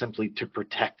die simply to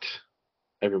protect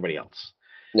everybody else.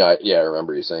 Yeah, I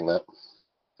remember you saying that.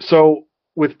 So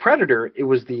with Predator, it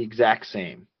was the exact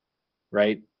same,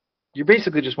 right? You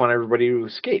basically just want everybody to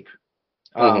escape.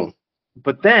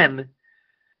 But then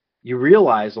you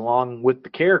realize, along with the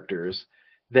characters,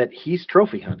 that he's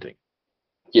trophy hunting.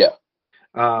 Yeah.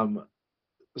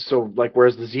 So, like,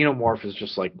 whereas the xenomorph is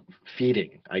just like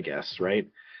feeding, I guess, right?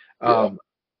 And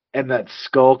that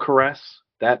skull caress,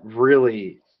 that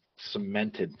really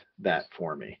cemented that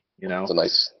for me. It's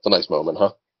a nice moment,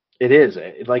 huh? It is.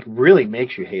 It like really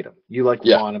makes you hate him. You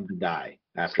want him to die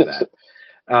after that.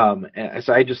 And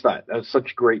so I just thought that was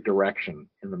such great direction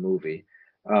in the movie.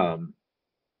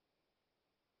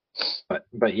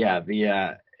 But yeah,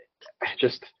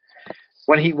 just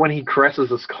when he caresses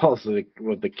the skulls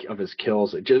of his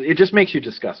kills, it just makes you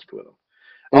disgusted with him.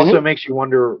 Also, it makes you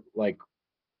wonder, like,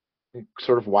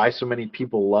 sort of why so many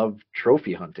people love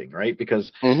trophy hunting, right? Because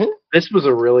this was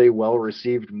a really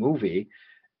well-received movie,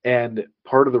 and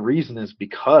part of the reason is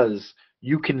because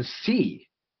you can see,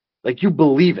 like, you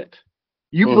believe it.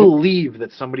 You believe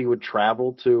that somebody would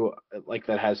travel to, like,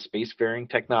 that has spacefaring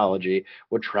technology,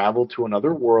 would travel to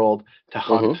another world to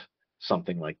hunt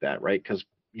something like that, right? Because,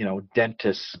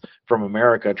 dentists from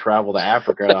America travel to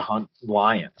Africa to hunt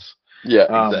lions.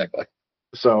 Yeah, exactly.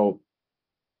 So,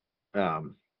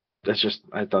 that's just,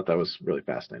 I thought that was really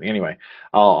fascinating. Anyway,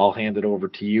 I'll hand it over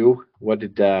to you. What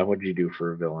did you do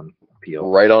for villain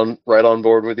appeal? Right on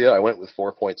board with you. I went with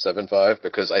 4.75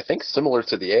 because I think, similar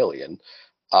to the Alien,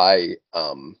 I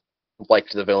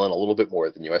liked the villain a little bit more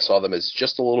than you. I saw them as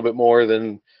just a little bit more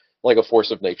than like a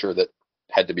force of nature that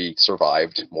had to be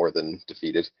survived more than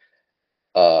defeated.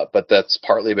 But that's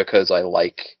partly because I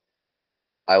like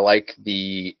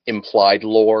the implied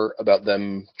lore about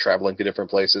them traveling to different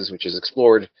places, which is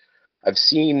explored. I've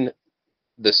seen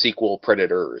the sequel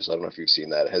Predators. I don't know if you've seen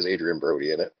that. It has Adrian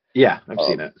Brody in it. Yeah, I've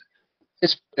seen it.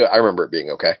 I remember it being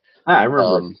okay. I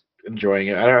remember enjoying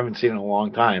it. I haven't seen it in a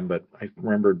long time, but I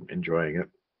remember enjoying it.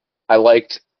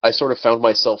 I sort of found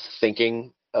myself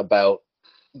thinking about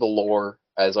the lore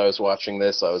as I was watching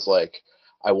this. I was like,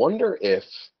 I wonder if,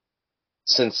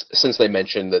 since they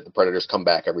mentioned that the predators come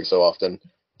back every so often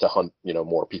to hunt,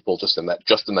 more people just in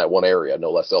that one area,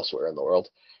 no less elsewhere in the world.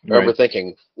 I remember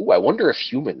thinking, I wonder if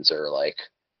humans are like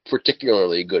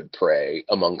particularly good prey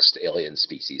amongst alien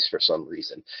species for some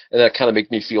reason, and that kind of made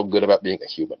me feel good about being a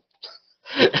human.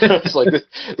 It's like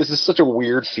this is such a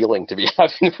weird feeling to be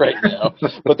having right now,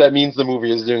 but that means the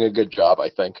movie is doing a good job, I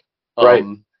think. Right.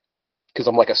 Because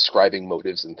I'm like ascribing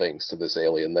motives and things to this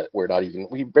alien that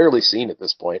we've barely seen at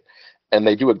this point, and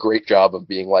they do a great job of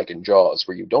being like in Jaws,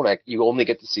 where you only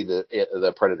get to see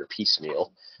the predator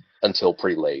piecemeal until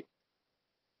pretty late,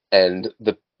 and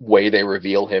the way they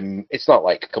reveal him, it's not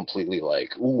like completely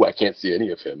like, ooh, I can't see any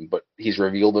of him, but he's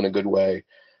revealed in a good way.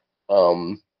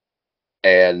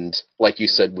 And like you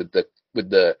said, with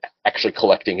the actually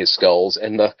collecting his skulls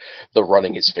and the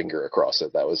running his finger across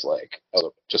it, that was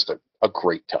just a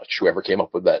great touch. Whoever came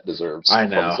up with that deserves a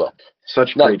thumbs up.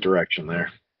 Such great direction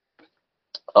there.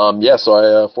 Yeah, so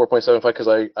I 4.75 because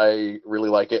I really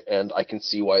like it, and I can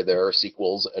see why there are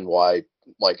sequels and why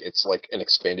it's like an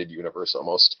expanded universe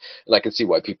almost, and I can see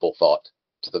why people thought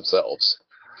to themselves,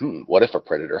 what if a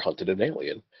predator hunted an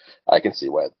alien? I can see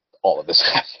why all of this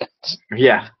happened.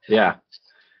 Yeah.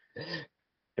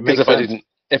 Because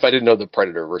if I didn't know the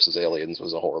Predator versus Aliens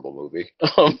was a horrible movie,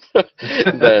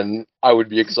 then I would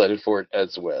be excited for it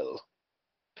as well.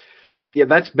 Yeah,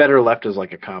 that's better left as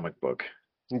like a comic book.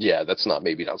 Yeah, that's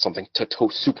maybe not something to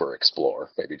super explore.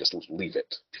 Maybe just leave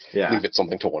it. Yeah. Leave it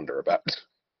something to wonder about.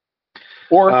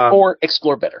 Or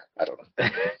explore better. I don't know.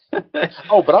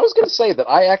 Oh, but I was going to say that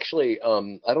I actually,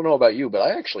 I don't know about you, but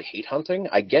I actually hate hunting.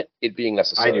 I get it being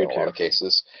necessary in a lot of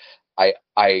cases.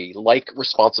 I like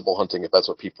responsible hunting if that's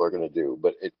what people are going to do,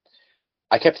 but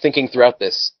I kept thinking throughout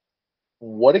this,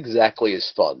 what exactly is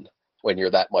fun when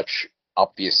you're that much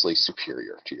obviously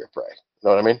superior to your prey? You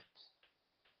know what I mean?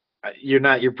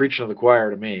 You're preaching to the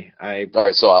choir to me. All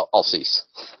right, so I'll cease.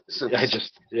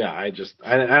 I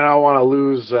don't want to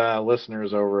lose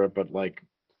listeners over it, but like,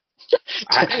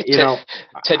 Ted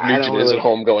Nugent is at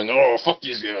home going, "Oh, fuck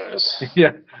these guys."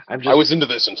 Yeah, I was into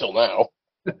this until now.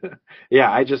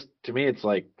 Yeah, to me, it's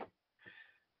like,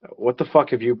 what the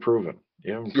fuck have you proven?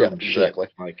 You haven't proven exactly.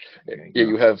 Shit. Like,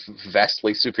 you have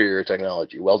vastly superior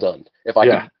technology. Well done. If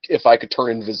I could turn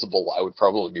invisible, I would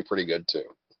probably be pretty good too.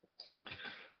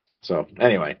 So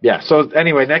anyway,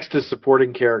 next is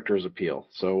supporting characters appeal.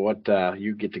 So what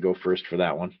you get to go first for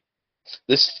that one.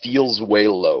 This feels way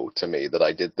low to me that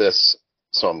I did this,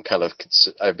 so I'm kind of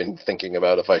I've been thinking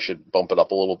about if I should bump it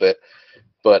up a little bit,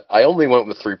 but I only went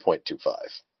with 3.25.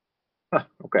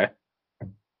 Okay.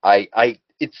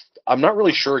 I'm not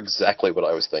really sure exactly what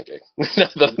I was thinking now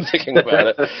that I'm thinking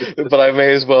about it, but I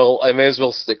may as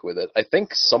well stick with it. I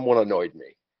think someone annoyed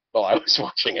me while I was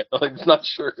watching it. I'm not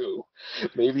sure who.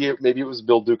 Maybe it was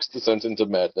Bill Duke's descent into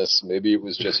madness. Maybe it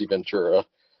was Jesse Ventura.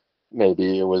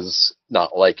 Maybe it was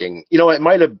not liking. It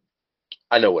might have.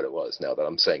 I know what it was now that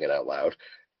I'm saying it out loud.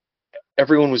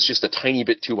 Everyone was just a tiny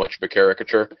bit too much of a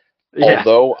caricature. Yeah.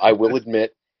 Although I will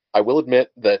admit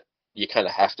that you kind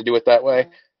of have to do it that way.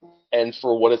 And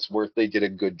for what it's worth, they did a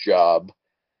good job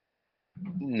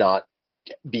not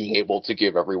being able to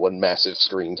give everyone massive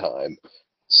screen time,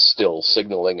 still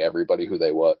signaling everybody who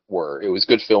they were. It was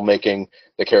good filmmaking.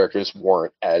 The characters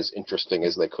weren't as interesting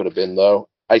as they could have been, though.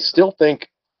 I still think,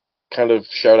 kind of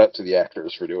shout out to the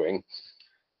actors for doing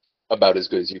about as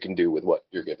good as you can do with what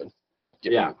you're given.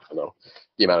 The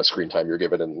amount of screen time you're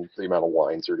given and the amount of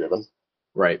lines you're given.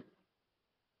 Right.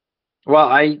 Well,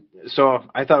 I thought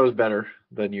it was better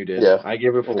than you did. Yeah. I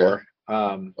gave it 4.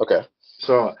 Okay.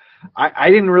 So I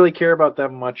didn't really care about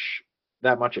that much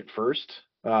at first,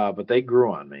 but they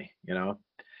grew on me.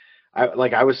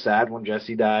 I was sad when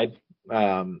Jesse died,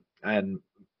 and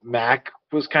Mac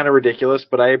was kind of ridiculous,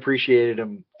 but I appreciated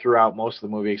him throughout most of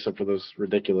the movie except for those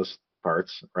ridiculous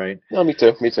parts. Right? No, me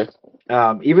too.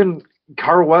 Even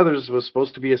Carl Weathers was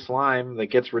supposed to be a slime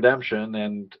that gets redemption,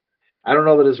 and I don't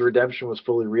know that his redemption was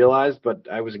fully realized, but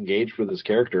I was engaged with his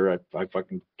character. I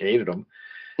fucking hated him.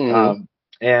 Mm-hmm.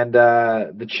 And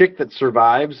the chick that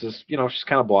survives is, she's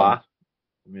kind of blah.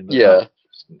 I mean,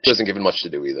 doesn't give him much to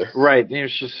do either. Right.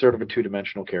 She's just sort of a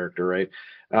two-dimensional character, right?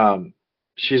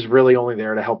 She's really only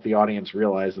there to help the audience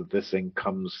realize that this thing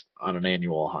comes on an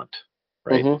annual hunt,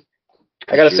 right? Mm-hmm.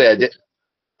 I gotta say,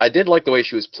 I did like the way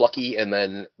she was plucky, and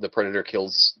then the predator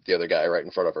kills the other guy right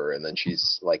in front of her, and then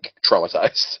she's like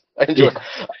traumatized. I enjoyed.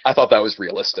 Yeah. I thought that was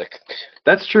realistic.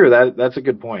 That's true. That's a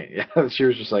good point. Yeah, she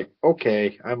was just like,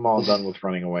 okay, I'm all done with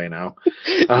running away now.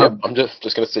 Yep, I'm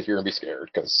just gonna sit here and be scared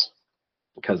because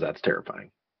That's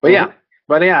terrifying. But yeah,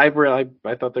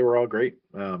 I thought they were all great.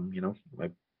 I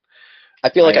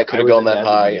feel like I could have was gone that as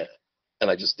high, amazed.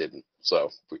 and I just didn't. So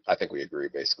I think we agree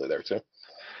basically there too.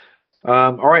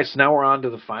 All right, so now we're on to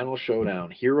the final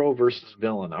showdown: hero versus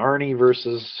villain, Arnie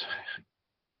versus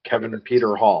Kevin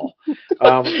Peter Hall.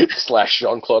 Slash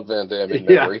Jean-Claude Van Damme in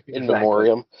Yeah, memory, in exactly.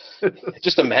 memoriam.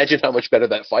 Just imagine how much better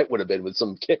that fight would have been with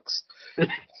some kicks.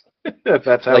 If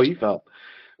that's how Like- he felt.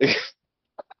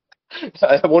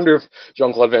 I wonder if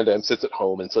Jean-Claude Van Damme sits at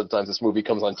home and sometimes this movie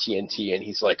comes on TNT and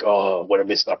he's like, oh, what a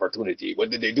missed opportunity. What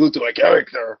did they do to my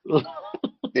character?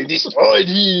 They destroyed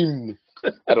him.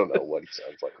 I don't know what he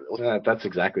sounds like, really. That's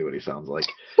exactly what he sounds like.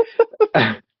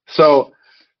 So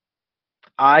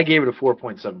I gave it a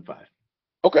 4.75.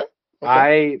 Okay.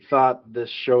 I thought this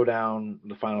showdown,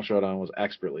 the final showdown, was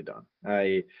expertly done.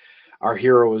 Our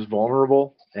hero is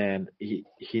vulnerable, and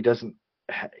he doesn't.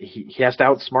 He has to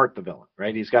outsmart the villain,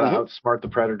 right? He's got to outsmart the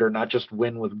predator, not just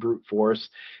win with brute force.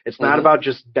 It's not about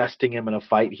just besting him in a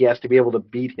fight. He has to be able to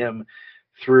beat him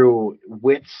through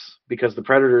wits because the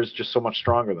predator is just so much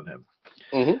stronger than him.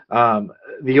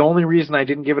 The only reason I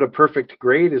didn't give it a perfect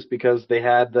grade is because they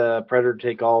had the predator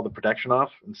take all the protection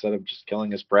off instead of just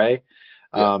killing his prey.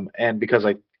 And because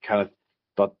I kind of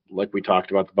thought, like we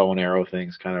talked about, the bow and arrow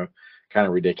things kind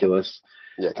of ridiculous.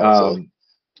 Yeah, kind of silly.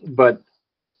 But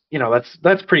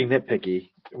that's pretty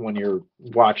nitpicky when you're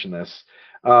watching this.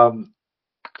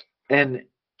 And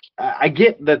I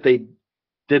get that they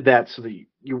did that so that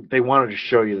they wanted to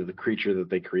show you the creature that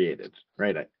they created,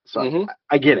 right?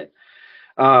 I get it.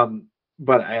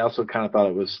 But I also kind of thought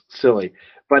it was silly.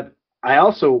 But I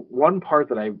also, one part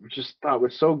that I just thought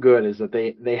was so good is that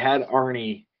they had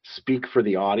Arnie speak for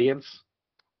the audience,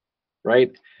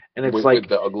 right? And it's with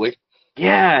the ugly.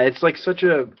 Yeah, it's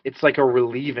like a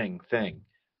relieving thing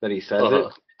that he says it.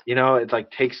 It like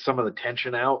takes some of the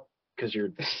tension out because you're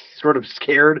sort of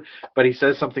scared, but he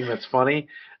says something that's funny.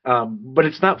 But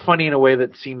it's not funny in a way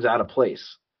that seems out of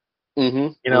place.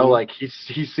 Like he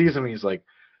sees him and he's like,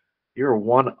 "You're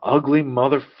one ugly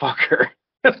motherfucker."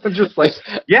 I'm just like,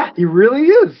 yeah, he really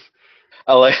is.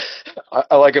 I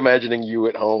like imagining you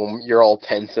at home. You're all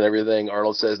tense and everything.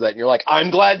 Arnold says that, and you're like, "I'm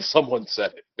glad someone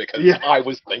said it because I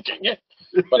was thinking it,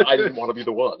 but I didn't want to be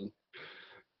the one."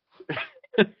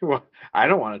 Well, I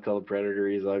don't want to tell the predator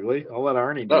he's ugly. I'll let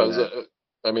Arnie do that.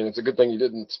 It's a good thing you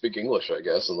didn't speak English, I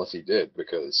guess, unless he did,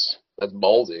 because that's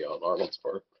ballsy on Arnold's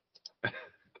part.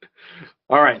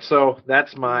 All right, so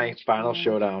that's my final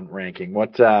showdown ranking.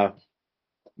 What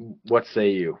say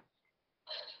you?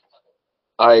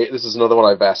 This is another one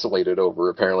I vacillated over.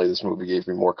 Apparently, this movie gave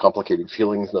me more complicated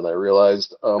feelings than I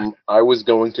realized. I was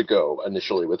going to go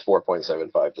initially with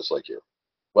 4.75, just like you.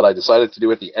 What I decided to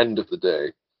do at the end of the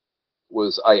day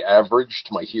was I averaged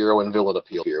my hero and villain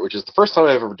appeal here, which is the first time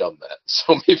I've ever done that.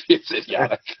 So maybe it's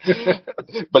idiotic.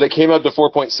 But it came out to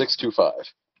 4.625.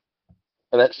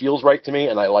 And that feels right to me,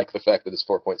 and I like the fact that it's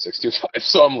 4.625,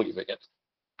 so I'm leaving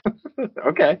it.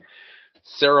 Okay.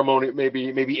 Ceremony,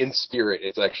 maybe in spirit,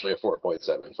 it's actually a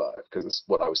 4.75, because it's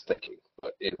what I was thinking.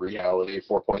 But in reality,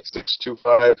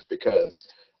 4.625, because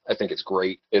I think it's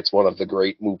great. It's one of the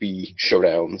great movie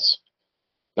showdowns.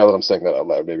 Now that I'm saying that out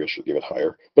loud, maybe I should give it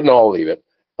higher. But no, I'll leave it.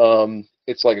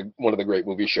 It's like one of the great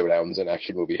movie showdowns in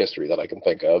action movie history that I can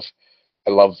think of.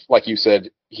 I love, like you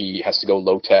said, he has to go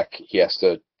low tech. He has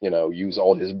to, use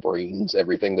all his brains,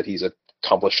 everything that he's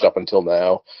accomplished up until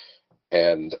now.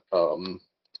 And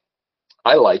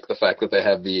I like the fact that they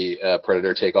have the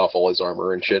Predator take off all his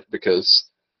armor and shit because,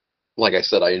 like I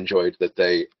said, I enjoyed that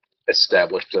they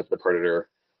established that the Predator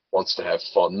wants to have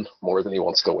fun more than he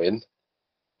wants to win.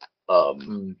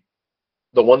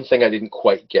 The one thing I didn't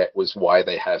quite get was why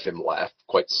they have him laugh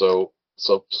quite so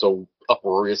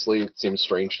uproariously. It seems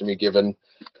strange to me, given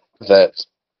that,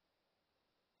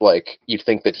 like, you'd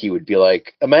think that he would be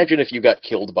like, imagine if you got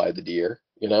killed by the deer,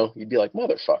 you'd be like,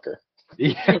 motherfucker.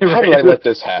 Yeah, How did I let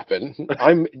this happen?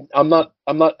 I'm not,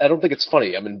 I don't think it's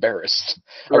funny. I'm embarrassed.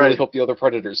 I really hope the other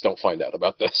Predators don't find out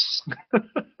about this.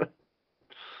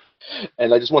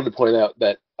 And I just wanted to point out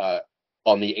that,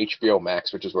 on the HBO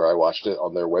Max, which is where I watched it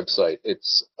on their website,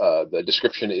 it's the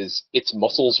description is it's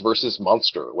muscles versus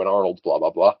monster when Arnold blah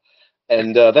blah blah,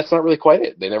 and that's not really quite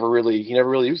it. He never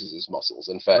really uses his muscles.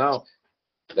 In fact,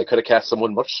 they could have cast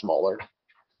someone much smaller,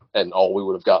 and all we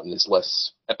would have gotten is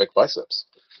less epic biceps.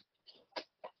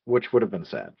 Which would have been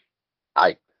sad.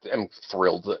 am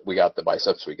thrilled that we got the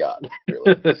biceps we got.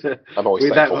 Really, I'm always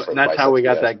thankful for the That's how we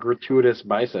got guys. that gratuitous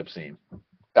bicep scene.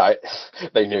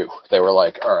 They knew. They were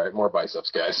like, all right, more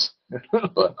biceps, guys.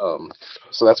 But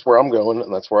so that's where I'm going,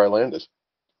 and that's where I landed.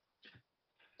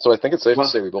 So I think it's safe to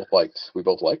say we both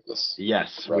liked this.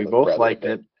 Yes, we both liked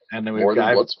it, and then more than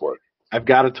Bloodsport. I've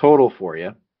got a total for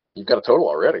you. You've got a total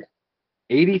already.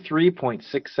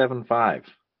 83.675.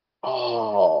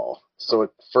 Oh, so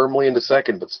it's firmly into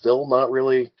second, but still not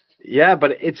really. Yeah,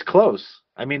 but it's close.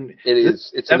 I mean, it is.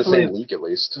 It's in the same league at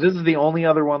least. This is the only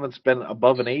other one that's been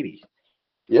above an 80.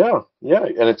 Yeah,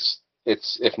 and it's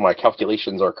if my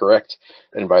calculations are correct,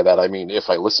 and by that I mean if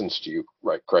I listened to you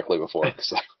correctly before,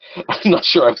 because I'm not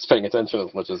sure I was paying attention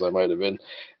as much as I might have been.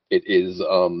 It is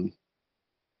a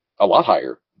lot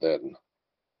higher than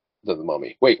the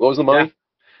Mummy. Wait, what was the Mummy? Yeah.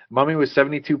 Mummy was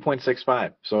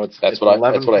 72.65, so it's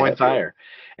 11 points higher,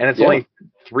 and it's only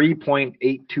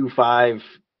 3.825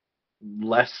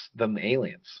 less than the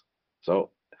Aliens. So,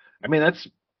 I mean, that's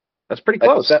pretty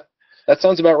close. That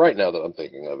sounds about right now that I'm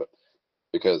thinking of it,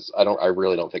 because I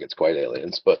really don't think it's quite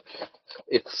Aliens, but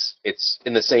it's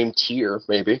in the same tier.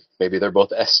 Maybe they're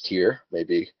both S tier.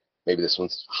 Maybe this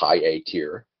one's high A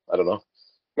tier. I don't know.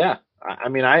 Yeah, I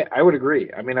mean, I would agree.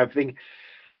 I mean, I think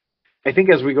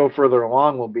as we go further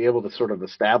along, we'll be able to sort of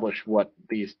establish what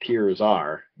these tiers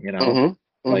are. You know,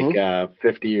 like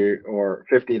 50 or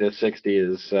 50 to 60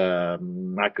 is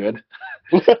not good.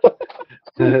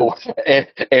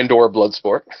 or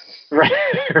Bloodsport.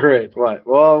 Right. What?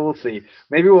 Well, we'll see.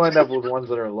 Maybe we'll end up with ones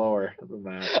that are lower than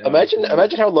that. Imagine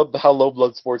how low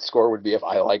Bloodsport's score would be if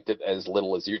I liked it as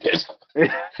little as you did.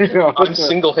 I'm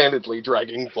single-handedly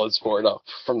dragging Bloodsport up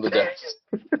from the depths.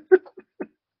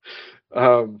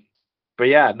 But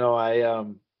yeah,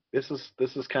 no, this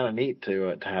is kind of neat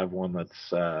to have one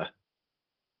that's.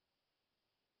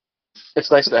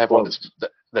 It's nice to have one that's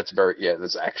that's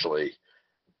actually,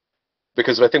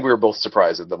 because I think we were both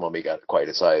surprised that the Mummy got quite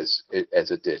as high as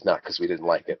it did, not because we didn't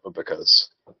like it, but because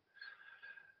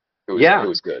it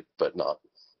was good, but not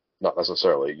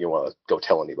necessarily you want to go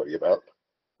tell anybody about.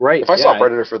 Right. If I saw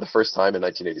Predator for the first time in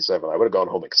 1987, I would have gone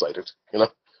home excited, you know?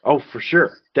 Oh, for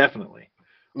sure, definitely.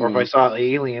 Or if I saw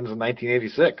Aliens in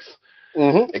 1986.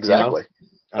 Exactly. You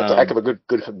know? That's a heck of a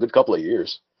good couple of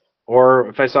years. Or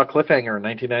if I saw Cliffhanger in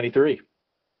 1993.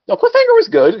 No, Cliffhanger was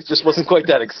good. It just wasn't quite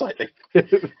that exciting.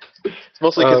 It's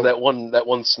mostly because that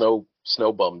one snow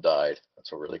bum died.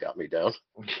 That's what really got me down.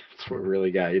 That's what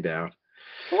really got you down.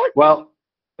 Well,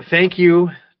 thank you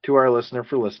to our listener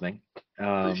for listening.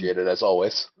 Appreciate it as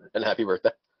always, and happy birthday.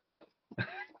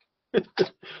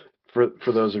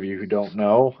 For those of you who don't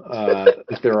know,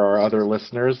 if there are other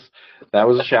listeners, that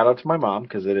was a shout out to my mom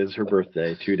because it is her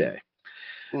birthday today.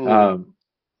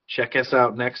 Check us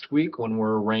out next week when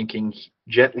we're ranking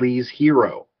Jet Li's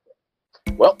Hero.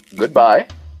 Well, goodbye.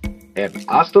 And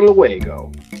hasta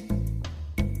luego.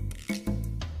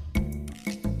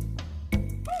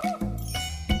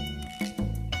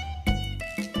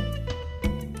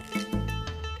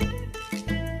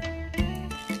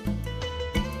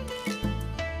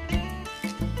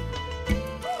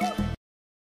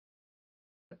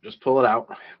 Just pull it out,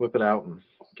 whip it out, and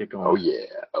get going.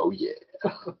 Oh yeah.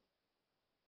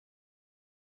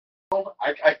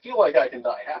 I feel like I can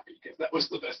die happy because that was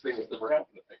the best thing that ever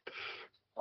happened to me.